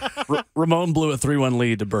 Ramon blew a 3-1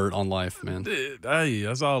 lead to Bert on life, man. Hey,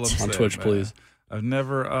 that's all I'm saying. On Twitch, man. please. I've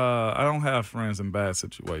never, I don't have friends in bad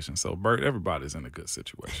situations. So, Bert, everybody's in a good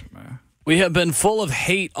situation, man. We have been full of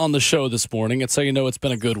hate on the show this morning. It's so you know it's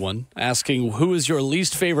been a good one. Asking who is your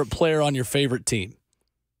least favorite player on your favorite team.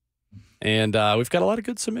 And we've got a lot of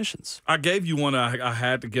good submissions. I gave you one I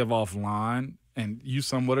had to give offline, and you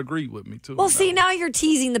somewhat agreed with me, too. Well, see, now you're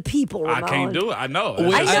teasing the people, Ramon. I can't do it. I know.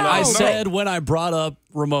 I said when I brought up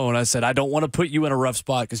Ramon, I said, I don't want to put you in a rough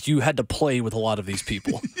spot because you had to play with a lot of these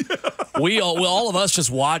people. all of us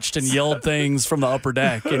just watched and yelled things from the upper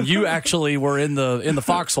deck, and you actually were in the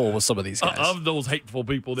foxhole with some of these guys. Of those hateful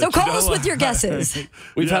people. That So call us with your guesses.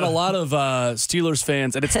 We've had a lot of Steelers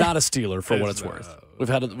fans, and it's not a Steeler for what it's worth. We've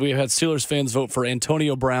had Steelers fans vote for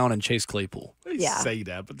Antonio Brown and Chase Claypool. They say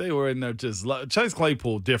that, but they were in there just Chase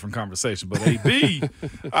Claypool, different conversation. But AB,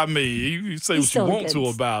 I mean, you say what you want to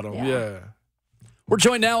about him. Yeah. We're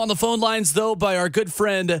joined now on the phone lines, though, by our good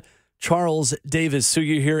friend Charles Davis, who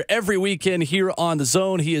you hear every weekend here on The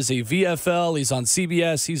Zone. He is a VFL. He's on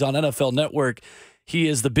CBS. He's on NFL Network. He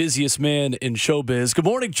is the busiest man in showbiz. Good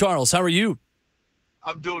morning, Charles. How are you?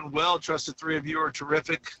 I'm doing well. Trust the three of you are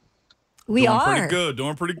terrific. We doing are pretty good.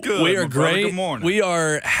 Doing pretty good. We are my brother. great. Good morning. We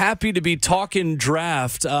are happy to be talking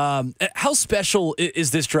draft. How special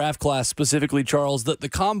is this draft class specifically, Charles? The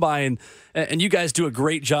combine, and you guys do a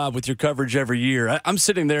great job with your coverage every year. I'm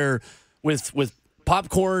sitting there with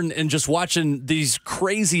popcorn and just watching these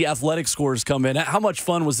crazy athletic scores come in. How much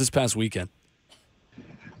fun was this past weekend?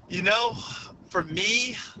 You know, for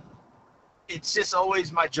me, it's just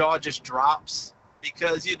always my jaw just drops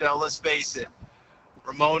because, let's face it,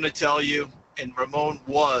 Ramon will tell you, and Ramon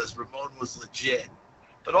was legit.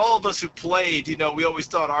 But all of us who played, we always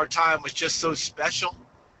thought our time was just so special,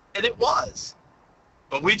 and it was.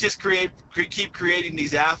 But we just keep creating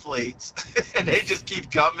these athletes, and they just keep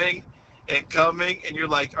coming and coming, and you're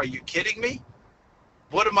like, are you kidding me?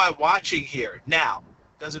 What am I watching here? Now,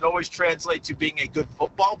 does it always translate to being a good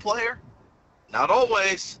football player? Not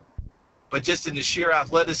always, but just in the sheer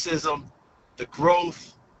athleticism, the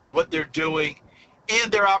growth, what they're doing,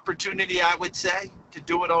 and their opportunity, I would say, to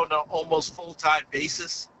do it on an almost full-time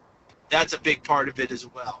basis. That's a big part of it as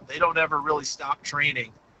well. They don't ever really stop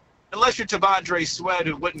training. Unless you're Tavondre Sweat,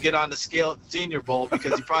 who wouldn't get on the scale at the Senior Bowl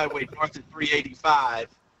because he probably weighed north of 385,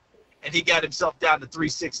 and he got himself down to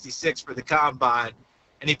 366 for the combine,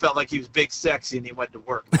 and he felt like he was big sexy, and he went to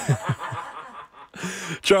work.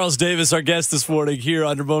 Charles Davis, our guest this morning here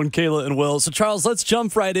on Ramon, Kayla, and Will. So, Charles, let's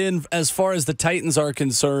jump right in as far as the Titans are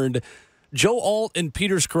concerned. Joe Alt and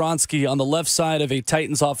Peter Skoronski on the left side of a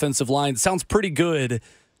Titans offensive line sounds pretty good.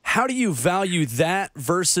 How do you value that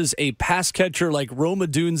versus a pass catcher like Roma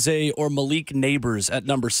Dunze or Malik Neighbors at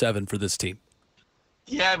number 7 for this team?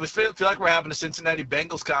 Yeah, we feel like we're having a Cincinnati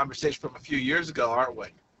Bengals conversation from a few years ago, aren't we?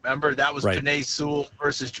 Remember, that was right. Penei Sewell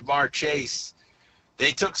versus Jamar Chase.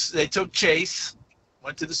 They took Chase,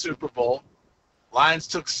 went to the Super Bowl. Lions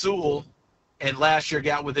took Sewell, and last year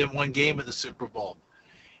got within one game of the Super Bowl.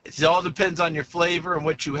 It all depends on your flavor and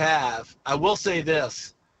what you have. I will say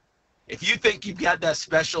this. If you think you've got that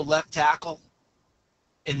special left tackle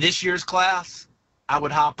in this year's class, I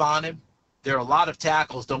would hop on him. There are a lot of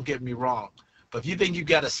tackles, don't get me wrong. But if you think you've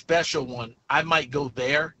got a special one, I might go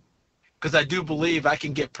there because I do believe I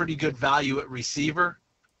can get pretty good value at receiver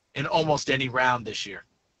in almost any round this year.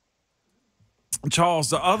 Charles,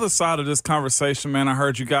 the other side of this conversation, man, I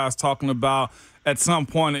heard you guys talking about at some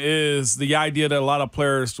point is the idea that a lot of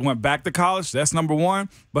players went back to college. That's number one.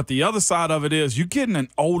 But the other side of it is you're getting an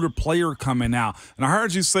older player coming out. And I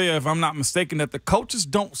heard you say, if I'm not mistaken, that the coaches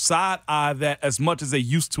don't side-eye that as much as they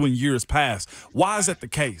used to in years past. Why is that the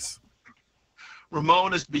case?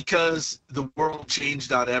 Ramon, is because the world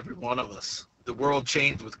changed on every one of us. The world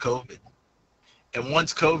changed with COVID. And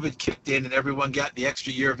once COVID kicked in and everyone got the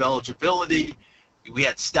extra year of eligibility, we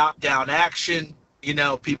had stop-down action.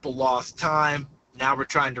 People lost time. Now we're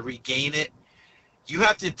trying to regain it. You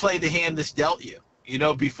have to play the hand that's dealt you.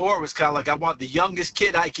 Before it was kind of like I want the youngest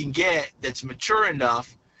kid I can get that's mature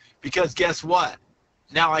enough because guess what?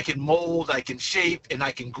 Now I can mold, I can shape, and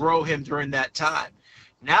I can grow him during that time.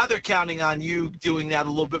 Now they're counting on you doing that a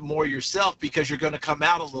little bit more yourself because you're going to come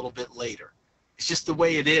out a little bit later. It's just the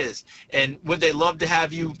way it is. And would they love to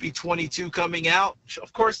have you be 22 coming out?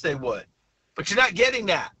 Of course they would. But you're not getting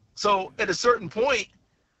that. So at a certain point,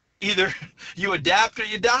 either you adapt or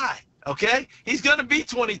you die, okay? He's going to be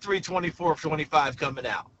 23, 24, 25 coming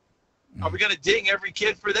out. Are we going to ding every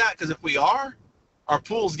kid for that? Because if we are, our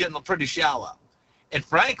pool's getting pretty shallow. And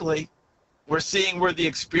frankly, we're seeing where the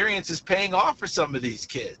experience is paying off for some of these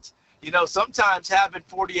kids. Sometimes having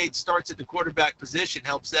 48 starts at the quarterback position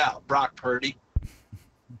helps out. Brock Purdy.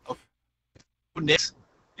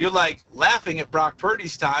 You're like laughing at Brock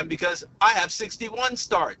Purdy's time because I have 61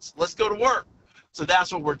 starts. Let's go to work. So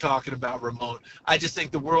that's what we're talking about, Ramon. I just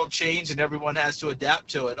think the world changed and everyone has to adapt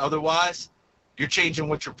to it. Otherwise, you're changing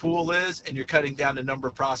what your pool is and you're cutting down the number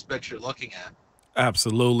of prospects you're looking at.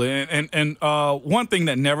 Absolutely. And one thing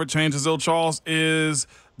that never changes, though, Charles, is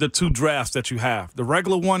the two drafts that you have, the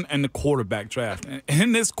regular one and the quarterback draft. And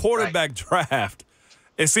in this quarterback draft,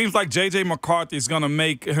 it seems like J.J. McCarthy is going to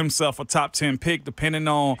make himself a top 10 pick depending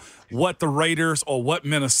on what the Raiders or what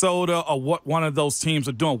Minnesota or what one of those teams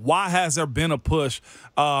are doing. Why has there been a push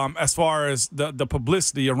as far as the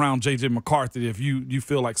publicity around J.J. McCarthy, if you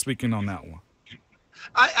feel like speaking on that one?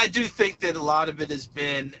 I do think that a lot of it has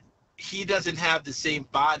been he doesn't have the same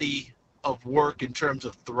body of work in terms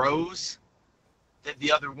of throws that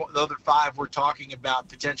the other 5 we're talking about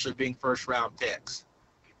potentially being first-round picks.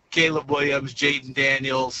 Caleb Williams, Jaden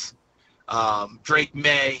Daniels, Drake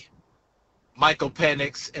May, Michael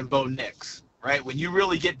Penix, and Bo Nix, right? When you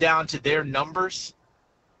really get down to their numbers,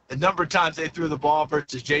 the number of times they threw the ball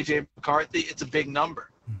versus J.J. McCarthy, it's a big number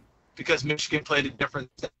because Michigan played a different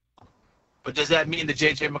style. But does that mean that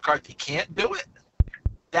J.J. McCarthy can't do it?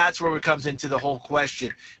 That's where it comes into the whole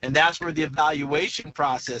question. And that's where the evaluation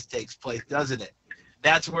process takes place, doesn't it?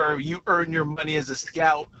 That's where you earn your money as a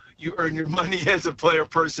scout. You earn your money as a player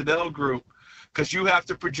personnel group because you have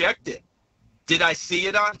to project it. Did I see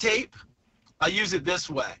it on tape? I'll use it this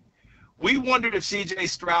way. We wondered if C.J.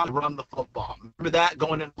 Stroud would run the football. Remember that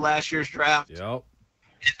going into last year's draft? Yep.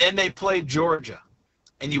 And then they played Georgia,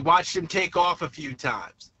 and you watched him take off a few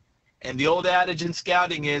times. And the old adage in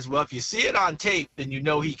scouting is, well, if you see it on tape, then you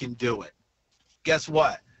know he can do it. Guess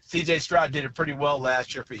what? C.J. Stroud did it pretty well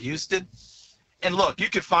last year for Houston. And look, you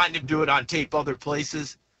could find him do it on tape other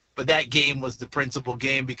places, but that game was the principal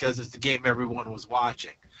game because it's the game everyone was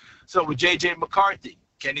watching. So with J.J. McCarthy,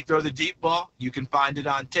 can he throw the deep ball? You can find it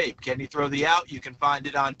on tape. Can he throw the out? You can find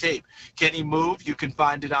it on tape. Can he move? You can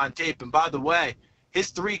find it on tape. And by the way,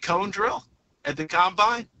 his 3-cone drill at the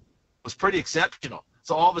combine was pretty exceptional.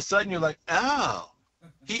 So all of a sudden you're like, oh,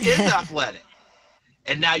 he is athletic.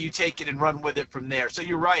 And now you take it and run with it from there. So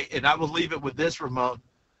you're right. And I will leave it with this, Ramon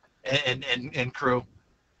and crew.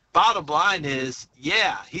 Bottom line is,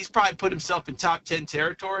 yeah, he's probably put himself in top 10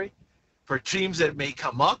 territory for teams that may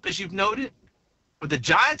come up, as you've noted. But the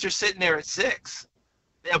Giants are sitting there at 6.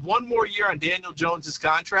 They have one more year on Daniel Jones's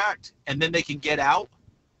contract, and then they can get out.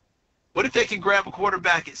 What if they can grab a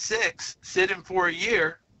quarterback at 6, sit him for a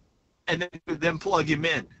year, and then plug him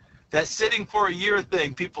in? That sitting for a year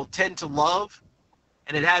thing people tend to love,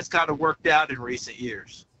 and it has kind of worked out in recent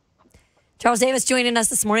years. Charles Davis joining us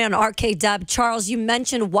this morning on RKW. Charles, you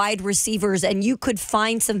mentioned wide receivers, and you could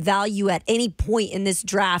find some value at any point in this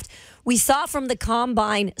draft. We saw from the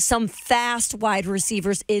combine some fast wide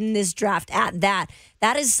receivers in this draft at that.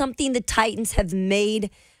 That is something the Titans have made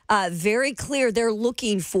very clear they're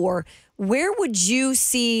looking for. Where would you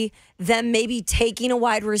see them maybe taking a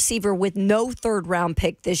wide receiver with no third-round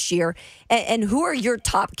pick this year? And who are your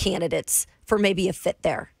top candidates for maybe a fit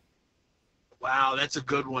there? Wow, that's a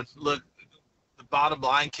good one. Look, the bottom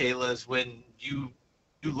line, Kayla, is when you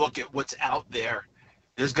look at what's out there,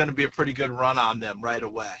 there's going to be a pretty good run on them right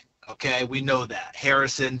away. Okay, we know that.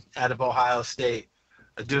 Harrison out of Ohio State,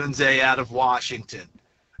 Adunze out of Washington.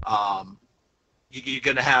 You're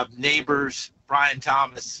going to have Neighbors, Brian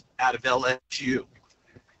Thomas out of LSU.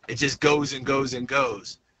 It just goes and goes and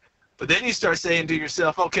goes. But then you start saying to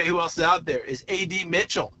yourself, okay, who else is out there? Is A.D.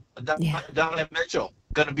 Mitchell, Donovan Mitchell,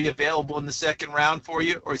 going to be available in the second round for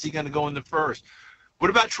you, or is he going to go in the first? What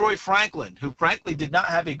about Troy Franklin, who frankly did not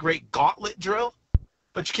have a great gauntlet drill?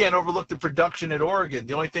 But you can't overlook the production at Oregon.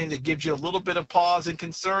 The only thing that gives you a little bit of pause and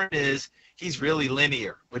concern is he's really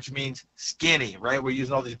linear, which means skinny, right? We're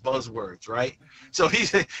using all these buzzwords, right? So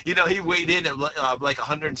he's, he weighed in at like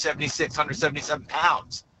 176, 177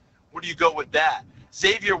 pounds. Where do you go with that?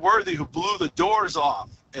 Xavier Worthy, who blew the doors off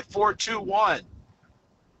at 4.21,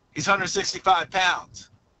 he's 165 pounds.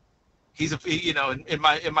 He's in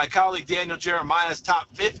my colleague Daniel Jeremiah's top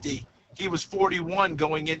 50, he was 41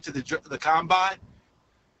 going into the combine.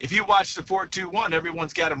 If you watch the 4.21,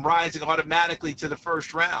 everyone's got him rising automatically to the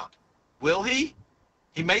first round. Will he?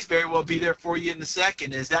 He may very well be there for you in the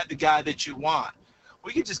second. Is that the guy that you want?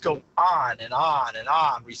 We could just go on and on and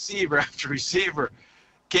on, receiver after receiver.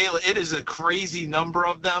 Kayla, it is a crazy number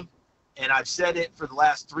of them, and I've said it for the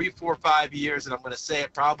last 3, 4, 5 years, and I'm going to say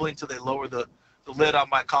it probably until they lower the lid on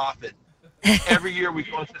my coffin. Every year we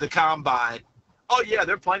go to the combine. Oh, yeah,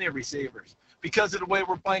 there are plenty of receivers because of the way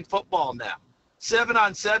we're playing football now.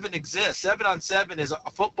 7-on-7 exists. 7-on-7 is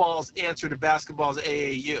football's answer to basketball's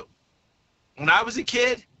AAU. When I was a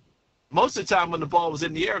kid, most of the time when the ball was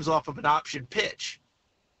in the air, it was off of an option pitch.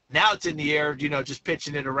 Now it's in the air, just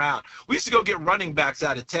pitching it around. We used to go get running backs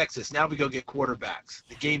out of Texas. Now we go get quarterbacks.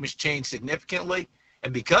 The game has changed significantly,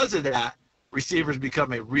 and because of that, receivers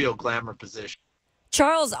become a real glamour position.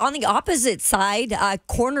 Charles, on the opposite side,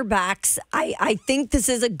 cornerbacks, I think this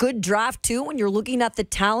is a good draft, too, when you're looking at the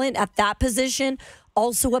talent at that position.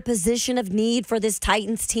 Also a position of need for this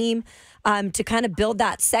Titans team to kind of build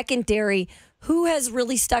that secondary. Who has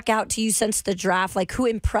really stuck out to you since the draft? Like, who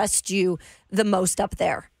impressed you the most up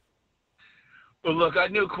there? Well, look, I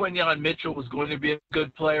knew Quinyon Mitchell was going to be a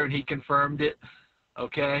good player, and he confirmed it.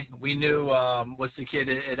 Okay? We knew, what's the kid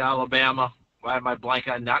at Alabama? Why am I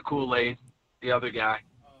blanking on? Not Kool-Aid. The other guy.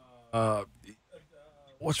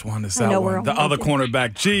 Which one is that one? The other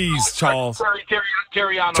cornerback. Jeez, Charles.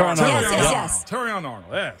 Terrion Arnold. Yes. Terrion Arnold,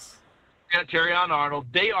 yes. Yeah, Terrion Arnold.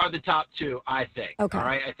 They are the top 2, I think. Okay. All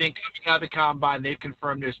right. I think coming out of the combine, they've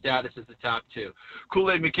confirmed their status as the top 2.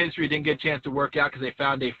 Kool-Aid McKinstry didn't get a chance to work out because they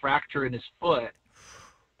found a fracture in his foot.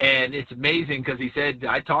 And it's amazing because he said,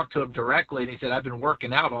 I talked to him directly, and he said, I've been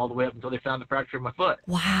working out all the way up until they found the fracture in my foot.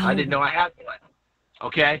 Wow. I didn't know I had one.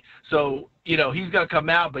 Okay? So, he's going to come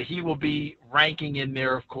out, but he will be ranking in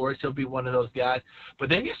there, of course. He'll be one of those guys. But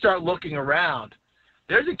then you start looking around.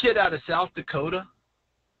 There's a kid out of South Dakota,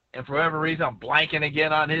 and for whatever reason, I'm blanking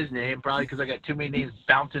again on his name, probably because I got too many names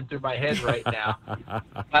bouncing through my head right now.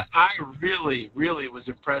 But I really, really was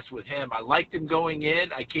impressed with him. I liked him going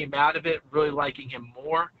in. I came out of it really liking him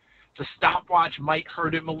more. The stopwatch might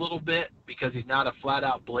hurt him a little bit because he's not a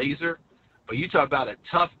flat-out blazer. But you talk about a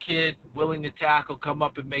tough kid, willing to tackle, come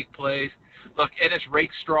up and make plays. Look, Ennis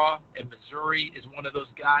Rakestraw in Missouri is one of those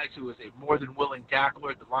guys who is a more than willing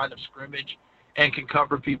tackler at the line of scrimmage and can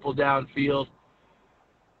cover people downfield.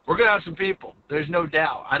 We're going to have some people. There's no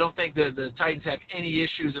doubt. I don't think the Titans have any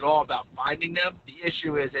issues at all about finding them. The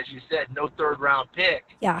issue is, as you said, no third-round pick.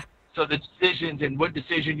 Yeah. So the decisions and what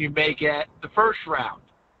decision you make at the first round.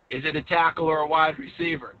 Is it a tackle or a wide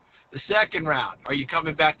receiver? The second round, are you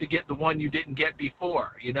coming back to get the one you didn't get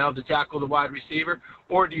before, the tackle, the wide receiver?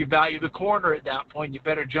 Or do you value the corner at that point? You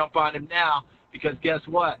better jump on him now because guess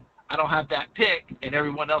what? I don't have that pick, and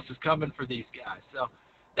everyone else is coming for these guys. So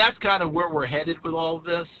that's kind of where we're headed with all of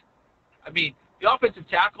this. I mean, the offensive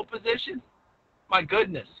tackle position, my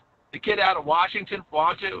goodness. The kid out of Washington,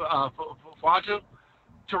 Fuaga,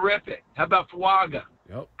 terrific. How about Fuaga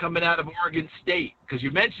coming out of Oregon State? Because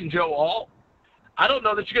you mentioned Joe Alt. I don't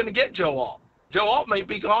know that you're going to get Joe Alt. Joe Alt may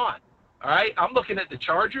be gone. All right? I'm looking at the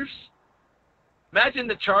Chargers. Imagine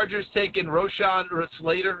the Chargers taking Roshan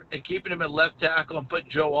Slater and keeping him at left tackle and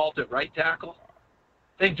putting Joe Alt at right tackle.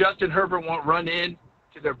 Think Justin Herbert won't run in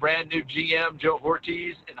to their brand new GM, Joe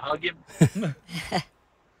Ortiz, and hug him?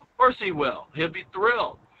 Of course he will. He'll be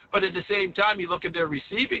thrilled. But at the same time, you look at their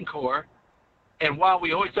receiving core, and while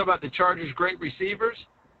we always talk about the Chargers' great receivers,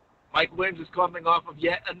 Mike Williams is coming off of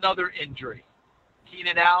yet another injury.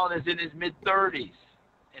 Keenan Allen is in his mid-30s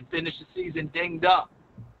and finished the season dinged up.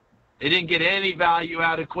 They didn't get any value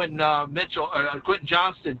out of Quentin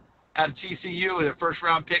Johnston out of TCU, their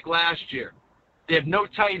first-round pick last year. They have no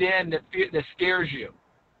tight end that scares you.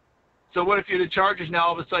 So what if you're the Chargers now,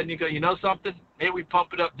 all of a sudden you go, you know something? Maybe we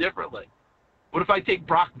pump it up differently. What if I take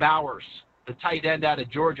Brock Bowers, the tight end out of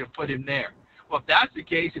Georgia, and put him there? Well, if that's the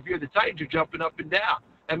case, if you're the Titans, you're jumping up and down.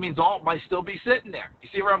 That means Alt might still be sitting there. You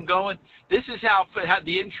see where I'm going? This is how it had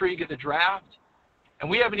the intrigue of the draft. And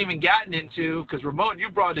we haven't even gotten into, because Ramon, you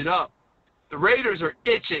brought it up, the Raiders are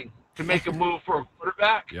itching to make a move for a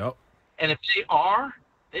quarterback. Yep. And if they are,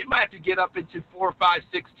 they might have to get up into 4, 5,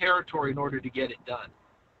 6 territory in order to get it done.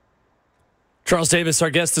 Charles Davis,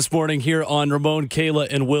 our guest this morning here on Ramon, Kayla,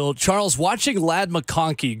 and Will. Charles, watching Ladd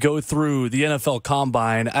McConkey go through the NFL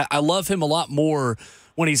Combine, I love him a lot more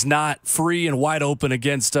when he's not free and wide open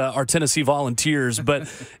against our Tennessee Volunteers. But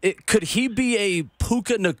could he be a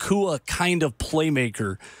Puka Nacua kind of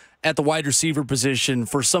playmaker at the wide receiver position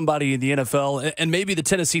for somebody in the NFL, and maybe the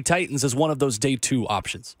Tennessee Titans as one of those day 2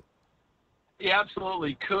 options? He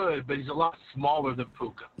absolutely could, but he's a lot smaller than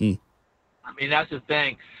Puka. I mean, that's the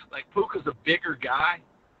thing. Like, Puka's a bigger guy.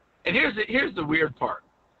 And here's the weird part.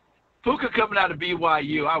 Puka coming out of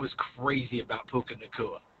BYU, I was crazy about Puka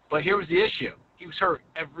Nacua. But here was the issue. He was hurt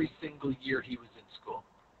every single year he was in school.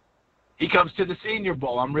 He comes to the Senior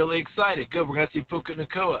Bowl. I'm really excited. Good, we're going to see Puka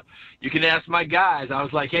Nacua. You can ask my guys. I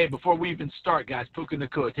was like, hey, before we even start, guys, Puka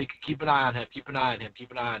Nacua, keep an eye on him, keep an eye on him, keep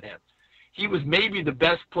an eye on him. He was maybe the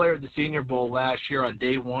best player at the Senior Bowl last year on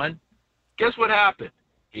day 1. Guess what happened?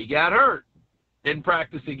 He got hurt. Didn't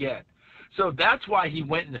practice again. So that's why he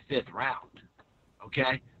went in the 5th round,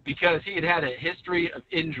 okay? Because he had a history of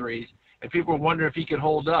injuries, and people were wondering if he could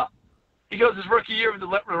hold up. He goes his rookie year with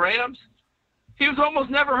the Rams, he was almost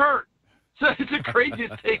never hurt. So it's the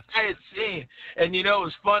craziest thing I had seen. And, it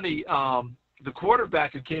was funny. The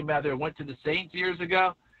quarterback who came out there went to the Saints years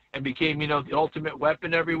ago and became, the ultimate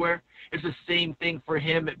weapon everywhere. It's the same thing for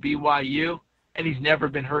him at BYU. And he's never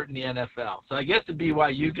been hurt in the NFL. So I guess the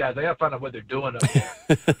BYU guys, I got to find out what they're doing up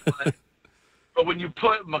there. but when you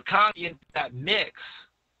put McConkey into that mix,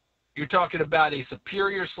 you're talking about a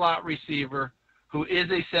superior slot receiver who is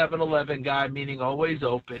a 7-11 guy, meaning always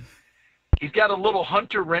open. He's got a little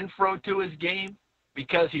Hunter Renfrow to his game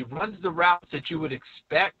because he runs the routes that you would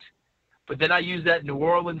expect. But then I use that New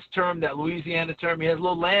Orleans term, that Louisiana term. He has a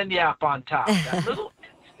little lanyap on top, that little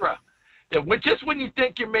extra. That just when you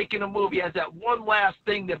think you're making a move, he has that one last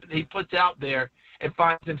thing that he puts out there and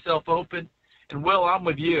finds himself open. And, Will, I'm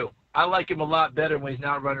with you. I like him a lot better when he's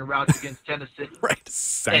not running routes against Tennessee. Right,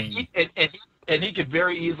 same. And he could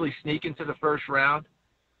very easily sneak into the first round.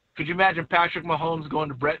 Could you imagine Patrick Mahomes going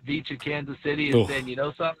to Brett Veach at Kansas City and saying, you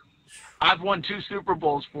know something? I've won 2 Super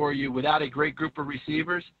Bowls for you without a great group of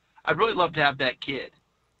receivers. I'd really love to have that kid.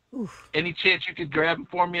 Oof. Any chance you could grab him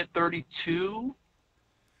for me at 32?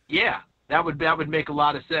 Yeah, that would make a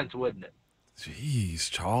lot of sense, wouldn't it?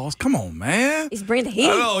 Jeez, Charles, come on, man. He's bringing the heat.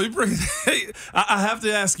 I know, I have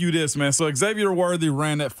to ask you this, man. So Xavier Worthy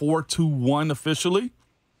ran that 4.21 officially.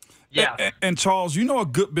 Yeah. And Charles, you know a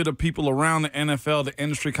good bit of people around the NFL, the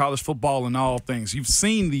industry, college football, and all things. You've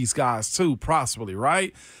seen these guys too, possibly,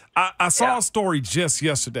 right? I saw a story just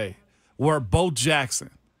yesterday where Bo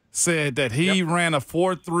Jackson said that he ran a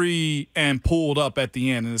 4.3 and pulled up at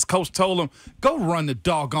the end. And his coach told him, go run the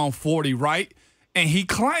doggone 40, right? And he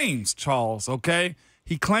claims, Charles, okay?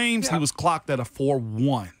 He claims he was clocked at a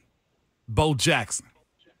 4.1. Bo Jackson.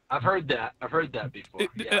 I've heard that before.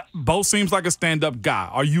 Yes. Bo seems like a stand-up guy.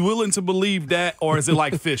 Are you willing to believe that, or is it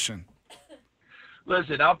like fishing?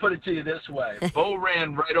 Listen, I'll put it to you this way. Bo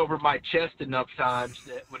ran right over my chest enough times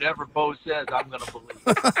that whatever Bo says, I'm going to believe.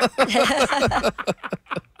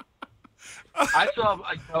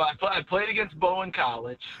 I played against Bo in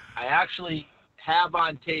college. I actually have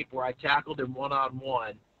on tape where I tackled him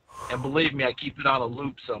one-on-one. And believe me, I keep it on a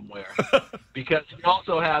loop somewhere because he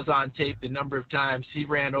also has on tape the number of times he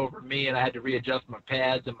ran over me and I had to readjust my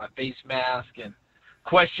pads and my face mask and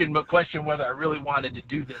question whether I really wanted to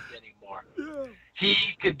do this anymore. Yeah. He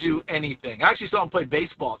could do anything. I actually saw him play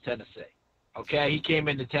baseball at Tennessee. Okay, he came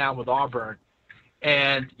into town with Auburn,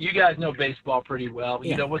 and you guys know baseball pretty well.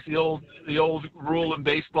 Yeah. You know what's the old rule in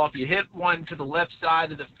baseball? If you hit one to the left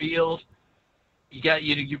side of the field,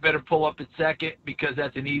 you better pull up at second because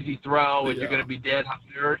that's an easy throw and you're going to be dead on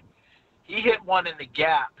third. He hit one in the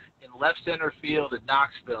gap in left center field at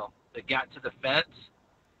Knoxville that got to the fence.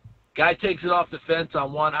 Guy takes it off the fence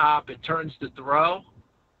on one hop and turns to throw,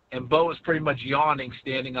 and Bo is pretty much yawning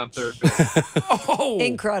standing on third base.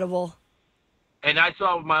 Incredible. And I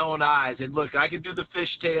saw it with my own eyes. And look, I could do the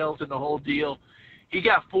fishtails and the whole deal. He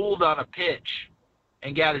got fooled on a pitch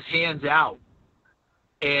and got his hands out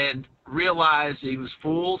and realized he was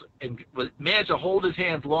fooled and managed to hold his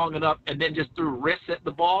hands long enough and then just threw wrists at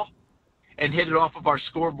the ball and hit it off of our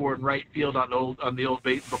scoreboard in right field on the old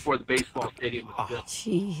base before the baseball stadium was built.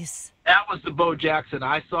 Jeez. That was the Bo Jackson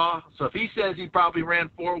I saw. So if he says he probably ran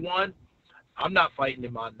 4.1, I'm not fighting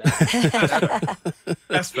him on that.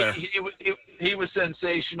 That's fair. He was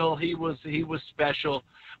sensational. He was special.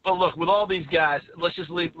 But look, with all these guys, let's just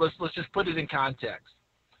put it in context.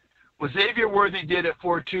 What Xavier Worthy did at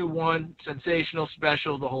 4.21, sensational,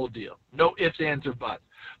 special, the whole deal. No ifs, ands, or buts.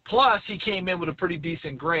 Plus, he came in with a pretty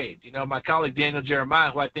decent grade. You know, my colleague Daniel Jeremiah,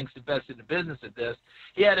 who I think is the best in the business at this,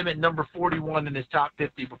 he had him at number 41 in his top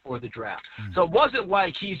 50 before the draft. So it wasn't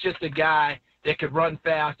like he's just a guy that could run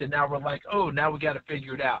fast and now we're like, oh, now we got to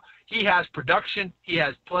figure it out. He has production. He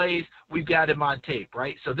has plays. We've got him on tape,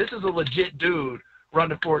 right? So this is a legit dude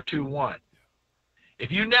running 4.21.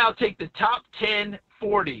 If you now take the top 10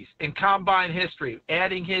 40s in combine history,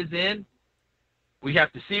 adding his in, we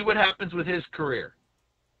have to see what happens with his career.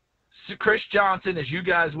 So Chris Johnson, as you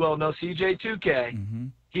guys well know, CJ2K,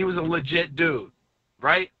 he was a legit dude,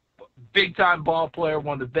 right? Big-time ball player,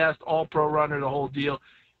 one of the best, all-pro runner, the whole deal.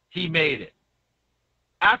 He made it.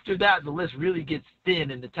 After that, the list really gets thin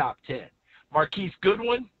in the top 10. Marquise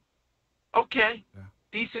Goodwin, okay,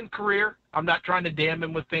 decent career. I'm not trying to damn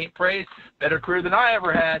him with faint praise. Better career than I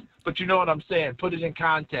ever had, but you know what I'm saying. Put it in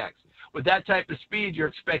context. With that type of speed, you're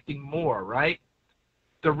expecting more, right?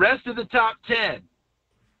 The rest of the top 10,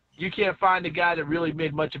 you can't find a guy that really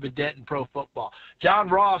made much of a dent in pro football. John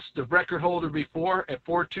Ross, the record holder before at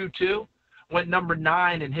 4.22, went number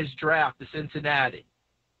 9 in his draft to Cincinnati.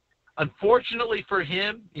 Unfortunately for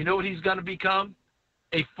him, you know what he's going to become?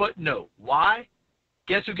 A footnote. Why?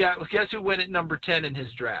 Guess who went at number 10 in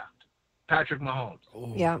his draft? Patrick Mahomes.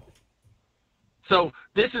 Yeah. So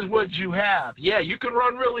this is what you have. Yeah, you can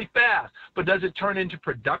run really fast, but does it turn into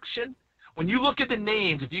production? When you look at the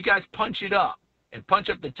names, if you guys punch it up and punch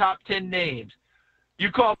up the top 10 names, you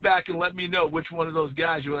call back and let me know which one of those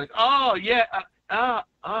guys you're like, oh, yeah,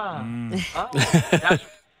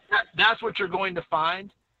 that's what you're going to find.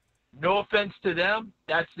 No offense to them.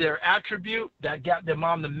 That's their attribute. That got them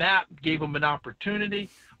on the map, gave them an opportunity,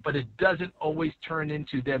 but it doesn't always turn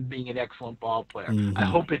into them being an excellent ball player. I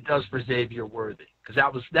hope it does for Xavier Worthy because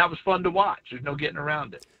that was fun to watch. There's no getting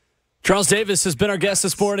around it. Charles Davis has been our guest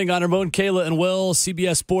this morning on Ramon, Kayla, and Will,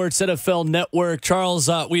 CBS Sports, NFL Network. Charles,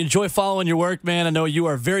 we enjoy following your work, man. I know you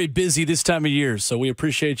are very busy this time of year, so we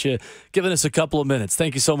appreciate you giving us a couple of minutes.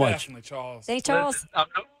 Thank you so much. Definitely, Charles. Thanks, Charles.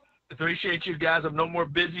 Appreciate you guys. I'm no more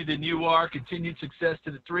busy than you are. Continued success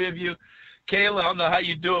to the three of you. Kayla, I don't know how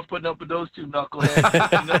you do it putting up with those two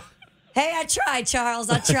knuckleheads. Hey, I tried, Charles.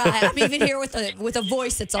 I tried. I'm even here with a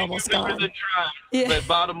voice that's almost gone. Yeah. But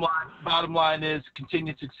bottom line is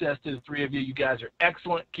continued success to the three of you. You guys are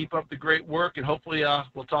excellent. Keep up the great work, and hopefully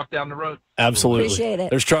we'll talk down the road. Absolutely. Appreciate it.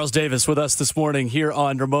 There's Charles Davis with us this morning here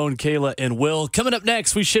on Ramon, Kayla, and Will. Coming up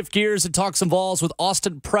next, we shift gears and talk some balls with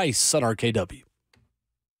Austin Price on RKW.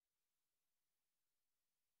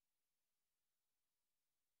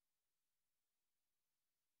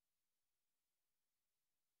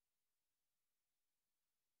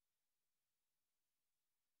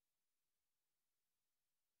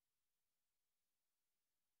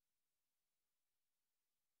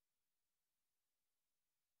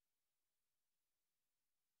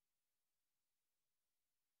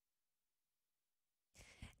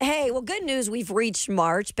 Hey, well, good news. We've reached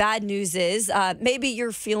March. Bad news is maybe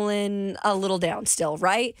you're feeling a little down still,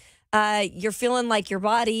 right? You're feeling like your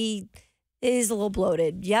body is a little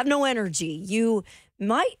bloated. You have no energy. You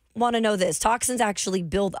might want to know this. Toxins actually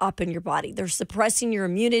build up in your body. They're suppressing your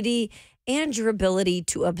immunity and your ability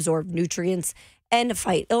to absorb nutrients and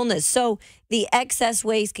fight illness. So the excess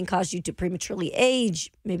waste can cause you to prematurely age.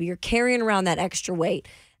 Maybe you're carrying around that extra weight.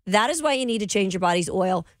 That is why you need to change your body's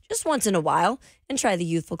oil just once in a while and try the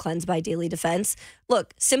Youthful Cleanse by Daily Defense.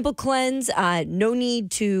 Look, simple cleanse, no need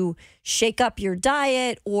to shake up your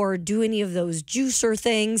diet or do any of those juicer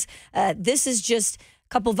things. This is just a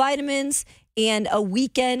couple vitamins and a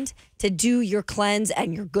weekend to do your cleanse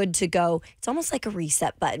and you're good to go. It's almost like a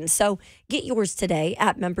reset button. So get yours today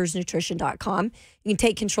at membersnutrition.com. You can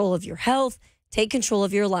take control of your health, take control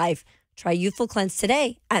of your life. Try Youthful Cleanse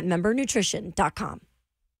today at membernutrition.com.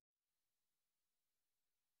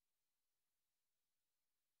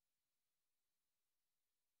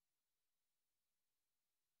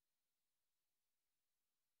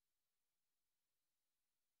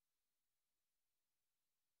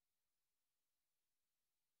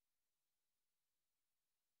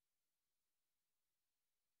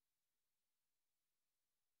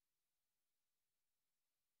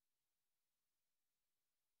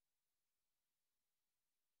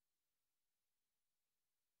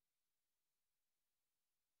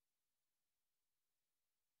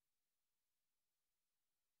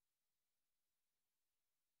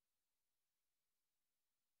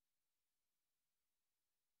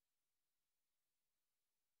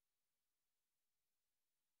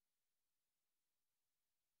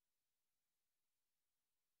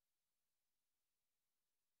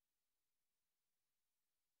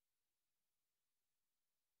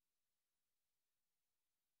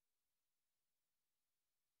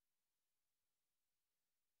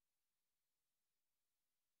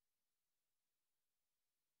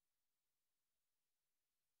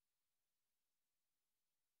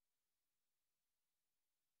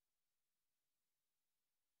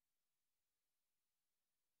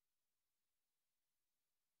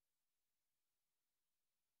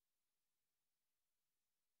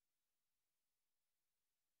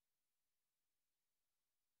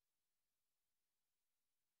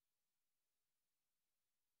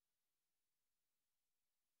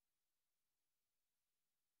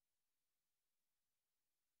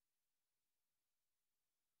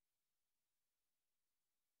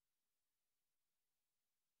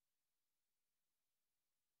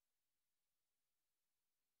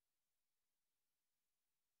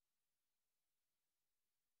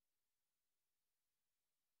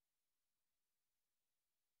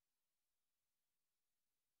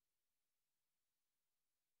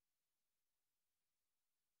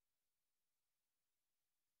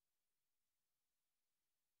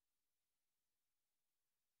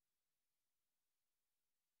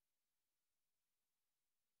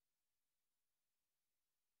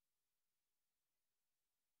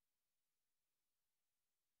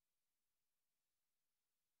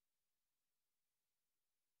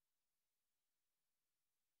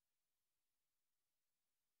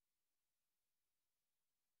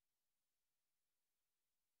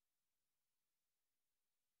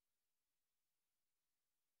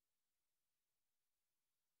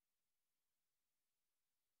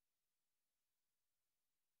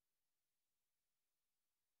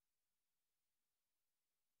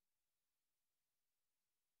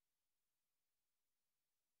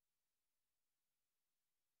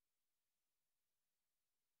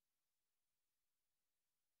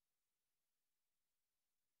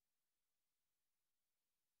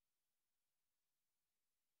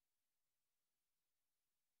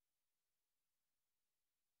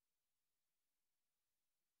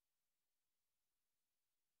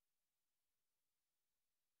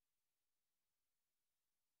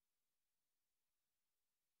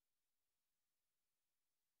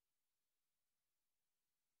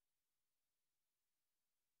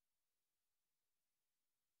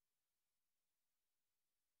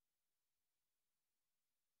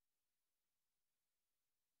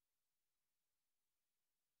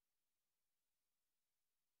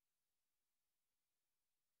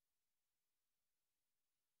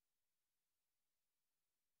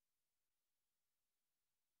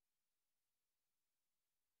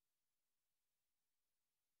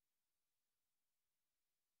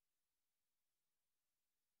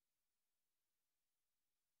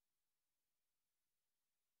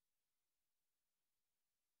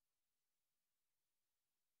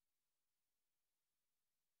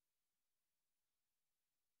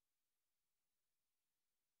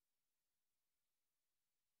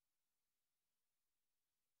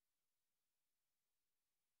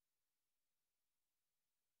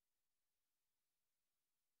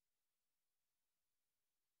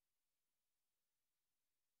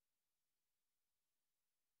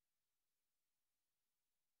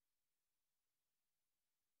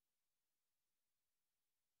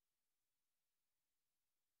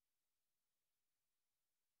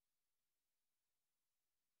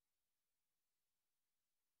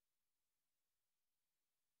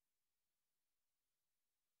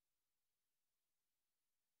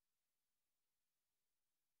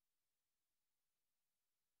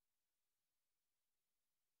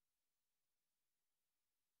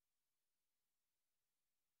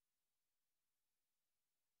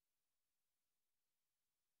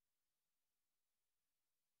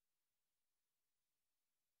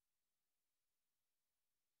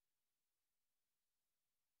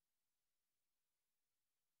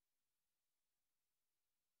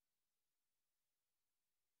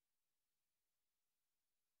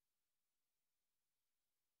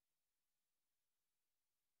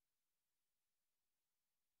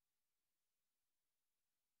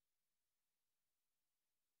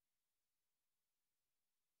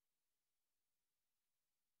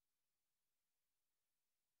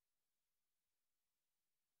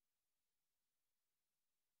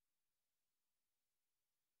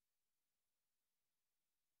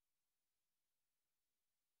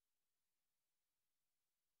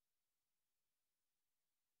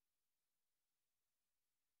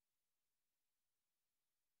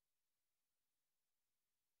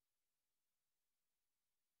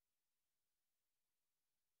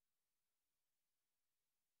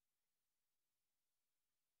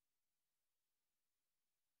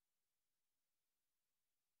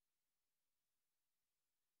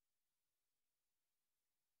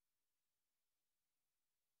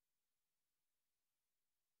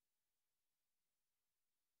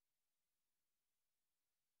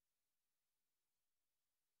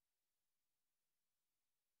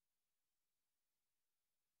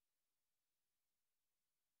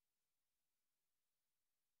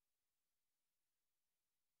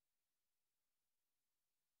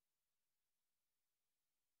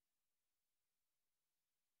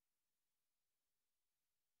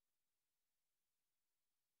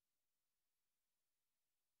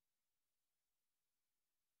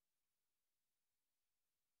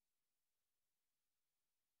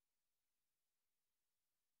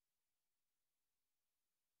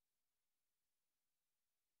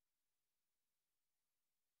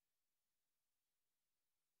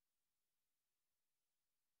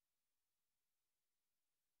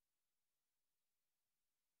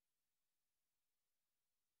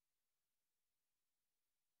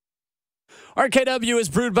 RKW is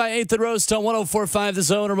brewed by 8th and Roast on 104.5 The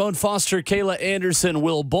Zone. Ramon Foster, Kayla Anderson,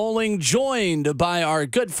 Will Bowling, joined by our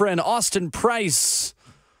good friend Austin Price.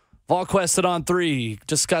 VolQuest at On 3,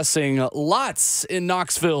 discussing lots in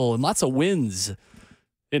Knoxville and lots of wins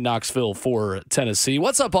in Knoxville for Tennessee.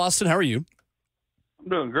 What's up, Austin? How are you? I'm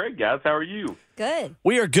doing great, guys. How are you? Good.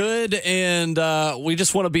 We are good, and we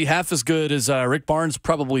just want to be half as good as Rick Barnes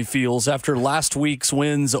probably feels after last week's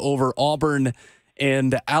wins over Auburn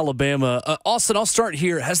and Alabama. Austin, I'll start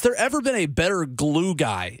here. Has there ever been a better glue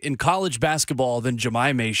guy in college basketball than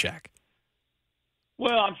Jemai Mashack?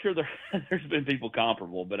 Well, I'm sure there's been people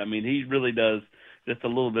comparable, but, I mean, he really does just a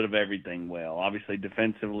little bit of everything well. Obviously,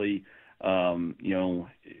 defensively,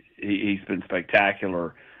 he's been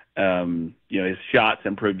spectacular. His shots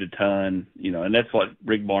improved a ton, and that's what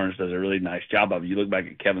Rick Barnes does a really nice job of. You look back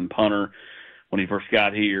at Kevin Punter when he first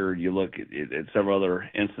got here, you look at several other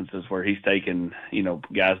instances where he's taken,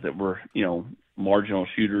 guys that were, marginal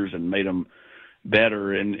shooters and made them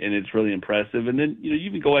better, and it's really impressive. And then, you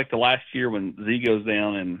can go back to last year when Z goes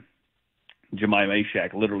down and Jemai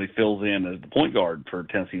Mashack literally fills in as the point guard for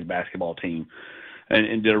Tennessee's basketball team.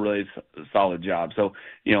 And did a really solid job. So,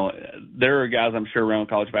 there are guys I'm sure around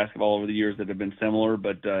college basketball over the years that have been similar,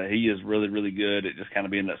 but he is really, really good at just kind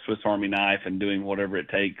of being that Swiss Army knife and doing whatever it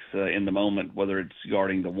takes in the moment, whether it's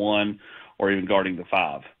guarding the 1 or even guarding the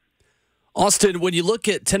 5. Austin, when you look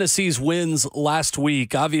at Tennessee's wins last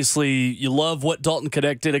week, obviously you love what Dalton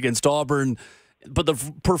Knecht did against Auburn, but the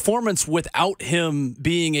performance without him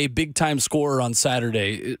being a big-time scorer on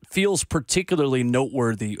Saturday, it feels particularly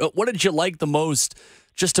noteworthy. What did you like the most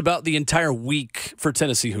just about the entire week for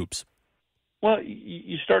Tennessee hoops? Well,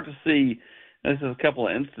 you start to see, this is a couple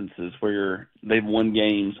of instances where they've won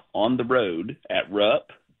games on the road at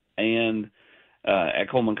Rupp and at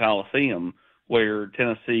Coleman Coliseum where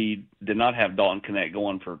Tennessee did not have Dalton Knecht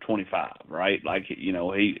going for 25, right? Like, he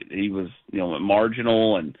was,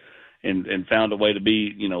 marginal and found a way to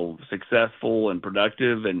be, successful and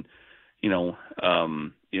productive. And,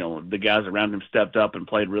 the guys around him stepped up and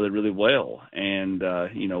played really, really well. And,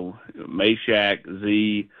 Mashack,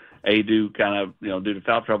 Z, Adu kind of, due to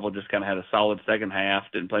foul trouble, just kind of had a solid second half,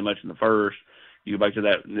 didn't play much in the first. You go back to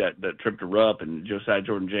that trip to Rupp, and Josiah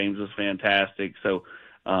Jordan-James was fantastic. So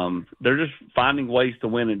they're just finding ways to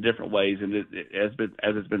win in different ways. And as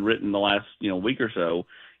it's been written the last, week or so,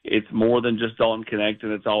 it's more than just Dalton Knecht,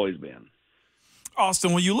 and it's always been.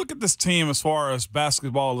 Austin, when you look at this team as far as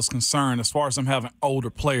basketball is concerned, as far as them having older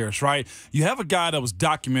players, right, you have a guy that was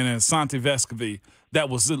documented, Santi Vescovi, that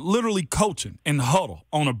was literally coaching in the huddle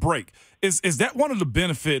on a break. Is that one of the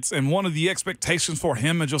benefits and one of the expectations for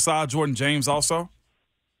him and Josiah Jordan-James also?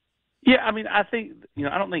 Yeah, I mean, I think,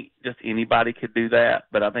 I don't think just anybody could do that,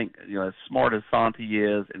 but I think, as smart as Santi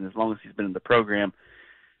is, and as long as he's been in the program,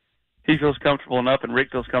 he feels comfortable enough, and Rick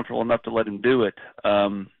feels comfortable enough to let him do it.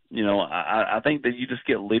 I think that you just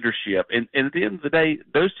get leadership. And at the end of the day,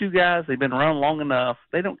 those two guys, they've been around long enough.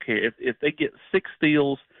 They don't care. If they get 6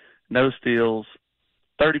 steals, no steals,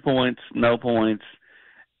 30 points, no points,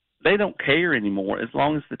 they don't care anymore as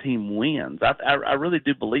long as the team wins. I really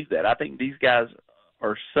do believe that. I think these guys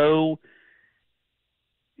are so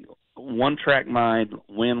one-track mind,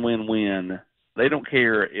 win, win, win. They don't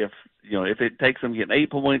care if it takes them getting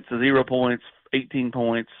 8 points, 0 points, 18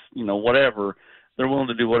 points, whatever. They're willing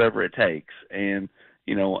to do whatever it takes. And,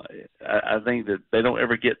 I think that they don't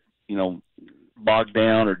ever get, bogged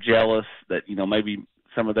down or jealous that, maybe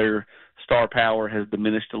some of their star power has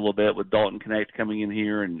diminished a little bit with Dalton Knecht coming in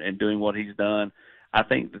here and doing what he's done. I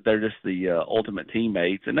think that they're just the ultimate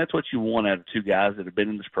teammates, and that's what you want out of two guys that have been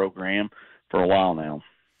in this program for a while now.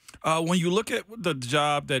 When you look at the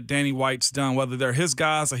job that Danny White's done, whether they're his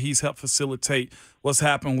guys or he's helped facilitate what's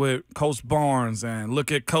happened with Coach Barnes, and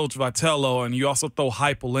look at Coach Vitello, and you also throw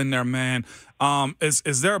Heupel in there, man.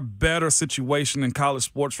 Is there a better situation in college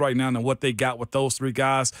sports right now than what they got with those three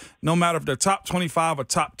guys? No matter if they're top 25 or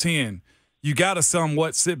top 10, you got to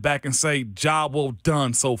somewhat sit back and say, job well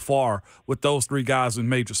done so far with those three guys in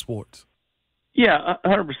major sports. Yeah,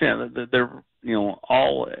 100%. They're,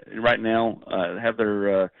 all right now have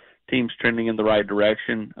their teams trending in the right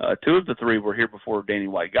direction. 2 of the 3 were here before Danny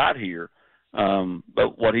White got here.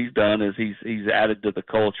 But what he's done is he's added to the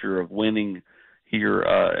culture of winning here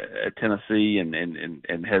at Tennessee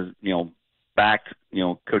and has, backed,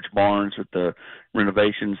 Coach Barnes with the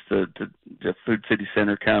renovations to Food City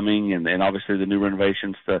Center coming and obviously the new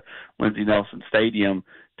renovations to Lindsey Nelson Stadium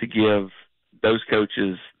to give those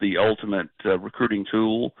coaches the ultimate recruiting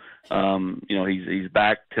tool. He's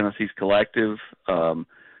backed Tennessee's collective.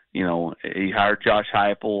 He hired Josh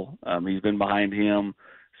Heupel. He's been behind him.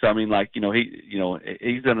 So I mean, like,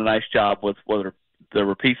 he's done a nice job with whether there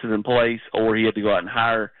were pieces in place or he had to go out and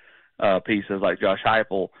hire pieces like Josh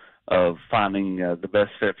Heupel of finding the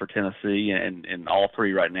best fit for Tennessee, and all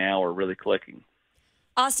three right now are really clicking.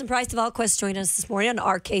 Austin Price of VolQuest joined us this morning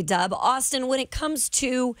on RKW. Austin, when it comes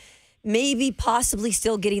to maybe possibly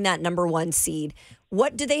still getting that number 1 seed,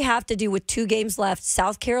 what do they have to do with 2 games left?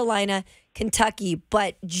 South Carolina, Kentucky,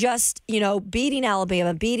 but just, beating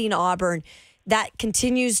Alabama, beating Auburn, that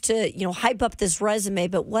continues to, hype up this resume.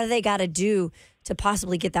 But what do they got to do to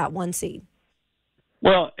possibly get that 1 seed?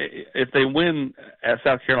 Well, if they win at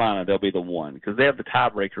South Carolina, they'll be the 1 because they have the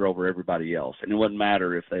tiebreaker over everybody else, and it wouldn't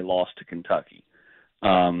matter if they lost to Kentucky.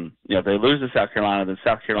 If they lose to South Carolina, then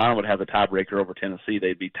South Carolina would have the tiebreaker over Tennessee.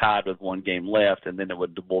 They'd be tied with 1 game left, and then it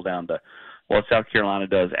would boil down to what South Carolina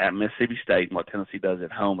does at Mississippi State and what Tennessee does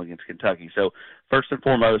at home against Kentucky. So first and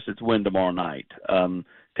foremost, it's win tomorrow night.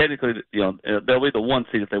 Technically, they'll be the 1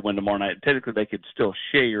 seed if they win tomorrow night. Technically, they could still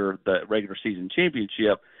share the regular season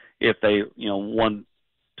championship if they, won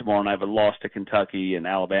tomorrow night but lost to Kentucky and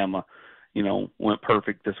Alabama, went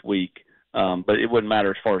perfect this week. But it wouldn't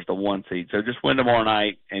matter as far as the 1 seed. So just win tomorrow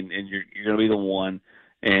night, and you're going to be the 1.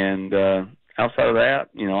 And outside of that,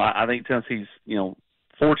 I think Tennessee's,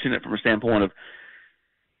 fortunate from a standpoint of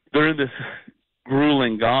they're in this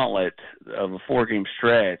grueling gauntlet of a 4-game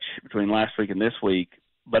stretch between last week and this week.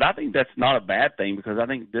 But I think that's not a bad thing because I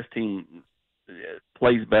think this team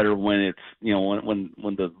plays better when it's,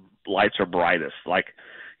 when the lights are brightest. Like,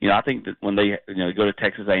 I think that when they, go to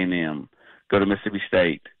Texas A&M, go to Mississippi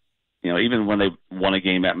State, even when they won a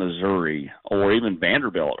game at Missouri or even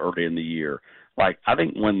Vanderbilt early in the year, like I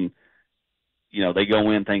think when, they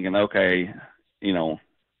go in thinking, okay,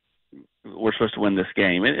 we're supposed to win this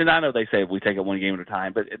game. And I know they say we take it 1 game at a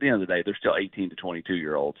time, but at the end of the day, they're still 18 to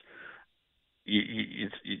 22-year-olds.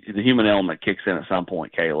 The human element kicks in at some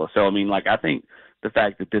point, Kayla. So, I mean, like I think the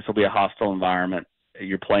fact that this will be a hostile environment,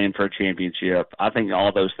 you're playing for a championship, I think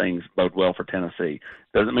all those things bode well for Tennessee.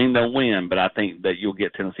 Doesn't mean they'll win, but I think that you'll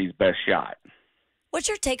get Tennessee's best shot. What's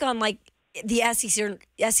your take on, like, the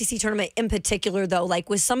SEC tournament in particular, though?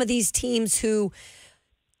 Like, with some of these teams who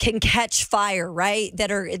can catch fire, right, that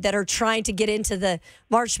are trying to get into the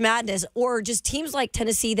March Madness, or just teams like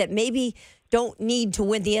Tennessee that maybe don't need to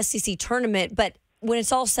win the SEC tournament, but when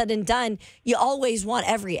it's all said and done, you always want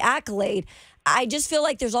every accolade. I just feel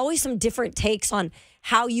like there's always some different takes on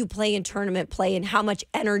how you play in tournament play and how much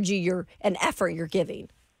energy and effort you're giving.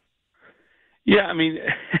 Yeah, I mean,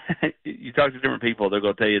 you talk to different people, they're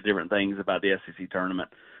going to tell you different things about the SEC tournament.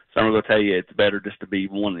 Some are going to tell you it's better just to be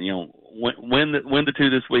one, win the 2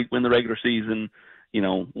 this week, win the regular season,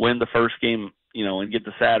 win the first game, and get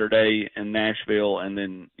to Saturday in Nashville, and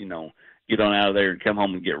then, get on out of there and come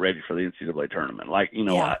home and get ready for the NCAA tournament. Like,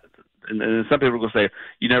 Yeah. And some people are going to say,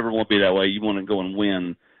 you never want to be that way. You want to go and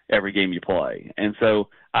win every game you play. And so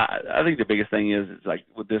I think the biggest thing is it's like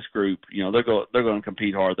with this group, they're going to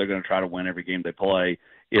compete hard. They're going to try to win every game they play.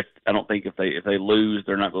 I don't think if they lose,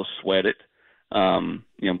 they're not going to sweat it.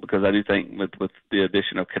 Because I do think with the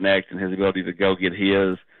addition of Connect and his ability to go get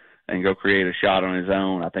his and go create a shot on his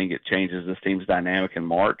own, I think it changes this team's dynamic in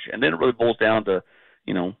March. And then it really boils down to,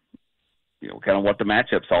 kind of what the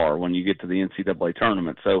matchups are when you get to the NCAA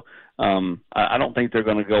tournament. So I don't think they're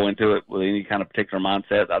going to go into it with any kind of particular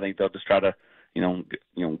mindset. I think they'll just try to,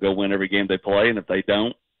 go win every game they play. And if they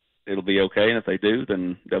don't, it'll be okay. And if they do,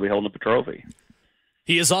 then they'll be holding up a trophy.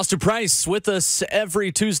 He is Austin Price with us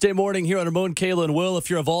every Tuesday morning here on Ramon, Kayla, and Will. If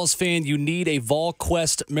you're a Vols fan, you need a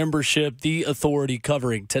VolQuest membership, the authority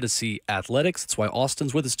covering Tennessee athletics. That's why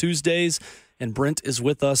Austin's with us Tuesdays, and Brent is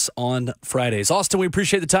with us on Fridays. Austin, we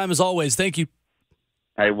appreciate the time as always. Thank you.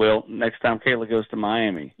 Hey, Will, next time Kayla goes to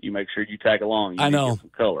Miami, you make sure you tag along. You I know. Need to get some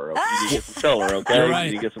color. Okay? You need to get some color, okay? You're right.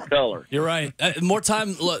 You need to get some color. You're right. More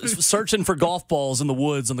time searching for golf balls in the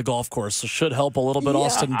woods on the golf course should help a little bit,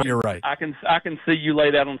 Austin, but you're right. I can see you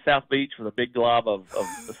laid out on South Beach with a big glob of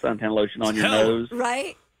the suntan lotion on your nose.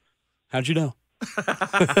 Right? How'd you know?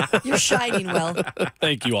 You're shining, Will.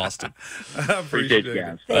 Thank you, Austin. I appreciate it,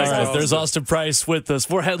 guys. All right, there's Austin Price with us.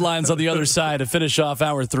 More headlines on the other side to finish off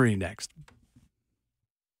hour 3 next.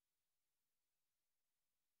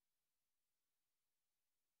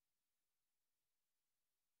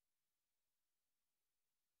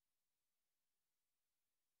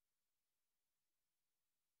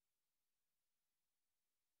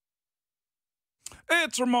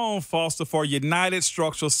 It's Ramon Foster for United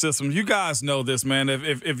Structural Systems. You guys know this, man.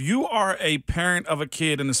 If you are a parent of a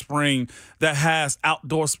kid in the spring that has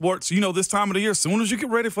outdoor sports, this time of the year, as soon as you get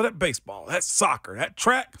ready for that baseball, that soccer, that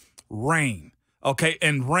track, rain. okay,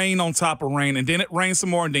 and rain on top of rain, and then it rains some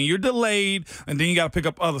more, and then you're delayed, and then you got to pick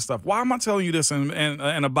up other stuff. Why am I telling you this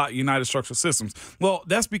and about United Structural Systems? Well,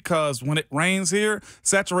 that's because when it rains here,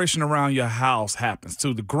 saturation around your house happens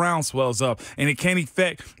too. The ground swells up, and it can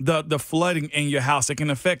affect the flooding in your house. It can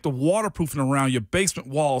affect the waterproofing around your basement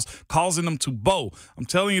walls, causing them to bow. I'm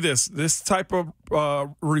telling you this type of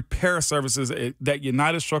repair services that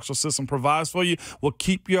United Structural System provides for you will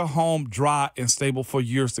keep your home dry and stable for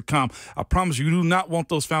years to come. I promise you do not want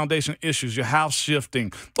those foundation issues, your house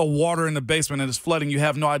shifting, the water in the basement and it's flooding. You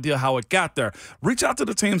have no idea how it got there. Reach out to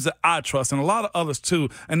the teams that I trust and a lot of others too,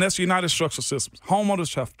 and that's United Structural Systems.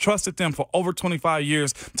 Homeowners have trusted them for over 25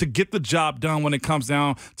 years to get the job done when it comes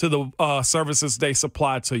down to the services they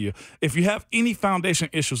supply to you. If you have any foundation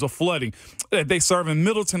issues or flooding, they serve in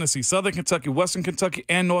Middle Tennessee, Southern Kentucky, Western Kentucky,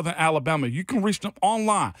 and Northern Alabama. You can reach them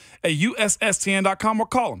online at ussTN.com or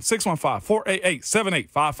call them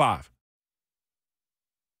 615-488-7855.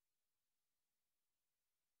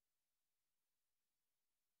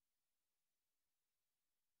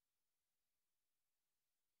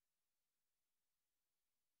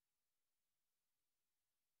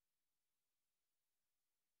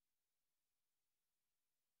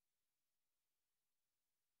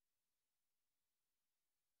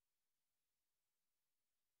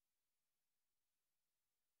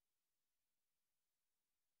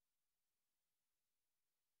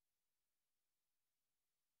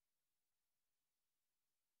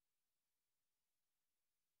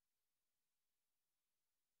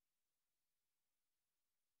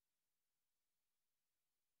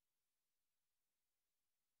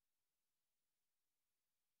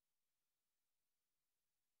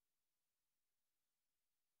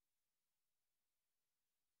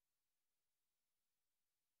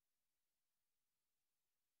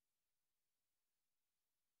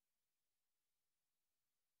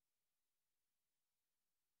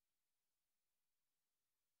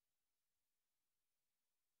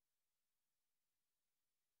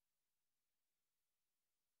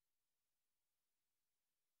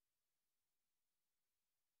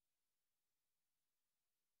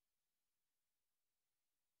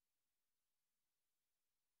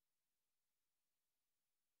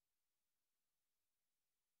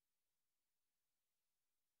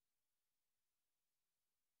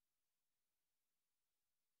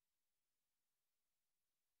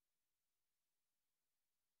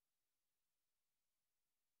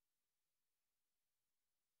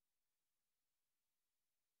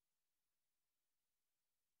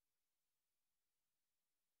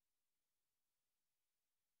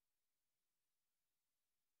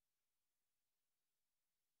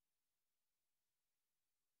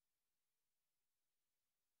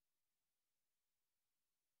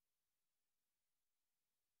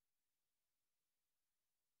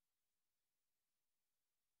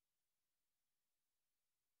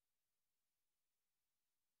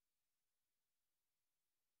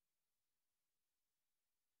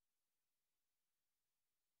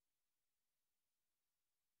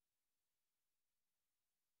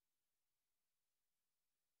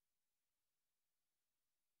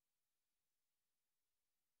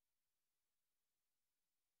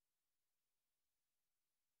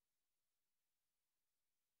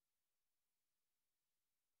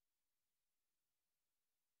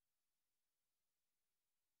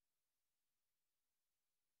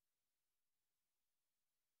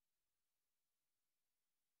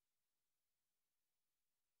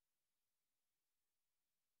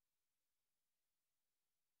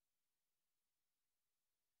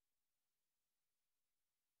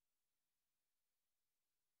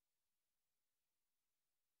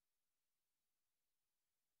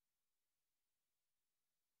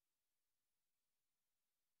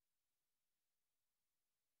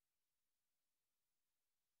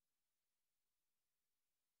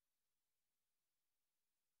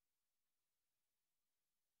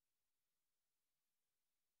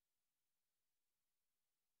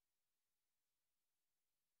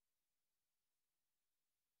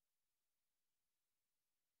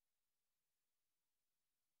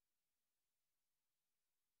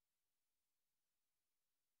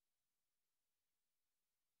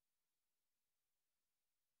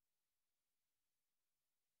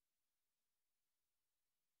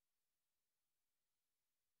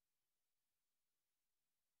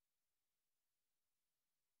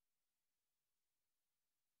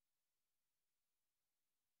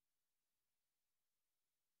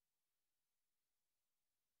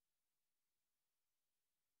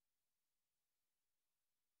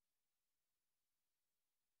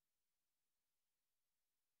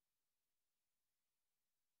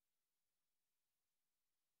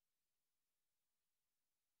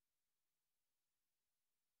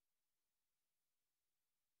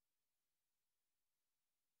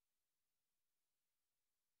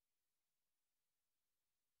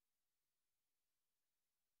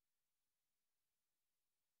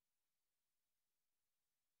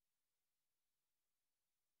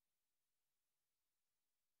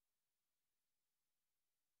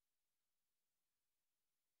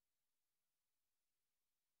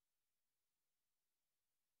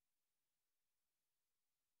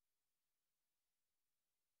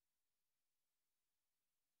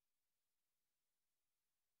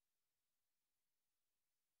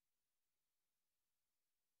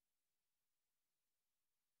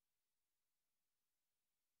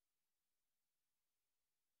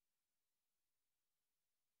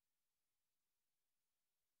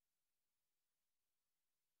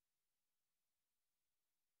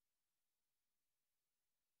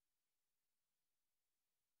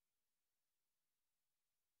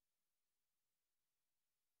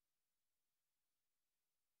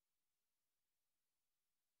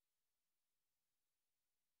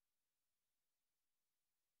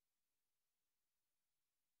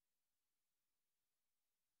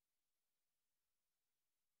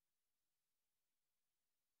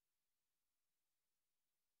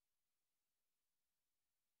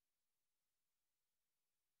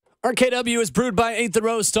 RKW is brewed by 8th and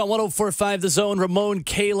Roast on 104.5 The Zone. Ramon,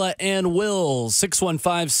 Kayla, and Will.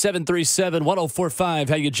 615-737-1045.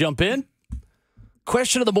 How you jump in?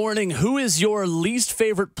 Question of the morning. Who is your least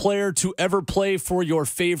favorite player to ever play for your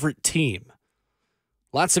favorite team?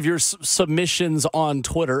 Lots of your submissions on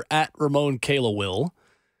Twitter at Ramon, Kayla, Will.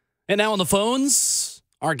 And now on the phones,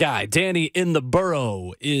 our guy, Danny in the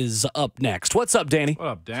Borough, is up next. What's up, Danny? What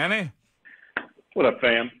up, Danny? What up,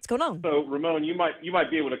 fam? What's going on? So, Ramon, you might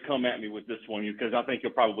be able to come at me with this one because I think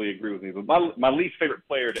you'll probably agree with me. But my least favorite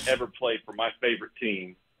player to ever play for my favorite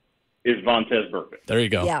team is Vontez Burfict. There you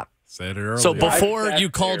go. Yeah. Said it earlier. So before you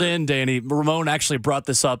called in, Danny, Ramon actually brought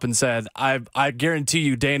this up and said, I guarantee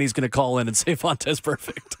you Danny's going to call in and say Vontez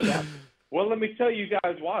Burfict. Yeah. Well, let me tell you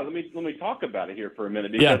guys why. Let me talk about it here for a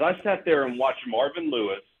minute because I sat there and watched Marvin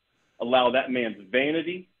Lewis allow that man's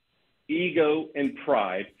vanity, ego, and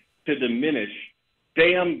pride to diminish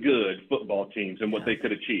damn good football teams and what they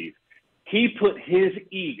could achieve. He put his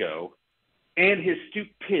ego and his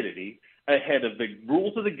stupidity ahead of the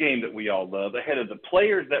rules of the game that we all love, ahead of the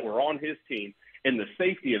players that were on his team, and the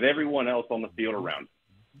safety of everyone else on the field around him.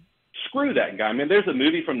 Screw that guy. I mean, there's a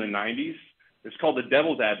movie from the 90s. It's called The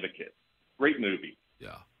Devil's Advocate. Great movie.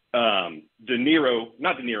 Yeah.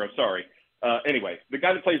 Anyway, the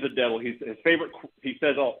guy that plays the devil, his favorite, he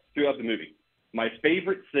says all throughout the movie, my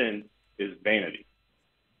favorite sin is vanity.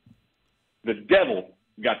 The devil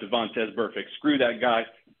got to Vontez Burfict. Screw that guy.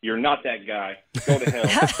 You're not that guy. Go to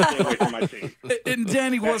hell. Stay away from my team. And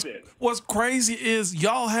Danny, what's crazy is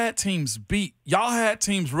y'all had teams beat. Y'all had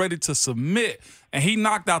teams ready to submit, and he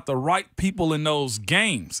knocked out the right people in those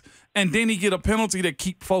games. And then he get a penalty to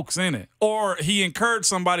keep folks in it. Or he encouraged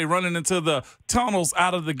somebody running into the tunnels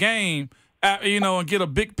out of the game, and get a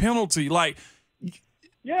big penalty. Like,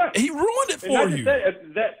 yeah, he ruined it for you.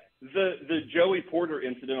 The Joey Porter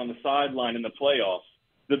incident on the sideline in the playoffs,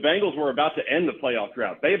 the Bengals were about to end the playoff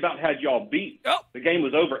drought. They about had y'all beat. Yep. The game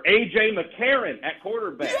was over. A.J. McCarron at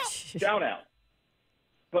quarterback. Yep. Shout out.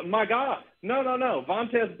 But, my God, no.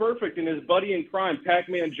 Vontez Burfict and his buddy in crime,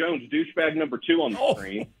 Pac-Man Jones, douchebag number 2 on the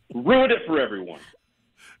screen, ruined it for everyone.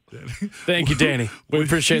 Thank you, Danny. We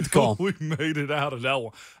appreciate the call. We made it out of that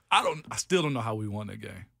one. I still don't know how we won that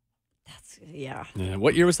game. Yeah.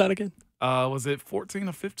 What year was that again? Was it 14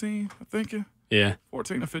 or 15, I think? Yeah.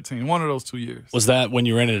 14 or 15. One of those 2 years. Was that when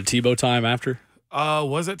you ran into Tebow time after?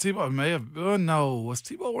 Was that Tebow? It may have. No. Was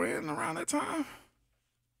Tebow in around that time?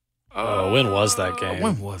 When was that game?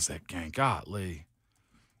 When was that game? Golly.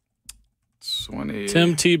 20.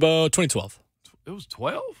 Tim Tebow, 2012. It was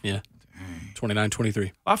 12? Yeah.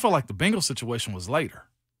 29-23. I felt like the Bengals situation was later.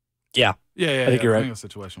 Yeah. Yeah. I think you're right. The Bengals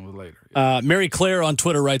situation was later. Yeah. Mary Claire on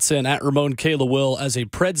Twitter writes in, at Ramon Kayla Will, as a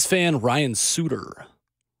Preds fan, Ryan Suter.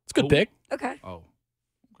 It's a good pick. Okay. Oh.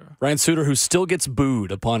 Okay. Ryan Suter, who still gets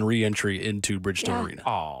booed upon re-entry into Bridgestone Arena.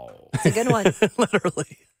 Oh. It's a good one.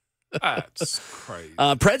 Literally. That's crazy.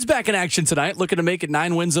 Preds back in action tonight, looking to make it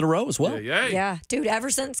 9 wins in a row as well. Yeah. Dude, ever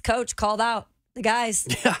since Coach called out the guys,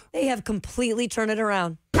 they have completely turned it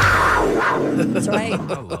around. That's right.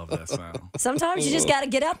 I love that sound. Sometimes you just got to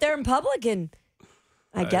get out there in public and,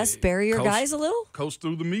 I guess, bury your guys a little. Coach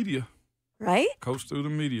through the media. Right? Coach through the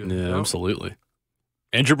media. Yeah, absolutely.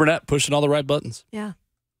 Andrew Burnett pushing all the right buttons. Yeah.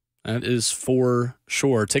 That is for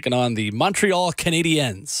sure. Taking on the Montreal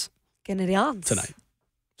Canadiens. Canadiens. Tonight,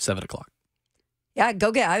 7 o'clock. Yeah,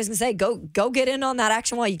 go get in on that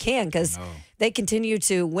action while you can because they continue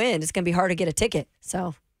to win. It's going to be hard to get a ticket.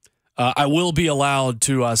 So I will be allowed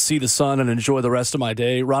to see the sun and enjoy the rest of my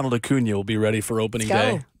day. Ronald Acuna will be ready for opening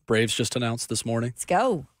day. Braves just announced this morning. Let's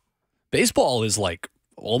go. Baseball is like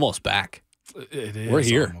almost back. It is. We're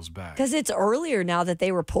here. Almost back. Because it's earlier now that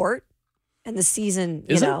they report. And the season,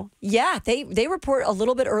 Is it? Yeah, they report a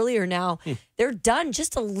little bit earlier now. They're done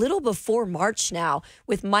just a little before March now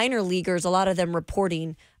with minor leaguers, a lot of them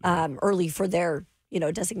reporting early for their,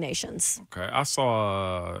 designations. Okay. I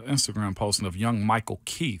saw an Instagram posting of young Michael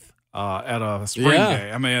Keith at a spring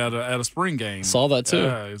game. I mean, at a spring game. Saw that too.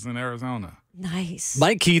 Yeah, he's in Arizona. Nice.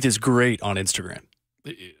 Mike Keith is great on Instagram.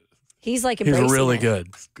 He's like embracing He's really it. good.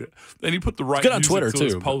 And he put the right good on music Twitter, to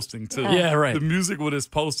his too. posting, too. Yeah, right. The music with his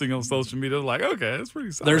posting on social media, like, okay, that's pretty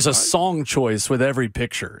solid. There's a song choice with every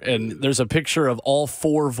picture, and there's a picture of all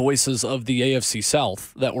 4 voices of the AFC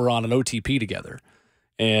South that were on an OTP together.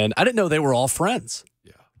 And I didn't know they were all friends.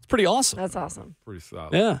 Yeah. It's pretty awesome. That's awesome. Pretty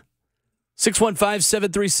solid. Yeah.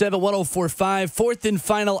 615-737-1045. Fourth and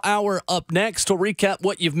final hour up next. We'll recap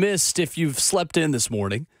what you've missed if you've slept in this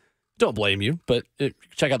morning. Don't blame you, but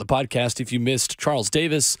check out the podcast if you missed Charles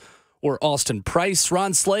Davis or Austin Price.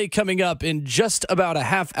 Ron Slay coming up in just about a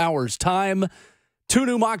half hour's time. 2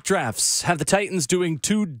 new mock drafts have the Titans doing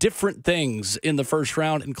 2 different things in the first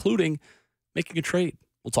round, including making a trade.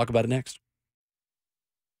 We'll talk about it next.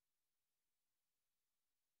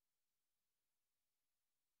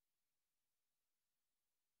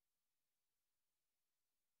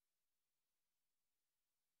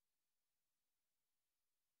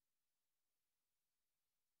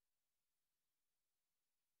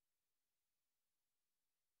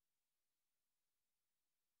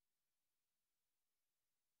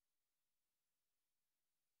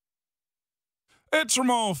 It's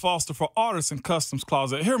Ramon Foster for Artisan Customs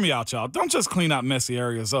Closet. Hear me out, y'all. Don't just clean out messy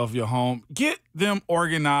areas of your home. Get them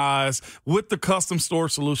organized with the custom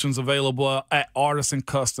storage solutions available at Artisan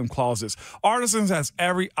Custom Closets. Artisan has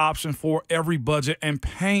every option for every budget and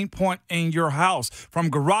pain point in your house. From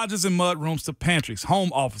garages and mud rooms to pantries,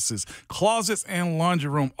 home offices, closets, and laundry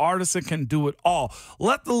room, Artisan can do it all.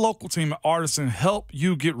 Let the local team at Artisan help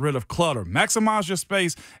you get rid of clutter, maximize your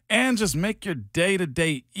space, and just make your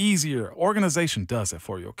day-to-day easier. Organization does it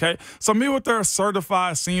for you, okay? So meet with their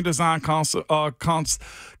certified senior design consultants.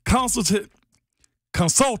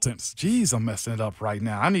 Jeez, I'm messing it up right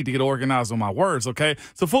now. I need to get organized on my words, okay?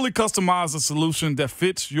 So fully customize a solution that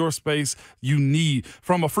fits your space you need.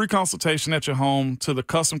 From a free consultation at your home to the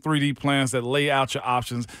custom 3D plans that lay out your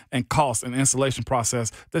options and cost and installation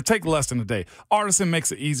process that take less than a day. Artisan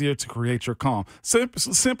makes it easier to create your calm.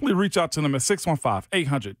 Simply reach out to them at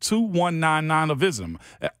 615-800-2199 or visit them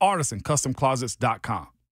at artisancustomclosets.com.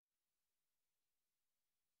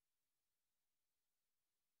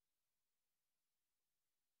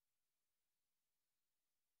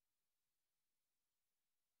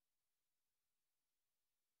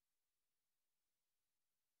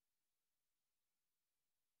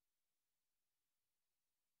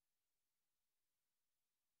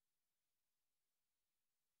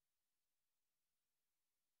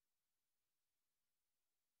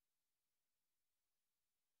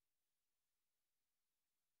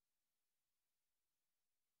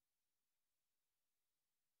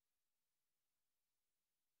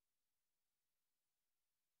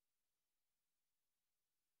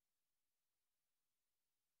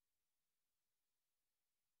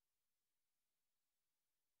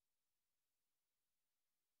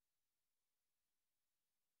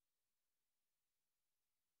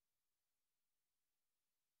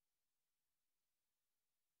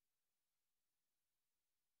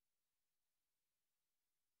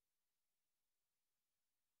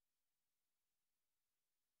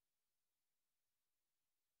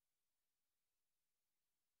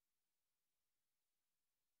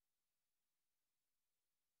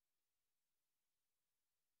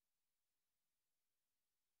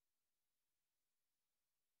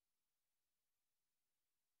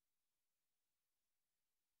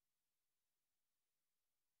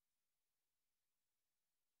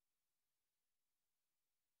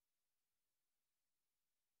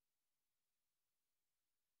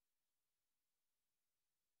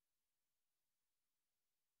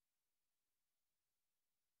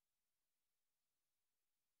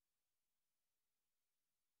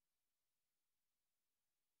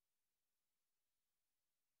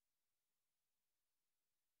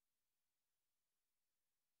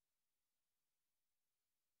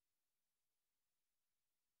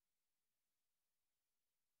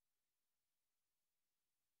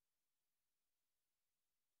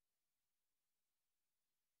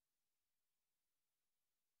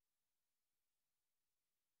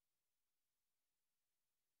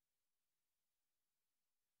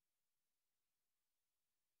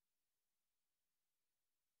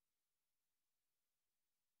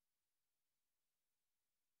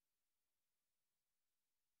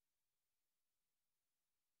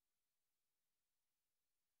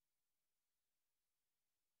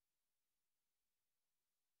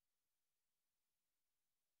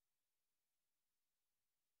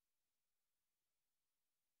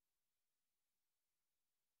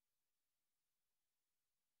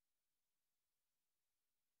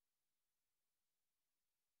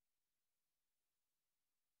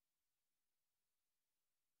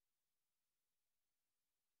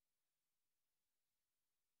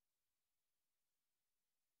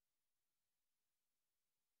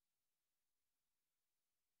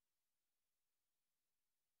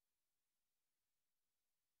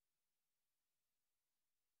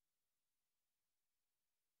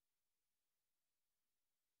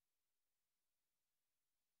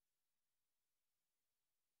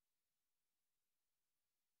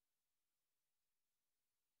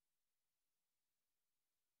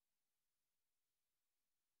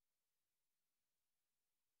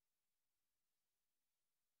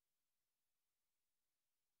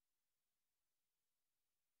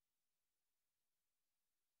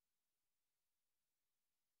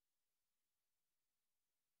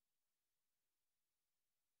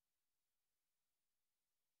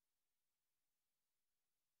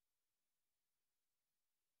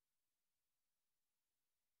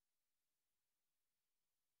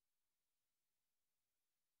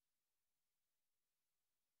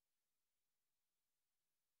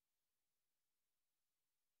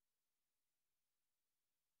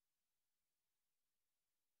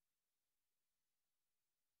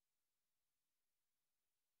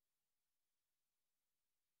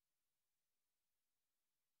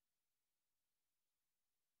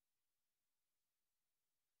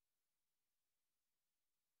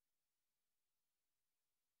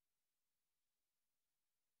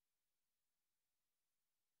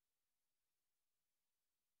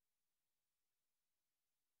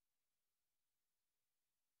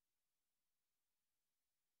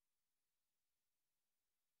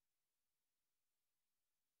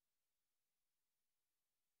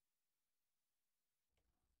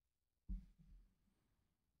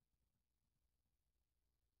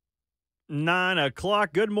 9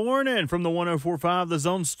 o'clock. Good morning from the 104.5 The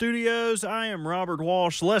Zone Studios. I am Robert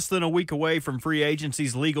Walsh. Less than a week away from free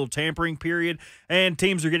agency's legal tampering period, and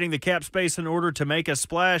teams are getting the cap space in order to make a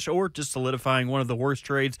splash or just solidifying one of the worst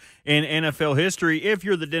trades in NFL history. If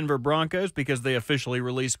you're the Denver Broncos, because they officially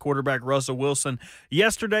released quarterback Russell Wilson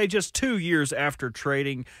yesterday, just 2 years after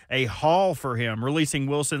trading a haul for him. Releasing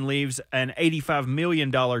Wilson leaves an $85 million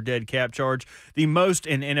dead cap charge, the most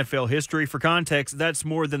in NFL history. For context, that's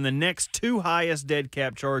more than the next two highest dead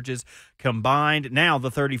cap charges combined. Now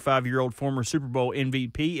the 35-year-old former Super Bowl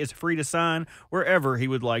MVP is free to sign wherever he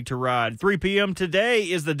would like to ride. 3 p.m. today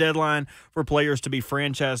is the deadline for players to be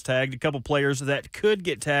franchise tagged. A couple players that could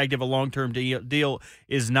get tagged if a long-term deal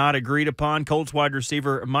is not agreed upon: Colts wide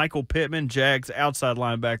receiver Michael Pittman, Jags outside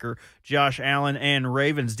linebacker Josh Allen, and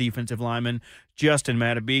Ravens defensive lineman Justin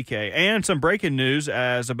Madubuike. And some breaking news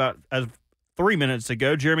as 3 minutes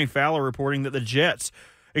ago, Jeremy Fowler reporting that the Jets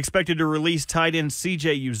expected to release tight end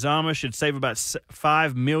C.J. Uzomah, should save about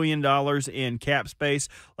 $5 million in cap space.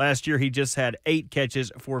 Last year, he just had 8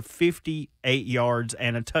 catches for 58 yards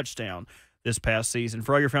and a touchdown this past season.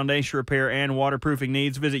 For all your foundation repair and waterproofing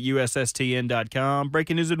needs, visit USSTN.com.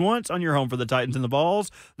 Breaking news at once on your home for the Titans and the Vols.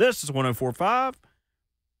 This is 104.5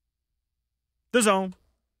 The Zone.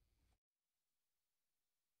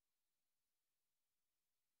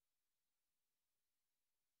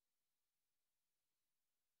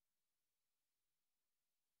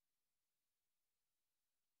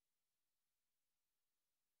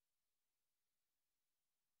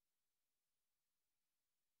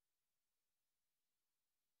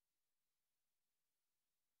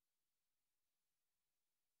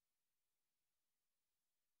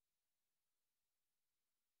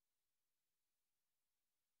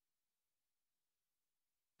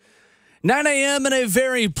 Nine a.m. and a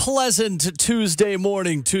very pleasant Tuesday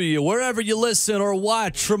morning to you. Wherever you listen or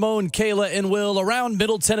watch, Ramon, Kayla, and Will around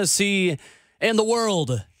Middle Tennessee and the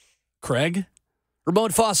world. Craig,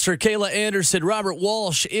 Ramon Foster, Kayla Anderson, Robert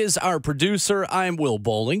Walsh is our producer. I'm Will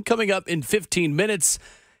Bowling. Coming up in 15 minutes,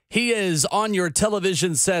 he is on your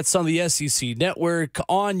television sets on the SEC Network,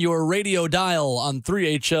 on your radio dial on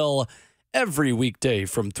 3HL every weekday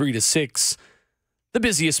from 3 to 6. The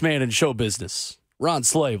busiest man in show business, Ron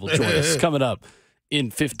Slay, will join us coming up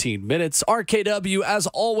in 15 minutes. RKW, as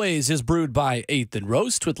always, is brewed by 8th and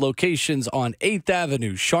Roast, with locations on 8th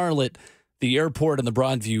Avenue, Charlotte, the airport, and the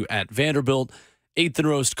Broadview at Vanderbilt. 8th and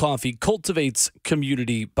Roast Coffee cultivates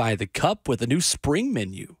community by the cup with a new spring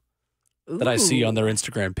menu that I see on their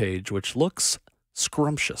Instagram page, which looks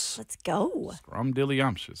scrumptious. Let's go.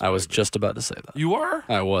 Scrumdiddlyumptious. I was just about to say that. You were?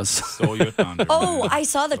 I was. Stole your thunder. Oh, I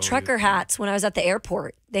saw the trucker hats when I was at the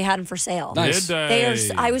airport. They had them for sale. Nice. Did They are.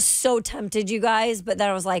 I was so tempted, you guys, but then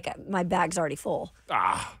I was like, my bag's already full.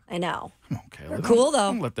 Ah, I know. okay. They're cool,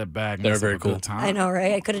 though. Don't let that bag They're miss very a cool. good time. I know,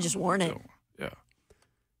 right? I could have just worn it. Yeah.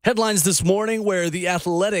 Headlines this morning where The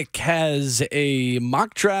Athletic has a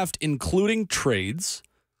mock draft including trades,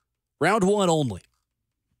 round 1 only.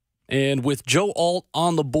 And with Joe Alt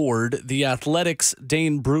on the board, The Athletic's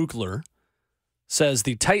Dane Brugler says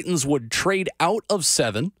the Titans would trade out of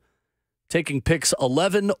 7, taking picks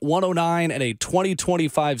 11, 109, and a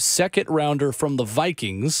 2025 second rounder from the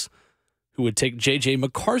Vikings, who would take J.J.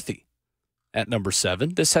 McCarthy at number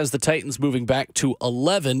 7. This has the Titans moving back to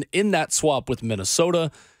 11 in that swap with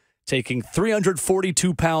Minnesota, taking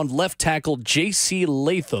 342-pound left tackle J.C.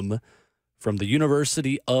 Latham from the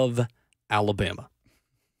University of Alabama.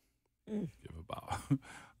 I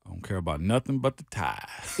don't care about nothing but the tie.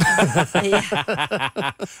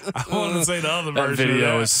 I want to say the other That version. video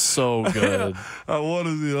of that. is so good. I want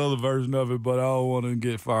to see the other version of it, but I don't want to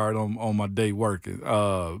get fired on my day working.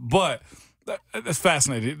 But that's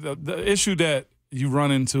fascinating. The issue that you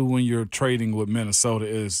run into when you're trading with Minnesota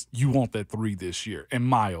is you want that 3 this year, in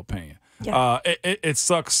my opinion. Yeah. It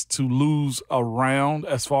sucks to lose a round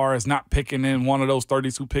as far as not picking in one of those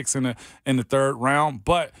 32 picks in the third round,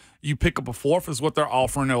 but you pick up a 4th is what they're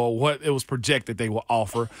offering or what it was projected they will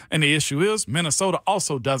offer. And the issue is Minnesota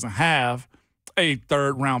also doesn't have a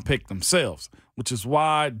 3rd round pick themselves, which is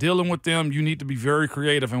why dealing with them, you need to be very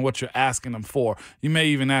creative in what you're asking them for. You may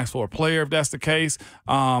even ask for a player if that's the case.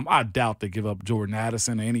 I doubt they give up Jordan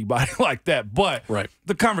Addison or anybody like that. But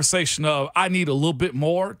the conversation of I need a little bit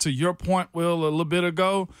more, to your point, Will, a little bit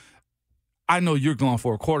ago, I know you're going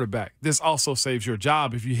for a quarterback. This also saves your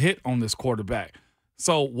job if you hit on this quarterback.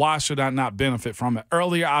 So why should I not benefit from it?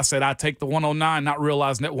 Earlier, I said I'd take the 109, not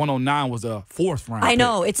realizing that 109 was a 4th round. I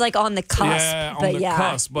know. It's like on the cusp. Yeah, on the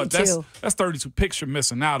cusp. But me that's 32 picks you're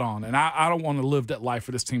missing out on. And I don't want to live that life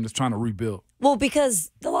for this team that's trying to rebuild. Well,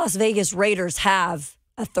 because the Las Vegas Raiders have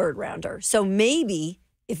a 3rd rounder. So maybe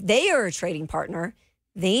if they are a trading partner,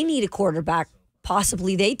 they need a quarterback.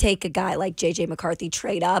 Possibly they take a guy like J.J. McCarthy,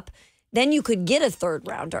 trade up. Then you could get a third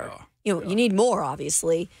rounder. You need more,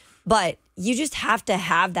 obviously. But you just have to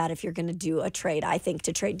have that if you're going to do a trade, I think,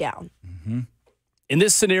 to trade down. Mm-hmm. In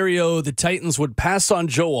this scenario, the Titans would pass on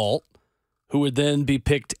Joe Alt, who would then be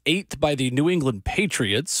picked 8th by the New England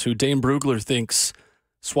Patriots, who Dane Brugler thinks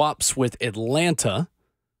swaps with Atlanta,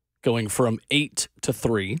 going from 8 to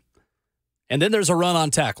 3. And then there's a run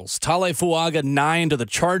on tackles. Taufefuaga 9 to the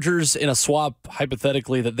Chargers in a swap,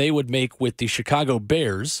 hypothetically, that they would make with the Chicago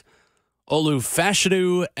Bears. Olu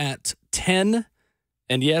Fashanu at 10.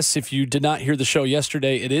 And yes, if you did not hear the show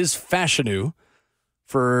yesterday, it is Fashanu.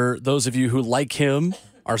 For those of you who like him,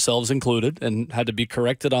 ourselves included, and had to be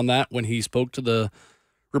corrected on that when he spoke to the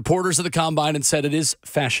reporters at the Combine and said it is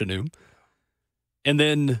Fashanu. And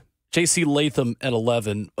then J.C. Latham at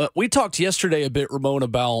 11. We talked yesterday a bit, Ramon,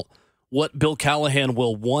 about what Bill Callahan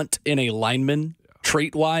will want in a lineman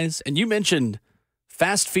trait-wise. And you mentioned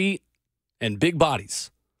fast feet and big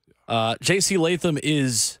bodies. J.C. Latham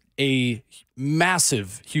is a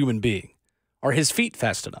massive human being. Are his feet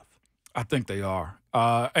fast enough? I think they are.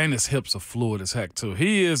 And his hips are fluid as heck, too.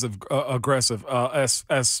 He is aggressive.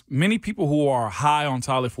 As many people who are high on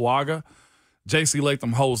Taufefuaga, J.C.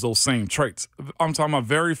 Latham holds those same traits. I'm talking about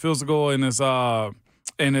very physical in his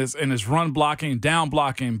run blocking, down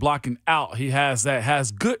blocking, blocking out. He has that,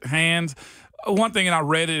 has good hands. One thing, and I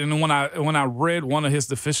read it, and when I read one of his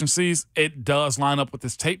deficiencies, it does line up with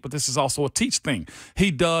his tape, but this is also a teach thing.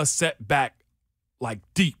 He does set back like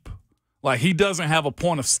deep. Like, he doesn't have a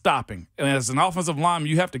point of stopping. And as an offensive lineman,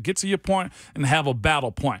 you have to get to your point and have a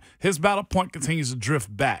battle point. His battle point continues to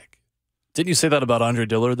drift back. Didn't you say that about Andre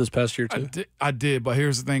Dillard this past year, too? I did, but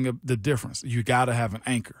here's the thing, the difference. You got to have an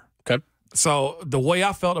anchor. Okay. So the way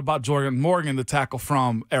I felt about Jordan Morgan, the tackle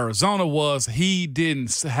from Arizona, was he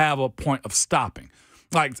didn't have a point of stopping.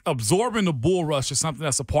 Like, absorbing the bull rush is something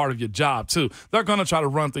that's a part of your job, too. They're going to try to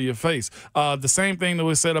run through your face. The same thing that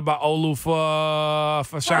we said about Olu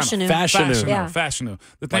Fashanu. Fashanu.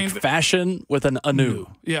 The thing like fashion with an anu.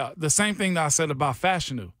 Yeah, the same thing that I said about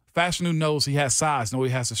Fashanu. Fashanu knows he has size, knows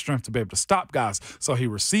he has the strength to be able to stop guys. So he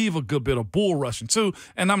received a good bit of bull rushing, too.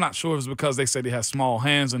 And I'm not sure if it's because they said he has small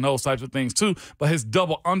hands and those types of things, too. But his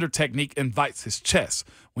double under technique invites his chest.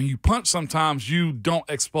 When you punch, sometimes you don't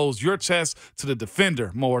expose your chest to the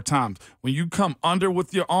defender more times. When you come under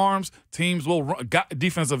with your arms, teams will run,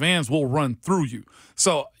 defensive ends will run through you.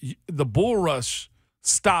 So the bull rush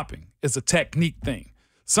stopping is a technique thing.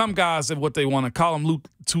 Some guys are what they want to call them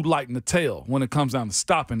too light in the tail when it comes down to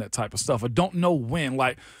stopping that type of stuff. I don't know when.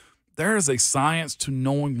 Like, there is a science to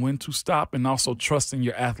knowing when to stop and also trusting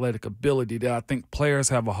your athletic ability that I think players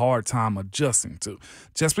have a hard time adjusting to.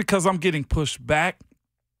 Just because I'm getting pushed back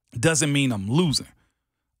doesn't mean I'm losing.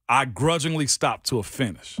 I grudgingly stop to a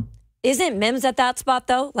finish. Isn't Mims at that spot,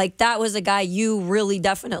 though? Like, that was a guy you really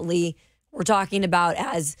definitely were talking about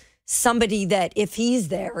as somebody that if he's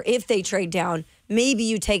there, if they trade down, maybe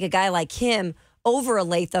you take a guy like him over a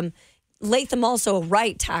Latham. Latham also a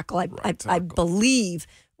right tackle, I believe,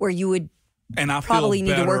 where you would probably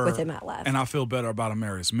need to work with him at left. And I feel better about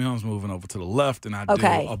Amarius Mims moving over to the left than I do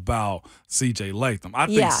about C.J. Latham. I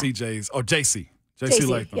think J.C.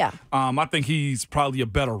 Latham. Yeah. I think he's probably a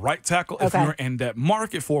better right tackle if you're in that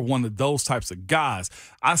market for one of those types of guys.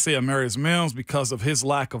 I say Amarius Mims because of his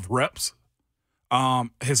lack of reps,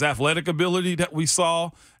 his athletic ability that we saw,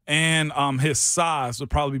 and his size would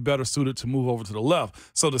probably be better suited to move over to the left.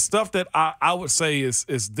 So the stuff that I would say is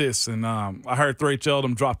this, and I heard Thraich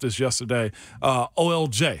Eldham drop this yesterday,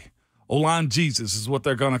 OLJ. O-line Jesus is what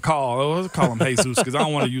they're going to call him Jesus, because I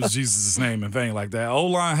don't want to use Jesus' name in vain like that.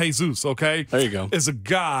 O-line Jesus, okay? There you go. Is a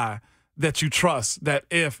guy that you trust, that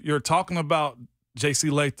if you're talking about J.C.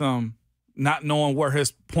 Latham not knowing where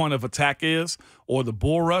his point of attack is or the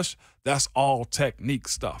bull rush, that's all technique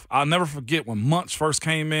stuff. I'll never forget when Munch first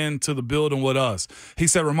came into the building with us. He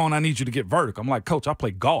said, Ramon, I need you to get vertical. I'm like, Coach, I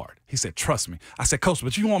play guard. He said, trust me. I said, Coach,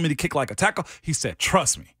 but you want me to kick like a tackle? He said,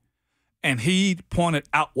 trust me. And he pointed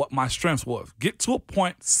out what my strengths was. Get to a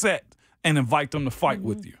point, set, and invite them to fight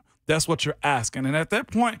with you. That's what you're asking. And at that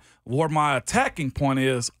point, where my attacking point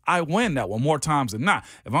is, I win that one more times than not.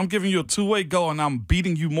 If I'm giving you a two-way go and I'm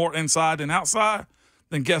beating you more inside than outside,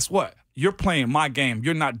 then guess what? You're playing my game.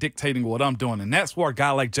 You're not dictating what I'm doing. And that's where a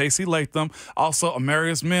guy like J.C. Latham, also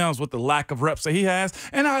Amarius Mims with the lack of reps that he has,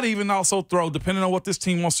 and I'd even also throw, depending on what this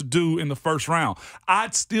team wants to do in the first round,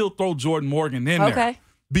 I'd still throw Jordan Morgan in there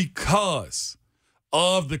because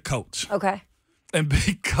of the coach. Okay. And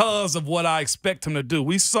because of what I expect him to do.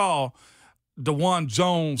 We saw DeJuan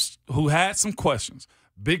Jones, who had some questions,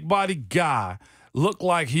 big body guy, look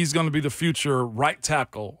like he's going to be the future right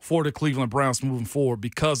tackle for the Cleveland Browns moving forward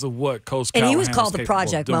because of what Coach And Callahan he was called the capable of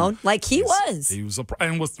Project doing. Moan. Like he was. He was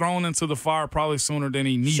and was thrown into the fire probably sooner than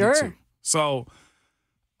he needed Sure. to. So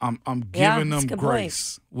I'm Yeah, giving that's a them good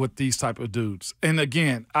grace with these type of dudes. And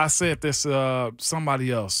again, I said this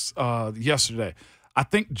somebody else yesterday. I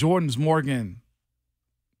think Jordan Morgan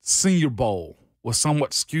Senior Bowl was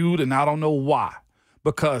somewhat skewed, and I don't know why.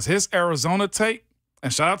 Because his Arizona tape,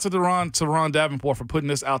 and shout out to Ron Davenport for putting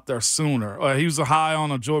this out there sooner. He was a high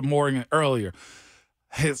on Jordan Morgan earlier.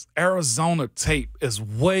 His Arizona tape is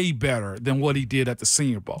way better than what he did at the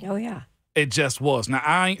Senior Bowl. Oh, yeah. It just was. Now,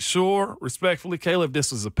 I ain't sure, respectfully, Caleb, if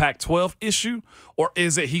this was a Pac-12 issue or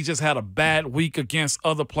is it he just had a bad week against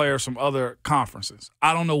other players from other conferences.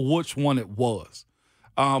 I don't know which one it was.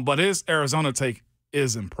 But his Arizona take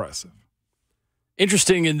is impressive.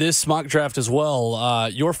 Interesting in this mock draft as well,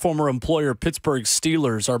 your former employer, Pittsburgh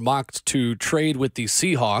Steelers, are mocked to trade with the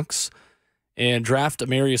Seahawks and draft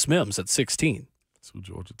Amarius Mims at 16. 2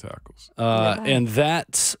 Georgia tackles. And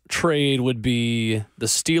that trade would be the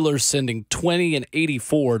Steelers sending 20 and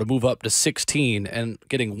 84 to move up to 16 and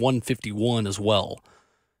getting 151 as well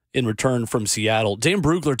in return from Seattle. Dan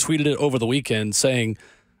Brugler tweeted it over the weekend saying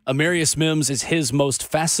Amarius Mims is his most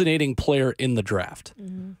fascinating player in the draft.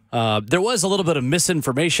 There was a little bit of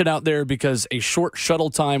misinformation out there because a short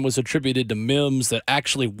shuttle time was attributed to Mims that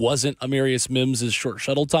actually wasn't Amarius Mims' short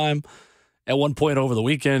shuttle time at one point over the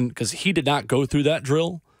weekend because he did not go through that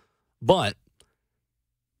drill. But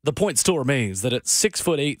the point still remains that at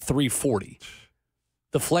 6'8", 340,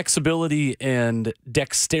 the flexibility and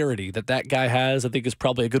dexterity that guy has, I think is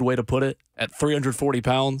probably a good way to put it, at 340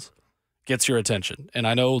 pounds, gets your attention. And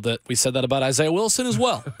I know that we said that about Isaiah Wilson as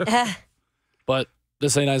well. But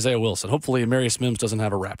this ain't Isaiah Wilson. Hopefully, Amarius Mims doesn't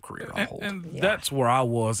have a rap career on hold. And that's where I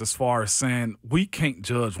was as far as saying we can't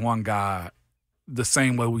judge one guy the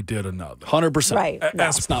same way we did another. 100%. Right.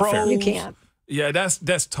 As it's not pros, fair. You can't. Yeah, that's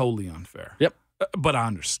totally unfair. Yep. But I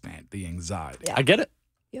understand the anxiety. Yeah. I get it.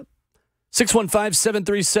 Yep.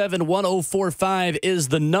 615-737-1045 is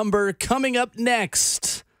the number. Coming up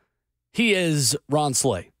next, he is Ron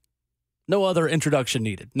Slay. No other introduction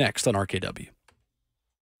needed. Next on RKW.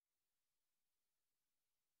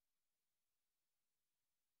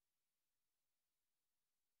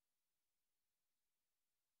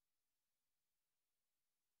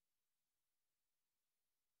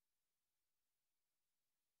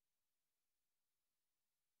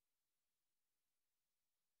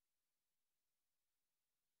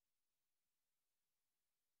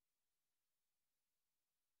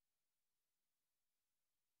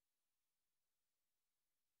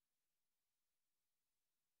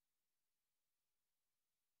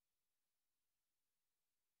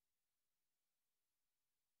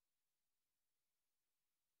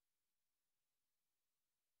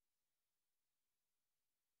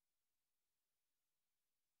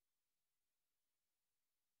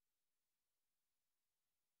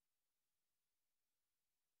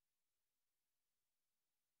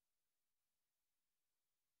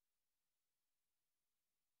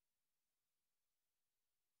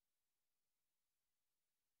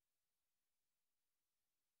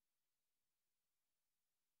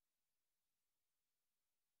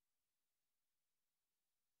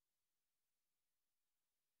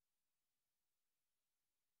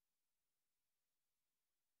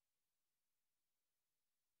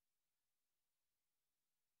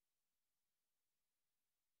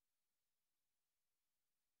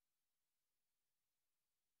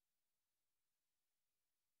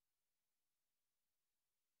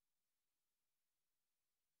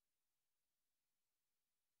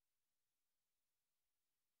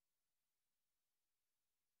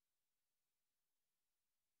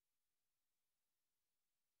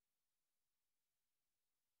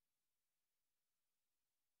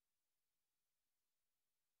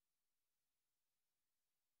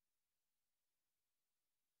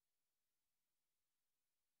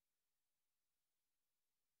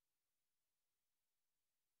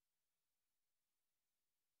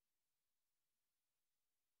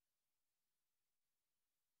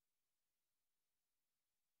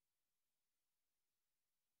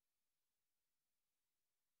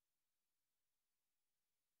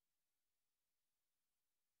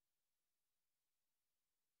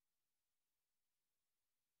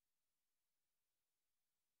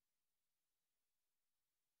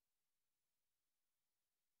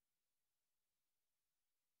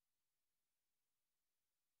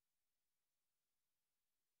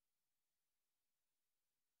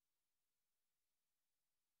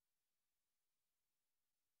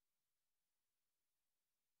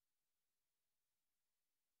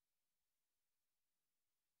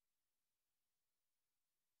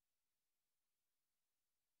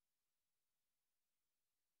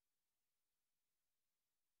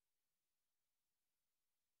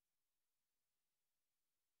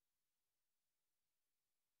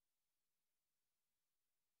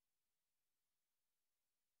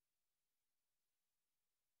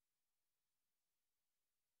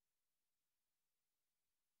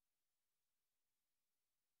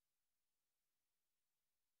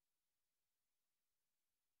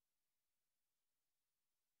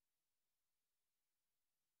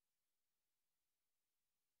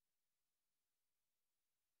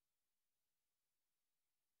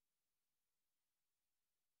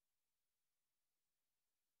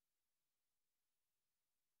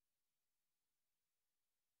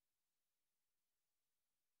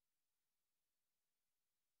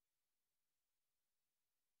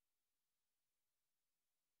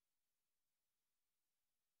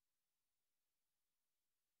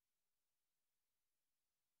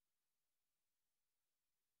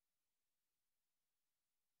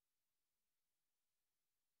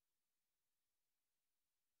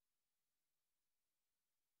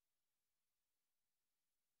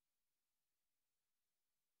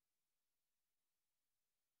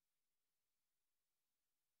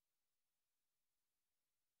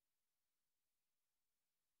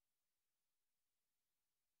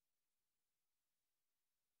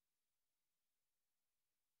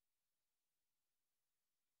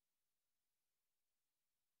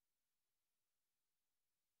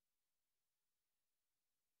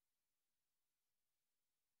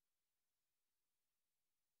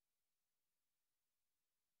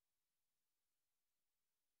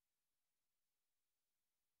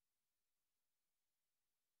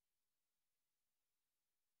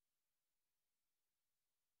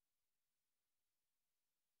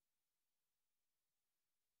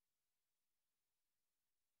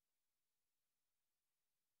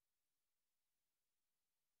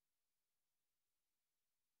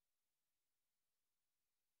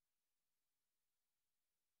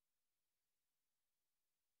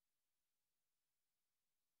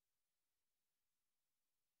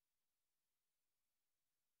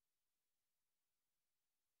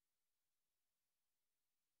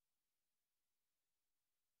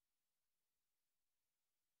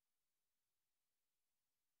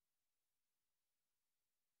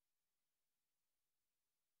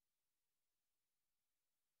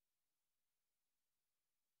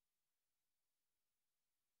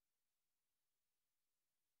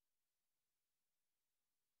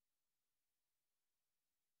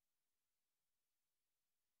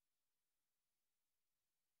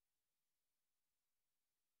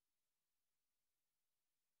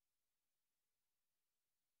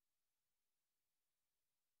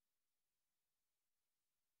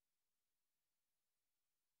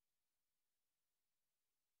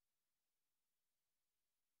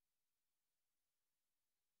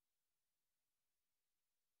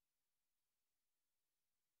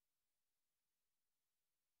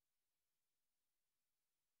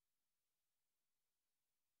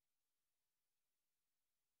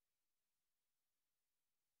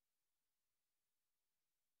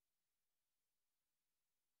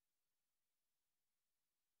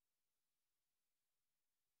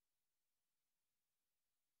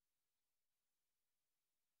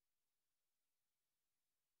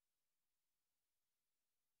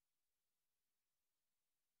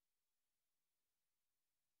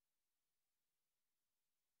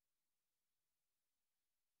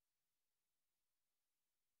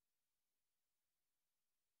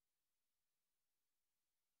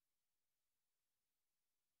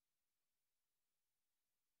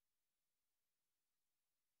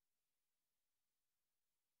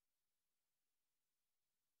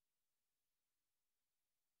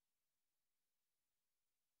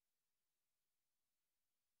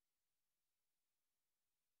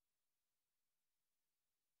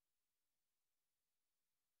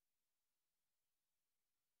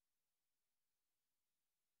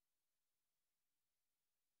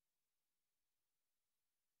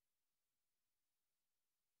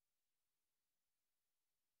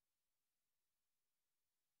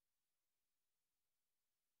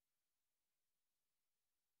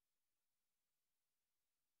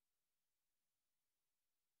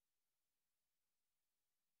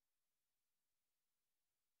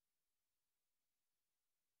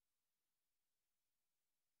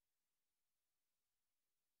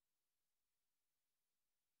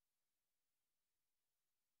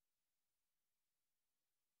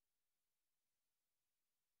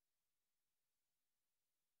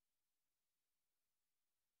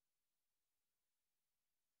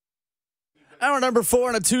 Hour number 4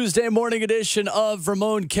 on a Tuesday morning edition of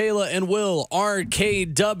Ramon, Kayla, and Will.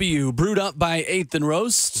 RKW, brewed up by 8th and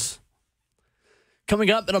Roast.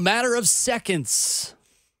 Coming up in a matter of seconds,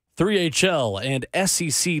 3HL and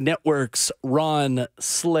SEC Network's Ron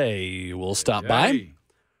Slay will stop by.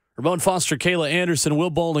 Ramon Foster, Kayla Anderson,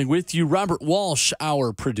 Will Bowling with you. Robert Walsh,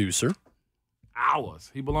 our producer.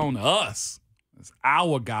 Ours. He belonged to us. It's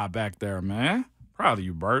our guy back there, man. Proud of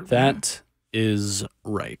you, Bert. That is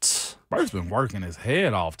right. Bert's been working his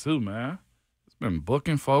head off, too, man. He's been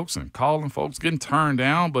booking folks and calling folks, getting turned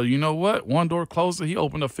down. But you know what? One door closer, he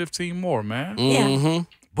opened up 15 more, man. Yeah.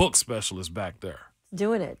 Book specialist back there.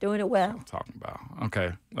 Doing it well. I'm talking about.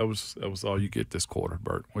 Okay, that was all you get this quarter,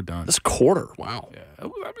 Bert. We're done. This quarter? Wow. Yeah, I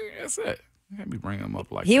mean, that's it. You can't be bringing him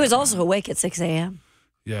up like He that, was man. also awake at 6 a.m.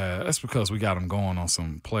 Yeah, that's because we got him going on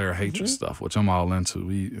some player hatred stuff, which I'm all into.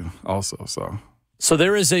 We also, So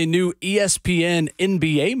there is a new ESPN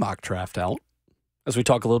NBA mock draft out as we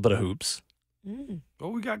talk a little bit of hoops.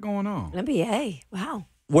 What we got going on? NBA. Wow.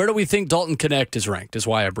 Where do we think Dalton Connect is ranked is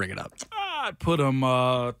why I bring it up. I'd put him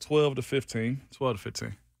 12 to 15. 12 to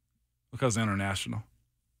 15. Because international.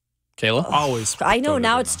 Kayla? Always. I know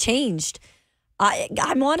now it's changed. I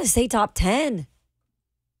want to say top 10.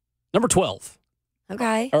 Number 12.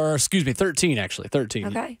 Okay. Or excuse me, 13 actually. 13.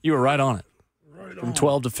 Okay. You were right on it. From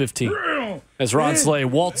 12 to 15. As Ron Slay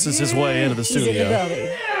waltzes his way into the studio.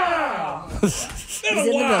 He's in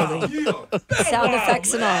the building. He's in the building. Sound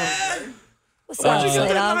effects and all. What's up, Where'd you get Slay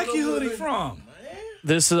that Dog? Nike hoodie from?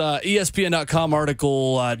 This ESPN.com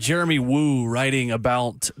article, Jeremy Wu writing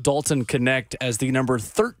about Dalton Connect as the number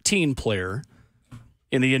 13 player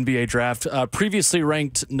in the NBA draft, previously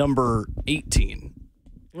ranked number 18.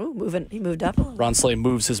 Ooh, he moved up a little. Ron Slay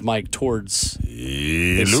moves his mic towards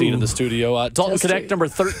his seat in the studio. Dalton Connect, number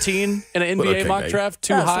 13 in an NBA mock draft.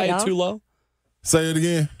 Too high, too low? Say it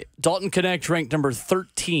again. Dalton Connect ranked number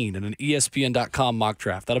 13 in an ESPN.com mock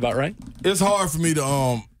draft. That about right? It's hard for me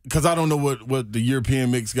to because I don't know what the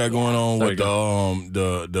European mix got going on with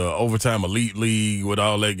the overtime elite league, with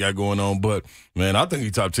all that got going on. But man, I think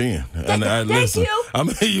he's top 10. And listen, you. I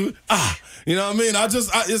mean, you know what I mean.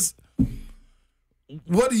 It's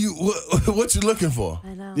what you looking for?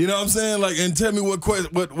 I know. You know what I'm saying? Like, and tell me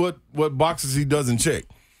what boxes he doesn't check.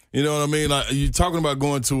 You know what I mean? Like, you're talking about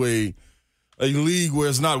going to a league where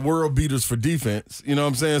it's not world beaters for defense. You know what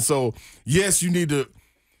I'm saying? So yes, you need to.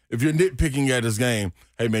 If you're nitpicking at his game,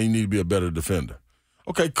 hey, man, you need to be a better defender.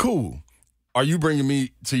 Okay, cool. Are you bringing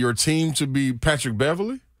me to your team to be Patrick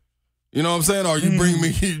Beverly? You know what I'm saying? Or are you bringing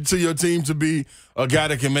me to your team to be a guy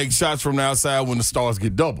that can make shots from the outside when the stars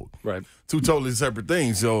get doubled? Right. Two totally separate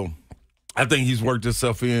things. So I think he's worked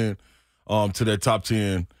himself in to that top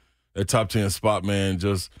 10 spot, man.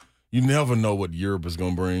 Just you never know what Europe is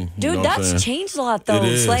going to bring. Dude, you know that's changed a lot, though, It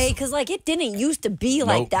is. Slay, because, it didn't used to be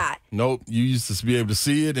like that. Nope. You used to be able to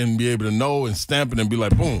see it and be able to know and stamp it and be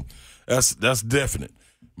like, boom, that's definite.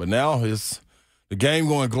 But now it's the game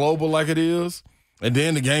going global like it is, and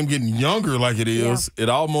then the game getting younger like it is. Yeah. It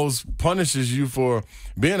almost punishes you for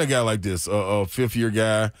being a guy like this, a fifth-year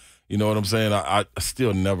guy. You know what I'm saying? I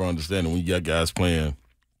still never understand it when you got guys playing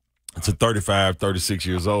to 35, 36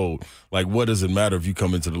 years old. Like, what does it matter if you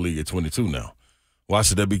come into the league at 22 now? Why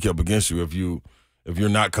should that be kept against you if you're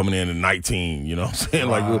not coming in at 19? You know what I'm saying?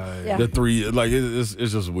 Like, the three, like, it's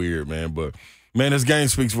just weird, man. But, man, this game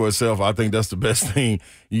speaks for itself. I think that's the best thing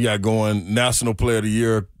you got going. National Player of the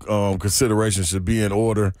Year consideration should be in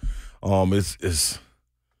order. It's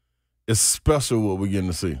special what we're getting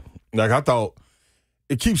to see. Like, I thought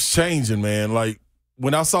it keeps changing, man. Like,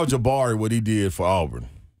 when I saw Jabari, what he did for Auburn,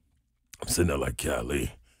 I'm sitting there like,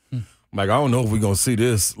 golly. Like, I don't know if we're going to see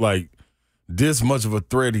this, like, this much of a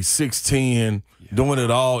threat. He's 6'10", doing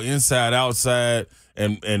it all inside, outside,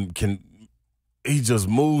 and he just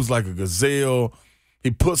moves like a gazelle.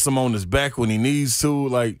 He puts them on his back when he needs to.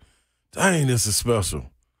 Like, dang, this is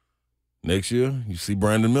special. Next year, you see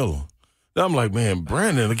Brandon Miller. I'm like, man,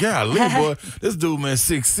 Brandon, the golly, boy, this dude, man,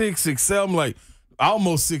 6'6", 6'7", I'm like,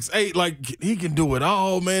 almost 6'8". Like, he can do it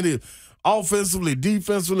all, man. Offensively,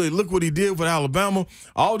 defensively, look what he did with Alabama.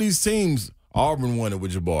 All these teams, Auburn won it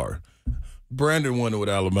with Jabari. Brandon won it with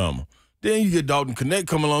Alabama. Then you get Dalton Connect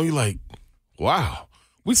coming along, you're like, wow,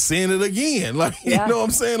 we're seeing it again. Like, you know what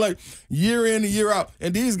I'm saying? Like, year in and year out.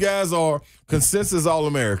 And these guys are consensus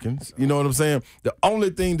All-Americans. You know what I'm saying? The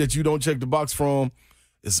only thing that you don't check the box from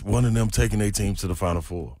is one of them taking their team to the Final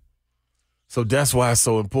Four. So that's why it's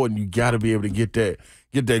so important. You got to be able to get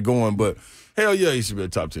that going. But hell yeah, he should be a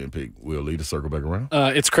top 10 pick. We'll lead to circle back around.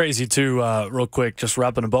 It's crazy, too, real quick, just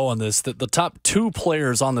wrapping a bow on this, that the top 2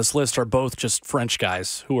 players on this list are both just French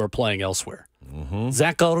guys who are playing elsewhere.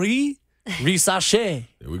 Zachary Risache.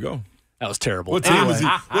 There we go. That was terrible. What team does he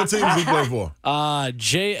play for?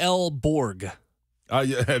 J.L. Borg.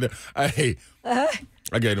 Yeah,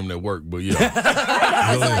 I gave him that work, but yeah.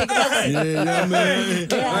 Man.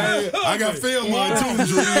 I got film on too,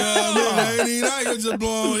 Drew. I ain't just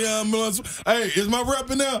blowing. Hey, is my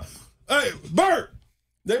rep in there? Hey, Bert,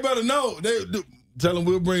 they better know. Tell them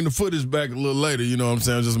we'll bring the footage back a little later. You know what I'm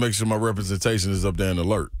saying? Just make sure my representation is up there in the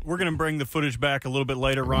alert. We're going to bring the footage back a little bit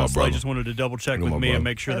later. Ron Slay just wanted to double check with me and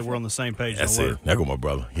make sure that we're on the same page. That's it. There go my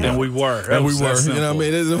brother. Yeah. And we were. You know what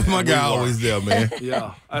I mean? My guy always there, man.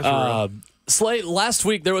 Yeah. That's real. Slate, last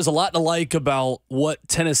week there was a lot to like about what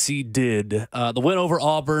Tennessee did. The win over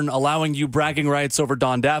Auburn, allowing you bragging rights over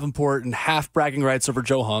Don Davenport and half bragging rights over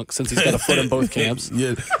Joe Hunk, since he's got a foot in both camps.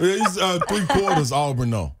 Yeah, he's 3/4 Auburn,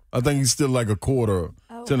 though. I think he's still like a quarter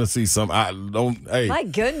Tennessee. My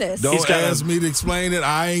goodness. Don't ask me to explain it.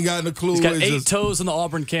 I ain't got no clue. He's got 8 toes in the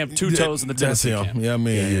Auburn camp, 2 toes in the Tennessee camp. Yeah, I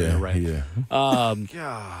mean, right.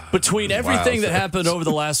 Yeah. Between everything that happened over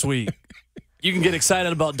the last week, you can get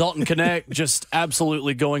excited about Dalton Knecht just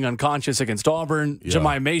absolutely going unconscious against Auburn. Yeah.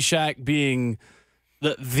 Jemai Meshack being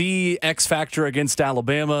the X factor against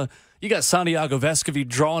Alabama. You got Santiago Vescovi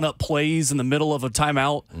drawing up plays in the middle of a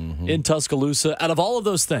timeout in Tuscaloosa. Out of all of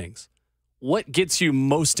those things, what gets you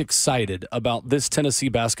most excited about this Tennessee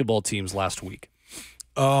basketball team's last week?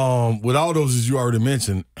 With all those, as you already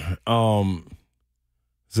mentioned, Zakai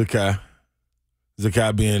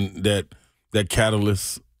being that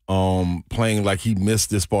catalyst, playing like he missed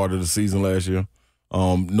this part of the season last year,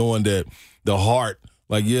 knowing that the heart,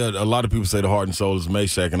 a lot of people say the heart and soul is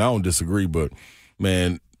Meshack, and I don't disagree, but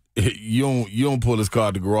man, you don't pull his car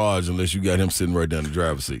out the garage unless you got him sitting right down the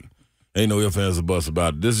driver's seat. Ain't no ifs, ands, or buts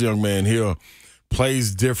about it. This young man here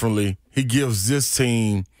plays differently. He gives this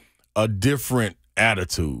team a different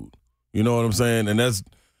attitude. You know what I'm saying? And that's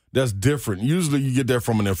different. Usually you get that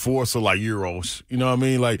from an enforcer like Euros. You know what I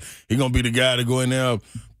mean? Like, he going to be the guy to go in there,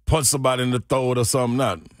 punch somebody in the throat or something.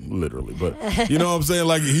 Not literally, but you know what I'm saying?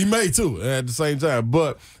 Like, he may too at the same time.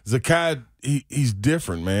 But Zakai, he's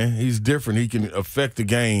different, man. He's different. He can affect the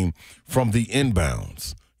game from the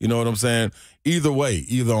inbounds. You know what I'm saying? Either way,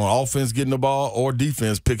 either on offense getting the ball or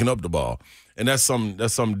defense picking up the ball. And that's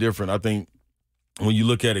something different. I think when you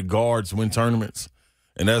look at it, guards win tournaments.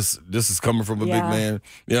 And this is coming from a big man.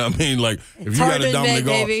 You know what I mean? Like, if you got a dominant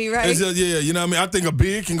guard, baby, right? it's just, you know what I mean? I think a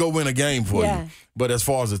big can go win a game for you. But as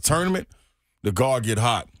far as a tournament, the guard get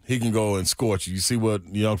hot. He can go and scorch you. You see what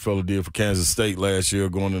the young fella did for Kansas State last year,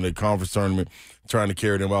 going in their conference tournament, trying to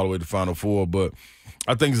carry them all the way to Final Four. But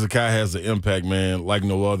I think Zakai has an impact, man, like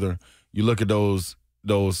no other. You look at those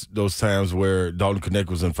times where Dalton Knecht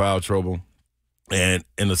was in foul trouble, and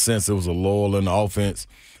in a sense it was a lull in the offense.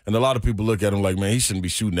 And a lot of people look at him like, man, he shouldn't be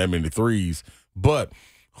shooting that many threes. But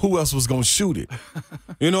who else was going to shoot it?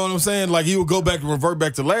 You know what I'm saying? Like, he would go back and revert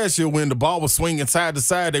back to last year when the ball was swinging side to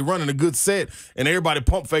side. They running a good set, and everybody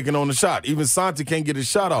pump faking on the shot. Even Santi can't get his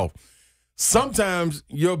shot off. Sometimes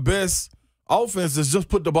your best offense is just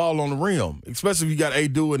put the ball on the rim, especially if you got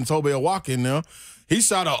Adu and Tobe Awaka in there. He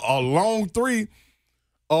shot a long three.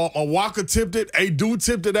 Awaka tipped it. Adu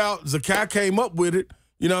tipped it out. Zakai came up with it.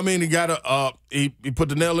 You know what I mean? He got he put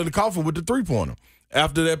the nail in the coffin with the three-pointer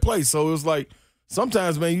after that play. So it was like,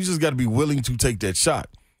 sometimes, man, you just got to be willing to take that shot.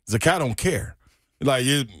 Zakai don't care. Like,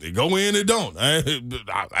 it go in, it don't. I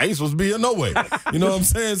ain't supposed to be here no way. You know what I'm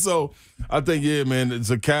saying? So I think, yeah, man,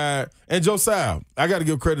 Zakai and Josiah. I got to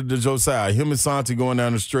give credit to Josiah. Him and Santi going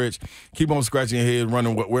down the stretch, keep on scratching your head,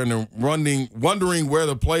 wondering where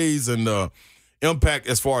the plays and the impact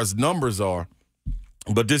as far as numbers are.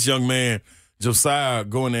 But this young man, Josiah,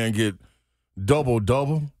 going there and get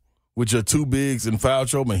double-double with your two bigs in foul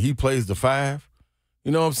trouble, and he plays the 5.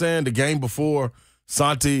 You know what I'm saying? The game before,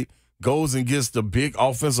 Santi goes and gets the big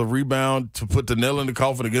offensive rebound to put the nail in the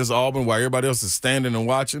coffin against Auburn while everybody else is standing and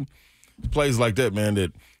watching. Plays like that, man,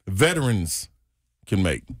 that veterans can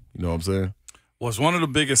make. You know what I'm saying? Was one of the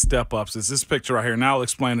biggest step-ups is this picture right here, and I'll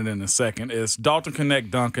explain it in a second, is Dalton Knecht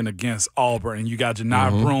dunking against Auburn, and you got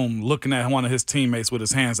Janai Broome looking at one of his teammates with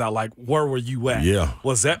his hands out like, where were you at? Yeah.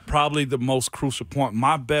 Was that probably the most crucial point?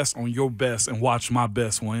 My best on your best and watch my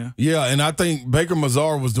best win? Yeah, and I think Baker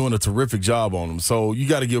Mazar was doing a terrific job on him. So you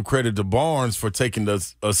got to give credit to Barnes for taking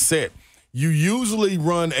a set. You usually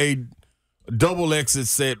run a double exit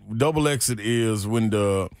set. Double exit is when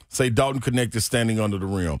say Dalton Knecht is standing under the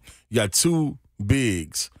rim. You got two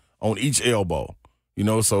bigs on each elbow, you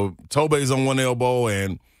know, so Tobe's on one elbow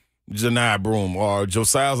and Janai Broome, or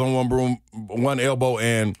Josiah's on one elbow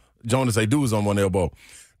and Jonas Adu's on one elbow.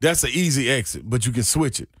 That's an easy exit, but you can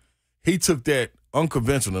switch it. He took that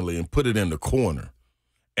unconventionally and put it in the corner,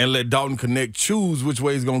 and let Dalton Connect choose which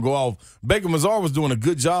way he's going to go off. Baker Mazar was doing a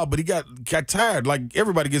good job, but he got tired. Like,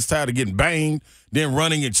 everybody gets tired of getting banged, then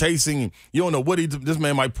running and chasing. And you don't know what this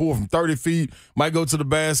man might pull from 30 feet, might go to the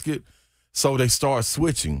basket. So they start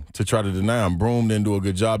switching to try to deny him. Broom didn't do a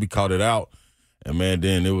good job. He caught it out. And, man,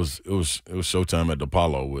 then it was showtime at the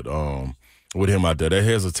Apollo with him out there. That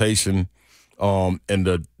hesitation and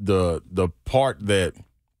the part that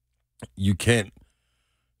you can't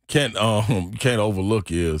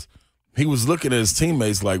overlook is he was looking at his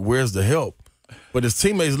teammates like, where's the help? But his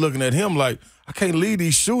teammates looking at him like, I can't leave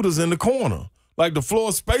these shooters in the corner. Like, the floor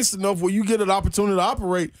is spaced enough where you get an opportunity to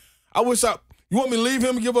operate. You want me to leave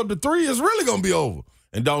him and give up the three? It's really going to be over.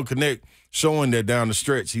 And Dalton Connect showing that down the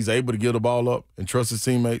stretch, he's able to get the ball up and trust his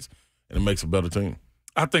teammates, and it makes a better team.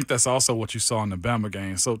 I think that's also what you saw in the Bama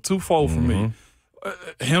game. So twofold for me.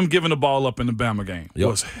 Him giving the ball up in the Bama game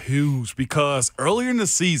was huge because earlier in the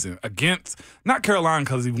season against, not Carolina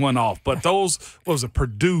because he went off, but those was a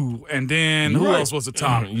Purdue, and then who else was the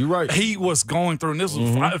top? You're right. He was going through, and this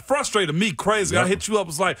was it frustrated me crazy. I hit you up,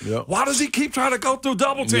 was like, why does he keep trying to go through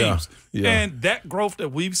double teams? And that growth that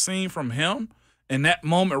we've seen from him in that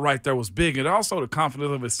moment right there was big, and also the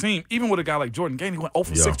confidence of his team. Even with a guy like Jordan Gainey, he went 0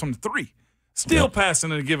 for 6 from the 3. Still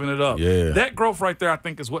passing and giving it up. Yeah. That growth right there, I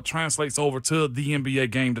think, is what translates over to the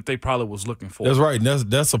NBA game that they probably was looking for. That's right.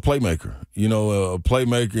 That's a playmaker. You know, a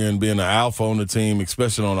playmaker and being an alpha on the team,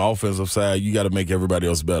 especially on the offensive side, you got to make everybody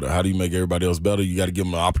else better. How do you make everybody else better? You got to give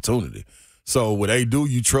them an opportunity. So what they do,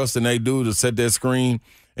 you trust in they do to set that screen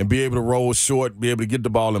and be able to roll short, be able to get the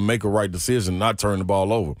ball and make a right decision, not turn the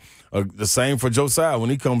ball over. The same for Josiah when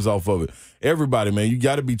he comes off of it. Everybody, man, you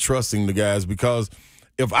got to be trusting the guys because –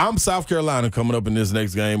 if I'm South Carolina coming up in this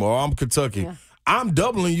next game or I'm Kentucky, I'm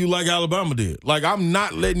doubling you like Alabama did. Like, I'm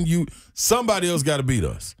not letting you – somebody else got to beat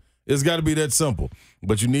us. It's got to be that simple.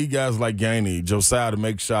 But you need guys like Gainey, Josiah to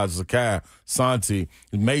make shots, Zakai, Santi,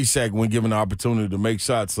 Meshack when given the opportunity to make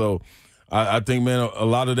shots. So I think, man, a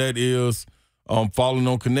lot of that is falling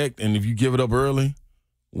on Connect. And if you give it up early,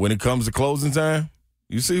 when it comes to closing time,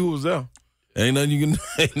 you see who was there. Ain't nothing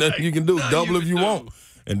you can do. Double if you want.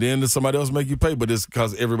 And then somebody else make you pay, but it's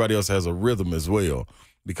because everybody else has a rhythm as well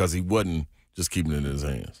because he wasn't just keeping it in his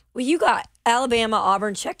hands. Well, you got Alabama,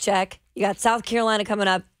 Auburn, check. You got South Carolina coming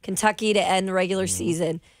up, Kentucky to end the regular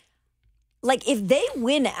season. Like, if they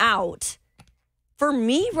win out, for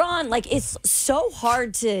me, Ron, like, it's so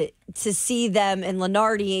hard to see them and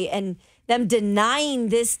Lenardi and them denying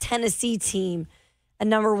this Tennessee team a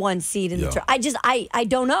number 1 seed in the tournament. I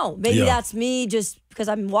don't know. Maybe that's me just because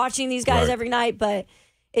I'm watching these guys every night, but –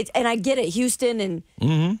 and I get it, Houston,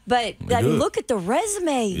 but look at the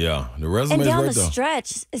resume. Yeah, the resume and down right the there.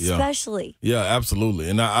 stretch, especially. Yeah, absolutely.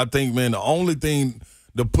 And I think, man, the only thing,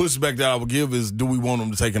 the pushback that I would give is, do we want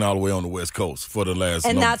them to take it all the way on the West Coast for the last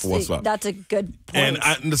and number 4 slot? That's a good point.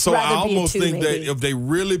 And so I almost think that if they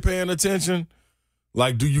really paying attention,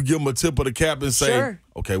 like, do you give them a tip of the cap and say,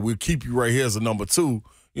 okay, we'll keep you right here as a number 2?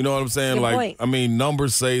 You know what I'm saying? Good like, point. I mean,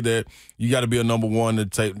 numbers say that you got to be a number 1 to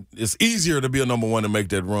take. It's easier to be a number 1 to make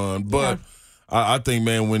that run. But I think,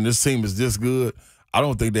 man, when this team is this good, I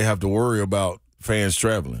don't think they have to worry about fans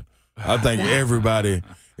traveling. I think everybody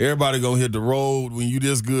gonna hit the road when you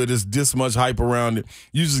this good. There's this much hype around it.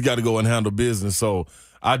 You just got to go and handle business. So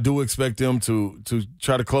I do expect them to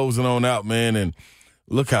try to close it on out, man. And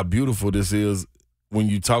look how beautiful this is when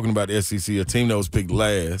you're talking about the SEC, a team that was picked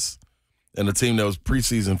last. And a team that was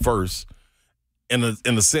preseason first, in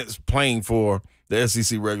a sense, playing for the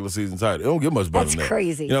SEC regular season title. It don't get much better than that. That's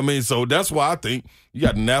crazy. You know what I mean? So that's why I think you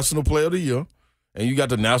got the National Player of the Year and you got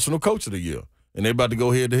the National Coach of the Year. And they're about to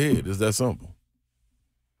go head-to-head. It's that simple.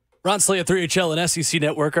 Ron Slay at 3HL and SEC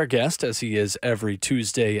Network, our guest, as he is every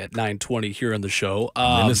Tuesday at 9:20 here on the show.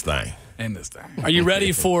 In this thing. Are you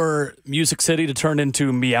ready for Music City to turn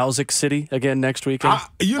into Meowsic City again next weekend?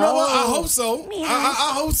 You know what? I hope so.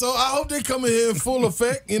 I hope so. I hope they come in here in full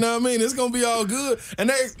effect. You know what I mean? It's going to be all good. And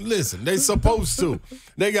they supposed to.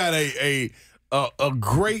 They got a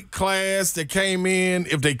great class that came in.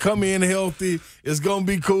 If they come in healthy, it's going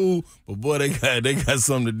to be cool. But, boy, they got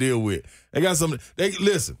something to deal with.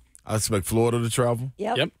 Listen, I expect Florida to travel.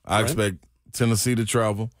 Yep. I expect Tennessee to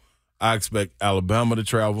travel. I expect Alabama to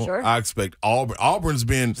travel. Sure. I expect Auburn. Auburn's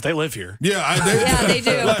been. They live here. Yeah, they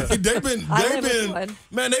do. Like, they've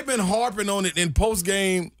been harping on it in post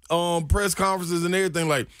game press conferences and everything.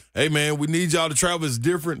 Like, hey man, we need y'all to travel. It's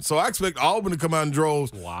different. So I expect Auburn to come out in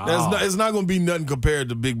droves. Wow. It's not going to be nothing compared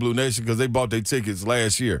to Big Blue Nation because they bought their tickets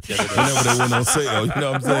last year whenever they went on sale. You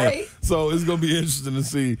know what I'm saying? Right. So it's going to be interesting to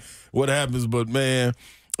see what happens. But man,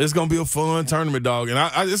 It's going to be a fun tournament, dog.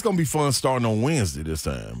 And it's going to be fun starting on Wednesday this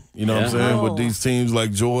time. You know what I'm saying? With these teams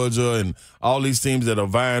like Georgia and all these teams that are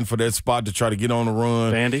vying for that spot to try to get on the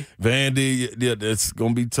run. Vandy, yeah, it's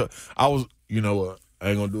going to be tough. You know what? I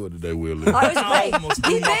ain't going to do it today, Will. He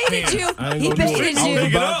baited you. He baited you.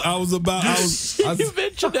 You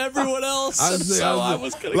mentioned everyone else. I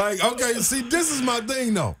was going to. Like, okay, see, this is my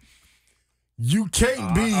thing, though. You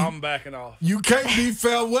can't be. I'm backing off. You can't be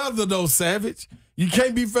fair weather, though, Savage. You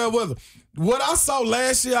can't be fair weather. What I saw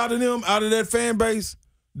last year out of them, out of that fan base,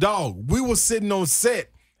 dog, we were sitting on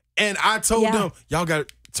set, and I told them, y'all got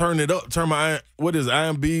to turn it up. Turn my, what is it,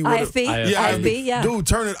 IMB? IFB, yeah. Dude,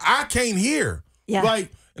 turn it. I can't hear. Yeah.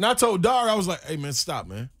 Like, and I told Dar, I was like, hey, man, stop,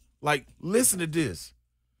 man. Like, listen to this.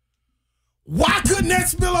 Why couldn't that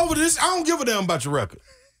spill over this? I don't give a damn about your record.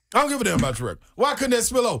 Why couldn't that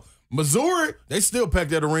spill over? Missouri, they still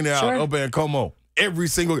packed that arena out up in Como. Every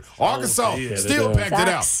single Arkansas still packed it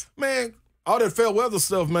out. Man, all that fair weather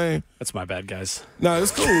stuff, man. That's my bad, guys. No,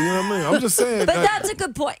 it's cool. You know what I mean? I'm just saying. But that's a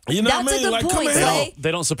good point. You know that's what I mean? a good point, Slay.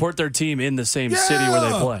 They don't support their team in the same city where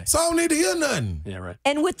they play. So I don't need to hear nothing. Yeah, right.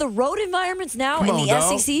 And with the road environments now in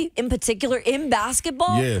the SEC, in particular in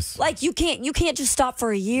basketball, like you can't just stop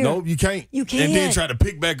for a year. Nope, you can't. You can't. And then try to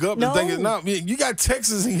pick back up and think it's not. You got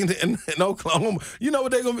Texas and Oklahoma. You know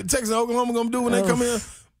what Texas and Oklahoma gonna do when they come in?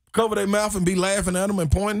 Cover their mouth and be laughing at them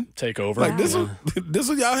and pointing. Take over. Like this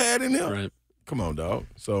what y'all had in there. Right. Come on, dog.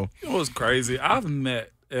 So it was crazy. I've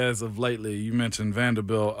met, as of lately, you mentioned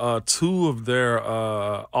Vanderbilt, two of their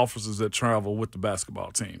officers that travel with the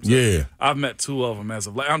basketball teams. Yeah. I've met two of them as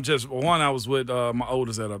of late. I was with my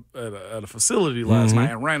oldest at a facility last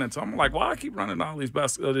night and ran into them. I'm like, why I keep running all these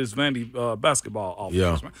this Vandy basketball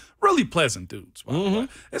officers, man? Really pleasant dudes, by the way.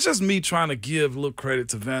 It's just me trying to give a little credit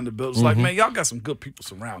to Vanderbilt. It's like, man, y'all got some good people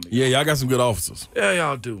surrounding you. Yeah, y'all got some good officers. Yeah,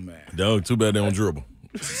 y'all do, man. Dog, too bad they don't dribble.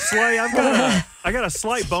 Slay, I got a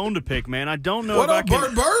slight bone to pick, man. I don't know I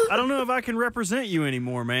don't know if I can represent you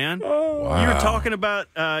anymore, man. Wow. You were talking about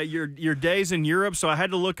your days in Europe, so I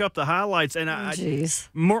had to look up the highlights, and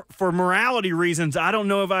for morality reasons, I don't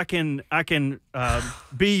know if I can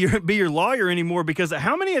be your lawyer anymore, because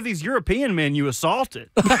how many of these European men you assaulted?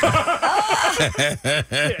 There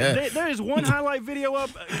is one highlight video up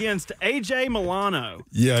against AJ Milano.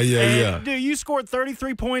 Yeah. Dude, you scored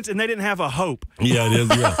 33 points, and they didn't have a hope. Yeah. In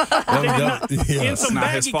some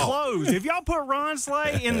baggy clothes. If y'all put Ron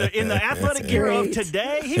Slay in the athletic gear of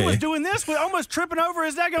today, he was doing this with almost tripping over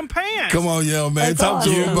his daggum pants. Come on, man. Talk to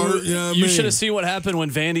him, Bert. You know what I mean? Should have seen what happened when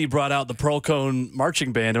Vandy brought out the Pearl Cone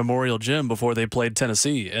marching band at Memorial Gym before they played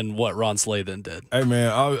Tennessee, and what Ron Slay then did. Hey,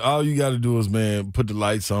 man, all you got to do is, man, put the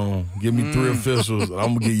lights on. Give me 3 officials.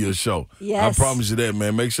 I'm going to give you a show. Yes. I promise you that,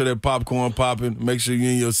 man. Make sure that popcorn popping. Make sure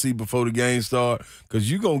you're in your seat before the game start, because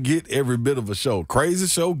you're going to get every bit of a show. Crazy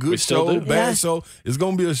show, good show, bad show. It's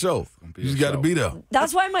going to be a show. You just got to be there.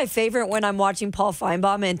 That's why my favorite when I'm watching Paul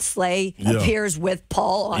Feinbaum and Slay appears with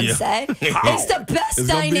Paul on set. It's the best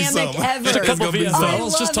dynamic ever. Just a couple of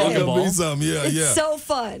VFLs, just talking ball. It's so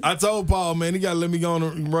fun. I told Paul, man, he got to let me go on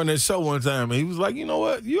and run that show one time. And he was like, you know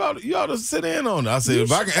what? You ought to sit in on it. I said,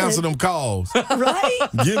 if I can answer them calls, right?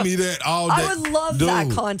 Give me that all day. I would love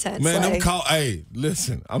that content. Man, Slay. them call. Hey,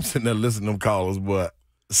 listen, I'm sitting there listening to them callers, but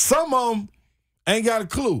some of them ain't got a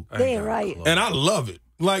clue. They ain't right. And I love it.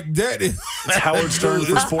 Like that is it's Howard Stern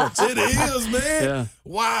for sports. It is, man. Yeah.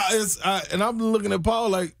 Wow. And I'm looking at Paul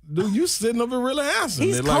like, dude, you sitting up and really answering.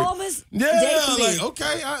 He's it. calm like, as like,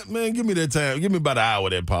 okay, man, give me that time. Give me about an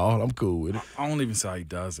hour there, Paul. I'm cool with it. I don't even see how he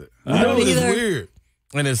does it. I know it's weird.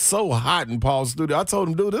 And it's so hot in Paul's studio. I told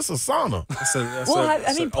him, dude, this is a sauna. That's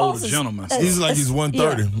Paul's older gentleman. He's like he's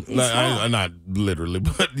 130. Yeah, like I'm not literally,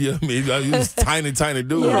 but yeah, I mean, he's tiny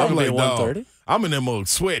dude. Yeah. I'm like, 130. I'm in that mode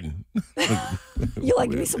sweating. You like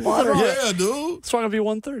me some water? Yeah, dude. What's wrong with you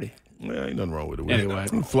 130? Yeah, ain't nothing wrong with it. Anyway.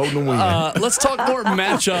 I'm floating the wind. Let's talk more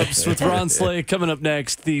matchups with Ron Slay coming up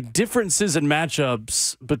next. The differences in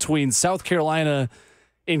matchups between South Carolina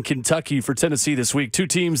and Kentucky for Tennessee this week. Two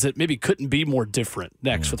teams that maybe couldn't be more different.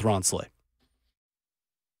 Next with Ron Slay.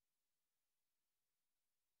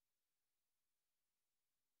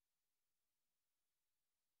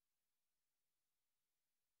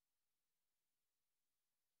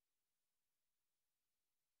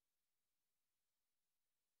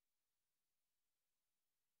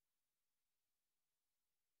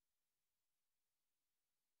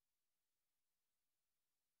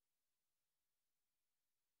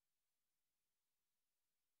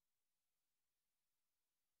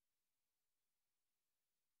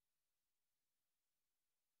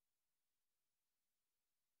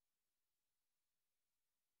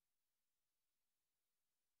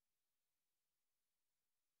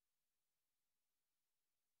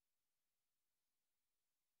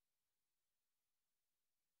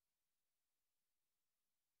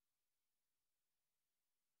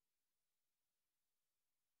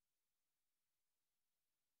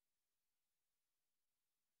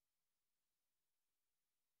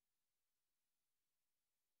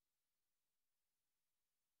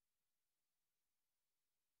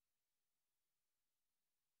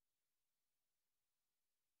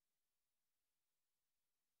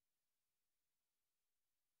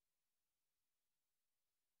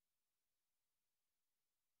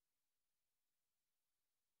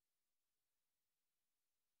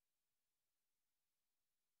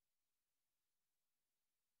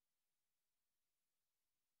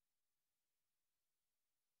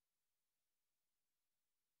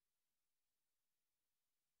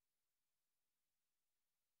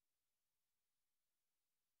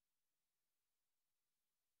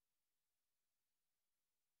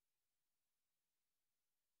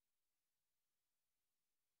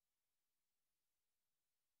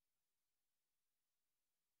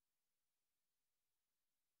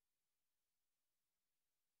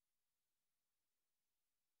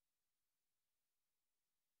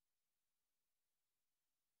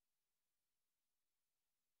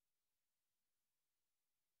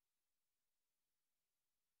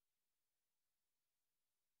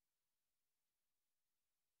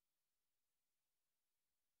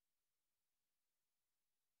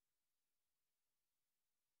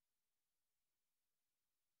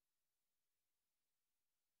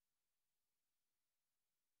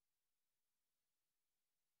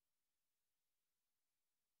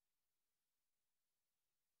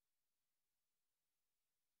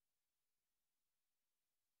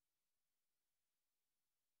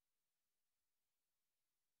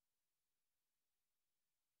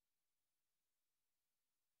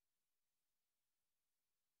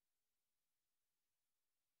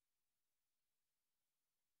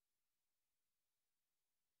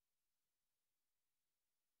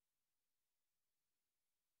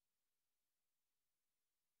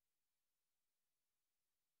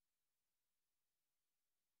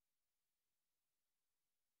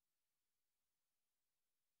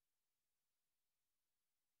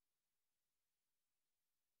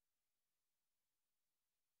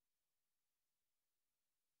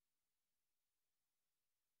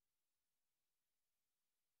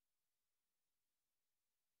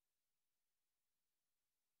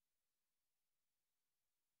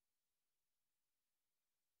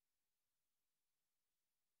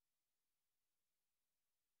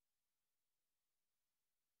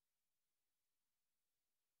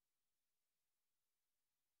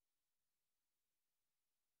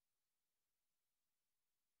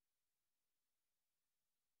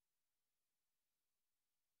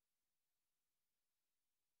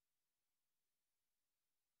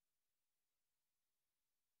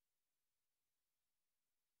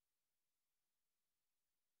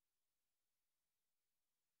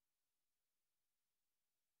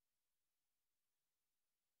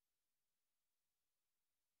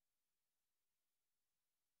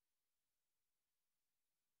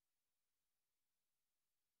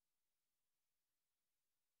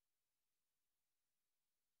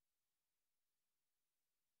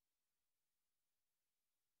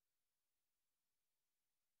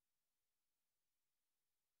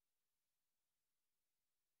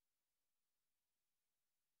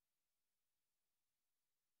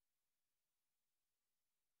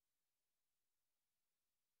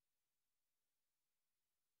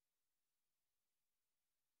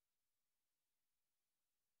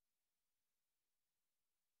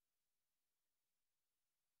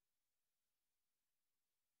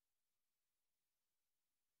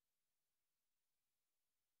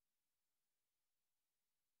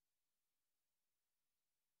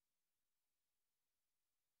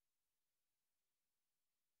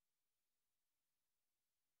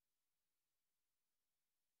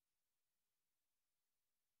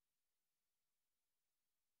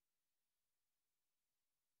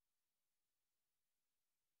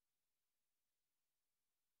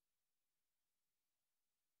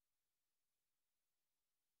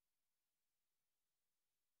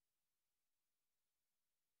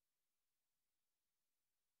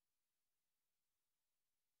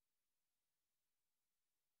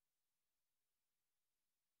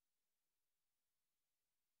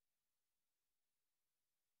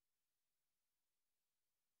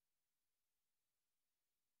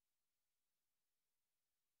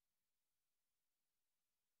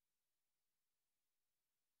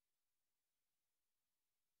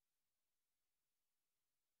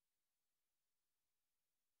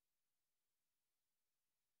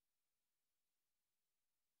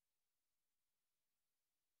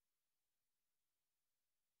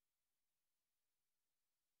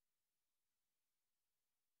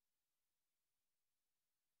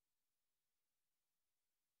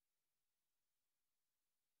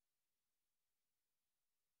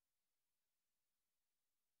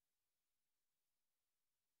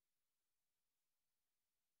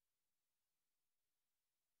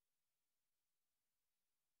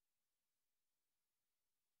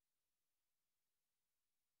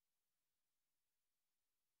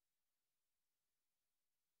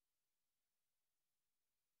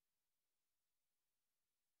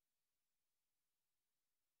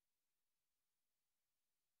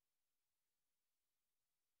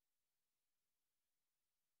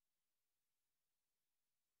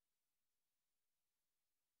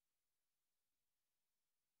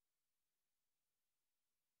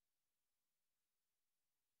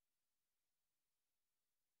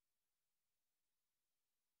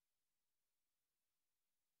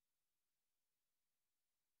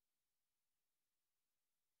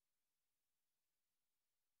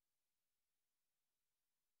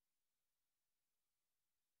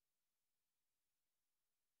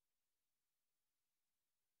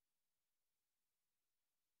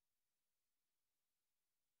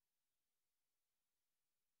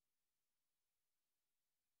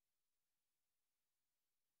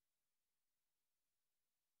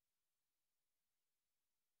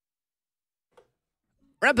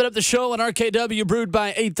 Wrapping up the show on RKW, brewed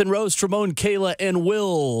by 8th and Roast. Ramon, Kayla, and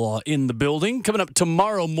Will in the building. Coming up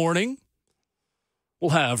tomorrow morning,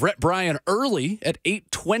 we'll have Rhett Bryan early at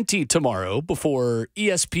 8:20 tomorrow before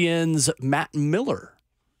ESPN's Matt Miller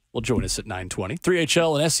will join us at 9:20.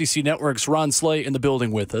 3HL and SEC Network's Ron Slay in the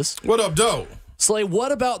building with us. What up, Doe? Slay,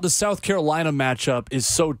 what about the South Carolina matchup is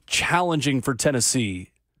so challenging for Tennessee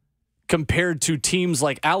compared to teams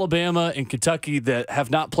like Alabama and Kentucky that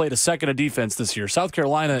have not played a second of defense this year? South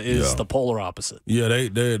Carolina is the polar opposite. Yeah,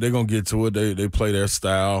 they're going to get to it. They play their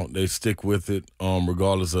style. They stick with it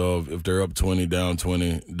regardless of if they're up 20, down 20.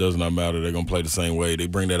 It does not matter. They're going to play the same way. They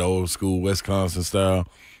bring that old school Wisconsin style,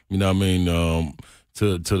 you know what I mean,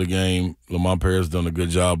 to the game. Lamont Paris done a good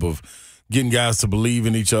job of getting guys to believe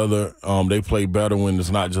in each other. They play better when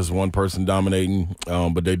it's not just one person dominating,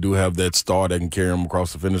 but they do have that star that can carry them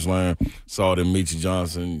across the finish line. Saw it in Meechie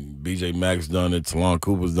Johnson. B.J. Mack's done it. Talon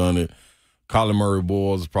Cooper's done it. Colin Murray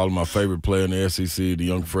Boyles is probably my favorite player in the SEC. The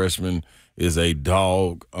young freshman is a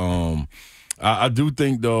dog. I do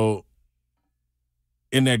think, though,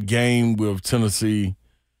 in that game with Tennessee,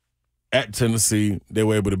 at Tennessee, they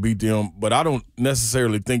were able to beat them. But I don't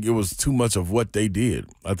necessarily think it was too much of what they did.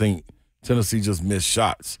 I think Tennessee just missed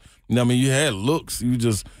shots. You know what I mean? You had looks. It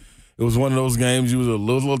was one of those games you was a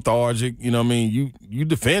little lethargic. You know what I mean? You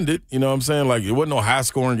defended. You know what I'm saying? Like, it wasn't no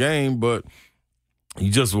high-scoring game, but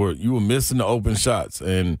you were missing the open shots,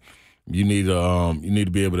 and you need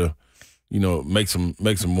to be able to, you know, make some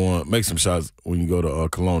shots when you go to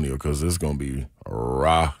Colonial, because it's going to be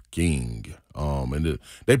rocking. And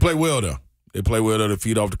they play well there. They play well there to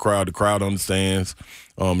feed off the crowd. The crowd understands.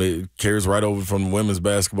 It carries right over from women's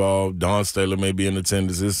basketball. Dawn Staley may be in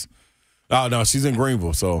attendance. No, she's in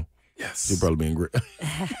Greenville, so yes, she'll probably be in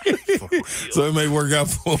Greenville. So it may work out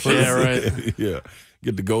for us. Yeah, right. Yeah,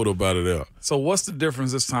 get the goat up out of there. So what's the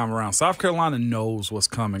difference this time around? South Carolina knows what's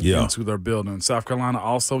coming into their building. South Carolina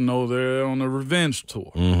also know they're on a revenge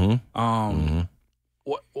tour. Mm-hmm.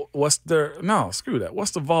 What's their – no, screw that.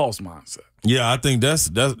 What's the Vols mindset? Yeah, I think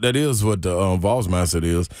that is what the Vols mindset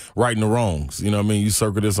is, righting the wrongs. You know what I mean? You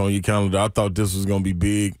circle this on your calendar. I thought this was going to be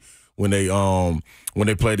big when they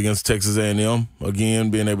played against Texas A&M again,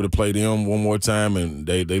 being able to play them one more time, and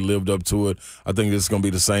they lived up to it. I think it's going to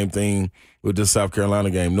be the same thing with this South Carolina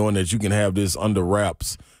game, knowing that you can have this under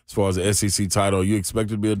wraps as far as the SEC title. You expect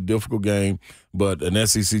it to be a difficult game, but an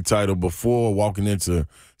SEC title before walking into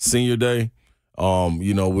senior day,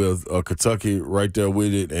 you know, with Kentucky right there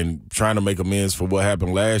with it and trying to make amends for what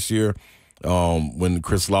happened last year when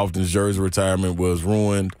Chris Lofton's jersey retirement was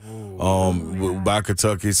ruined by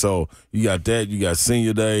Kentucky. So you got that. You got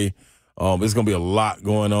senior day. It's going to be a lot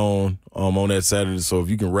going on that Saturday. So if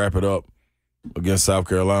you can wrap it up against South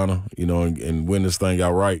Carolina, you know, and win this thing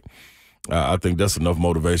outright, I think that's enough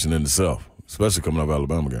motivation in itself, especially coming up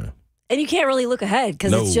Alabama game. And you can't really look ahead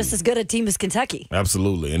because it's just as good a team as Kentucky.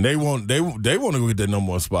 Absolutely, and they want to go get that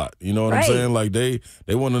number one spot. You know what I'm saying? Like they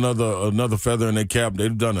want another feather in their cap.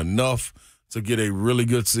 They've done enough to get a really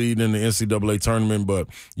good seed in the NCAA tournament, but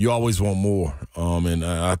you always want more. And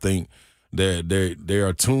I think they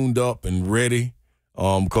are tuned up and ready.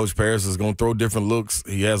 Coach Paris is going to throw different looks.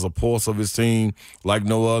 He has a pulse of his team like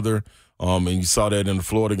no other. And you saw that in the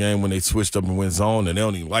Florida game when they switched up and went zone, and they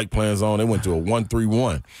don't even like playing zone. They went to a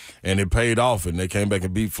 1-3-1, and it paid off, and they came back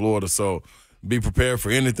and beat Florida. So be prepared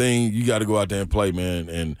for anything. You got to go out there and play, man.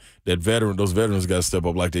 And those veterans got to step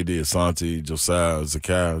up like they did. Santi, Josiah,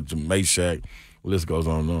 Zakai, Mayshak, list goes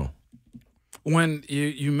on and on. When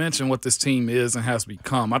you mentioned what this team is and has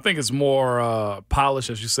become, I think it's more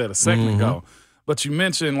polished, as you said a second ago. But you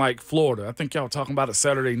mentioned, like, Florida. I think y'all were talking about it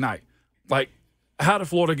Saturday night. Like, how did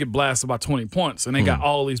Florida get blasted by 20 points? And they got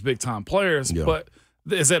all these big-time players. Yeah. But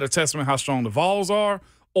is that a testament how strong the Vols are?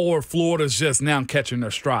 Or Florida's just now catching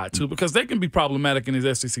their stride, too? Because they can be problematic in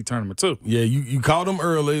this SEC tournament, too. Yeah, you caught them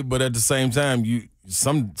early, but at the same time,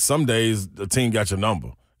 some days the team got your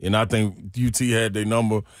number. And I think UT had their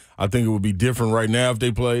number. I think it would be different right now if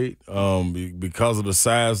they played because of the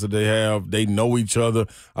size that they have. They know each other.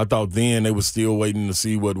 I thought then they were still waiting to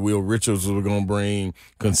see what Will Richards was going to bring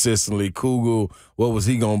consistently. Kugel, what was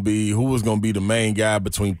he going to be? Who was going to be the main guy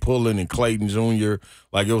between Pullen and Clayton Jr.?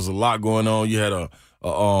 Like, it was a lot going on. You had a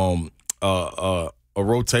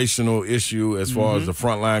rotational issue as far as the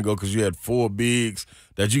front line go because you had four bigs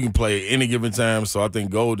that you can play at any given time. So I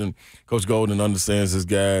think Coach Golden understands his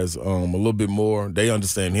guys a little bit more. They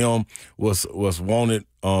understand him, what's wanted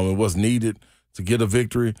and what's needed to get a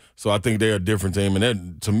victory. So I think they're a different team. And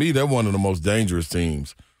that, to me, they're one of the most dangerous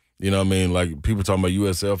teams You know what I mean? Like people talking about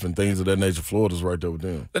USF and things of that nature. Florida's right there with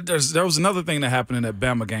them. There was another thing that happened in that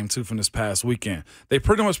Bama game, too, from this past weekend. They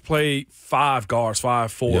pretty much played 5 guards,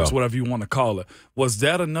 5 forwards, whatever you want to call it. Was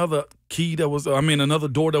that another key another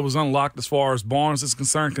door that was unlocked as far as Barnes is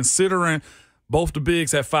concerned, considering both the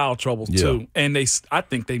bigs had foul trouble, too? And I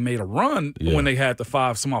think they made a run when they had the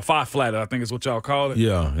 5-flatted, I think is what y'all call it.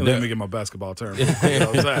 Yeah. Let me get my basketball term. You know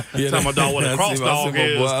what I'm saying? Tell my dog what a cross dog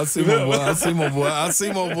is. I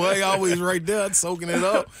see my boy always right there soaking it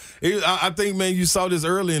up. I think, man, you saw this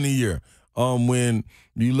early in the year when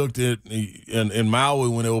you looked at in Maui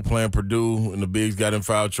when they were playing Purdue and the bigs got in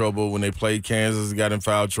foul trouble. When they played Kansas, they got in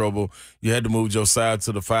foul trouble. You had to move Josiah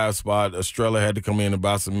to the 5 spot. Estrella had to come in and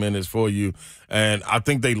buy some minutes for you. And I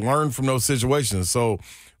think they learned from those situations. So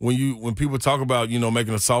when people talk about,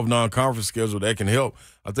 making a soft non-conference schedule, that can help.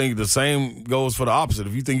 I think the same goes for the opposite.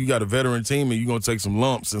 If you think you got a veteran team and you're going to take some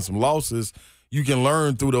lumps and some losses, you can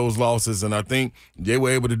learn through those losses, and I think they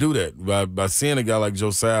were able to do that by seeing a guy like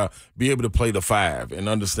Josiah be able to play the 5 and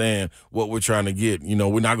understand what we're trying to get.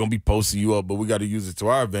 We're not going to be posting you up, but we got to use it to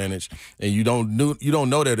our advantage. And you don't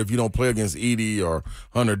know that if you don't play against Edey or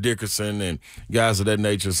Hunter Dickerson and guys of that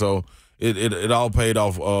nature. So it all paid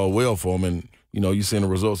off well for him, and you're seeing the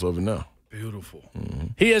results of it now. Beautiful. Mm-hmm.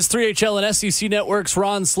 He has 3HL and SEC Networks.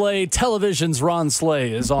 Ron Slay, Television's Ron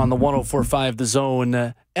Slay, is on the 104.5 The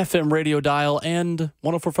Zone FM radio dial and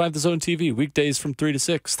 104.5 The Zone TV, weekdays from 3 to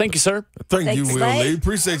 6. Thank you, sir. Thank you, Will Lee.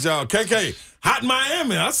 Appreciate y'all. KK, hot in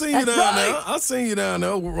Miami. I seen you down there. I seen you down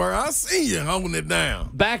there. Where I seen you holding it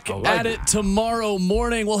down. Back at it tomorrow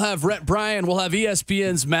morning. We'll have Rhett Bryan. We'll have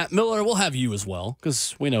ESPN's Matt Miller. We'll have you as well,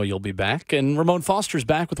 because we know you'll be back. And Ramon Foster's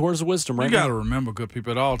back with Words of Wisdom right now. You got to remember, good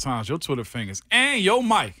people, at all times, your Twitter fingers and your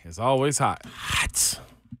mic is always hot. Hot.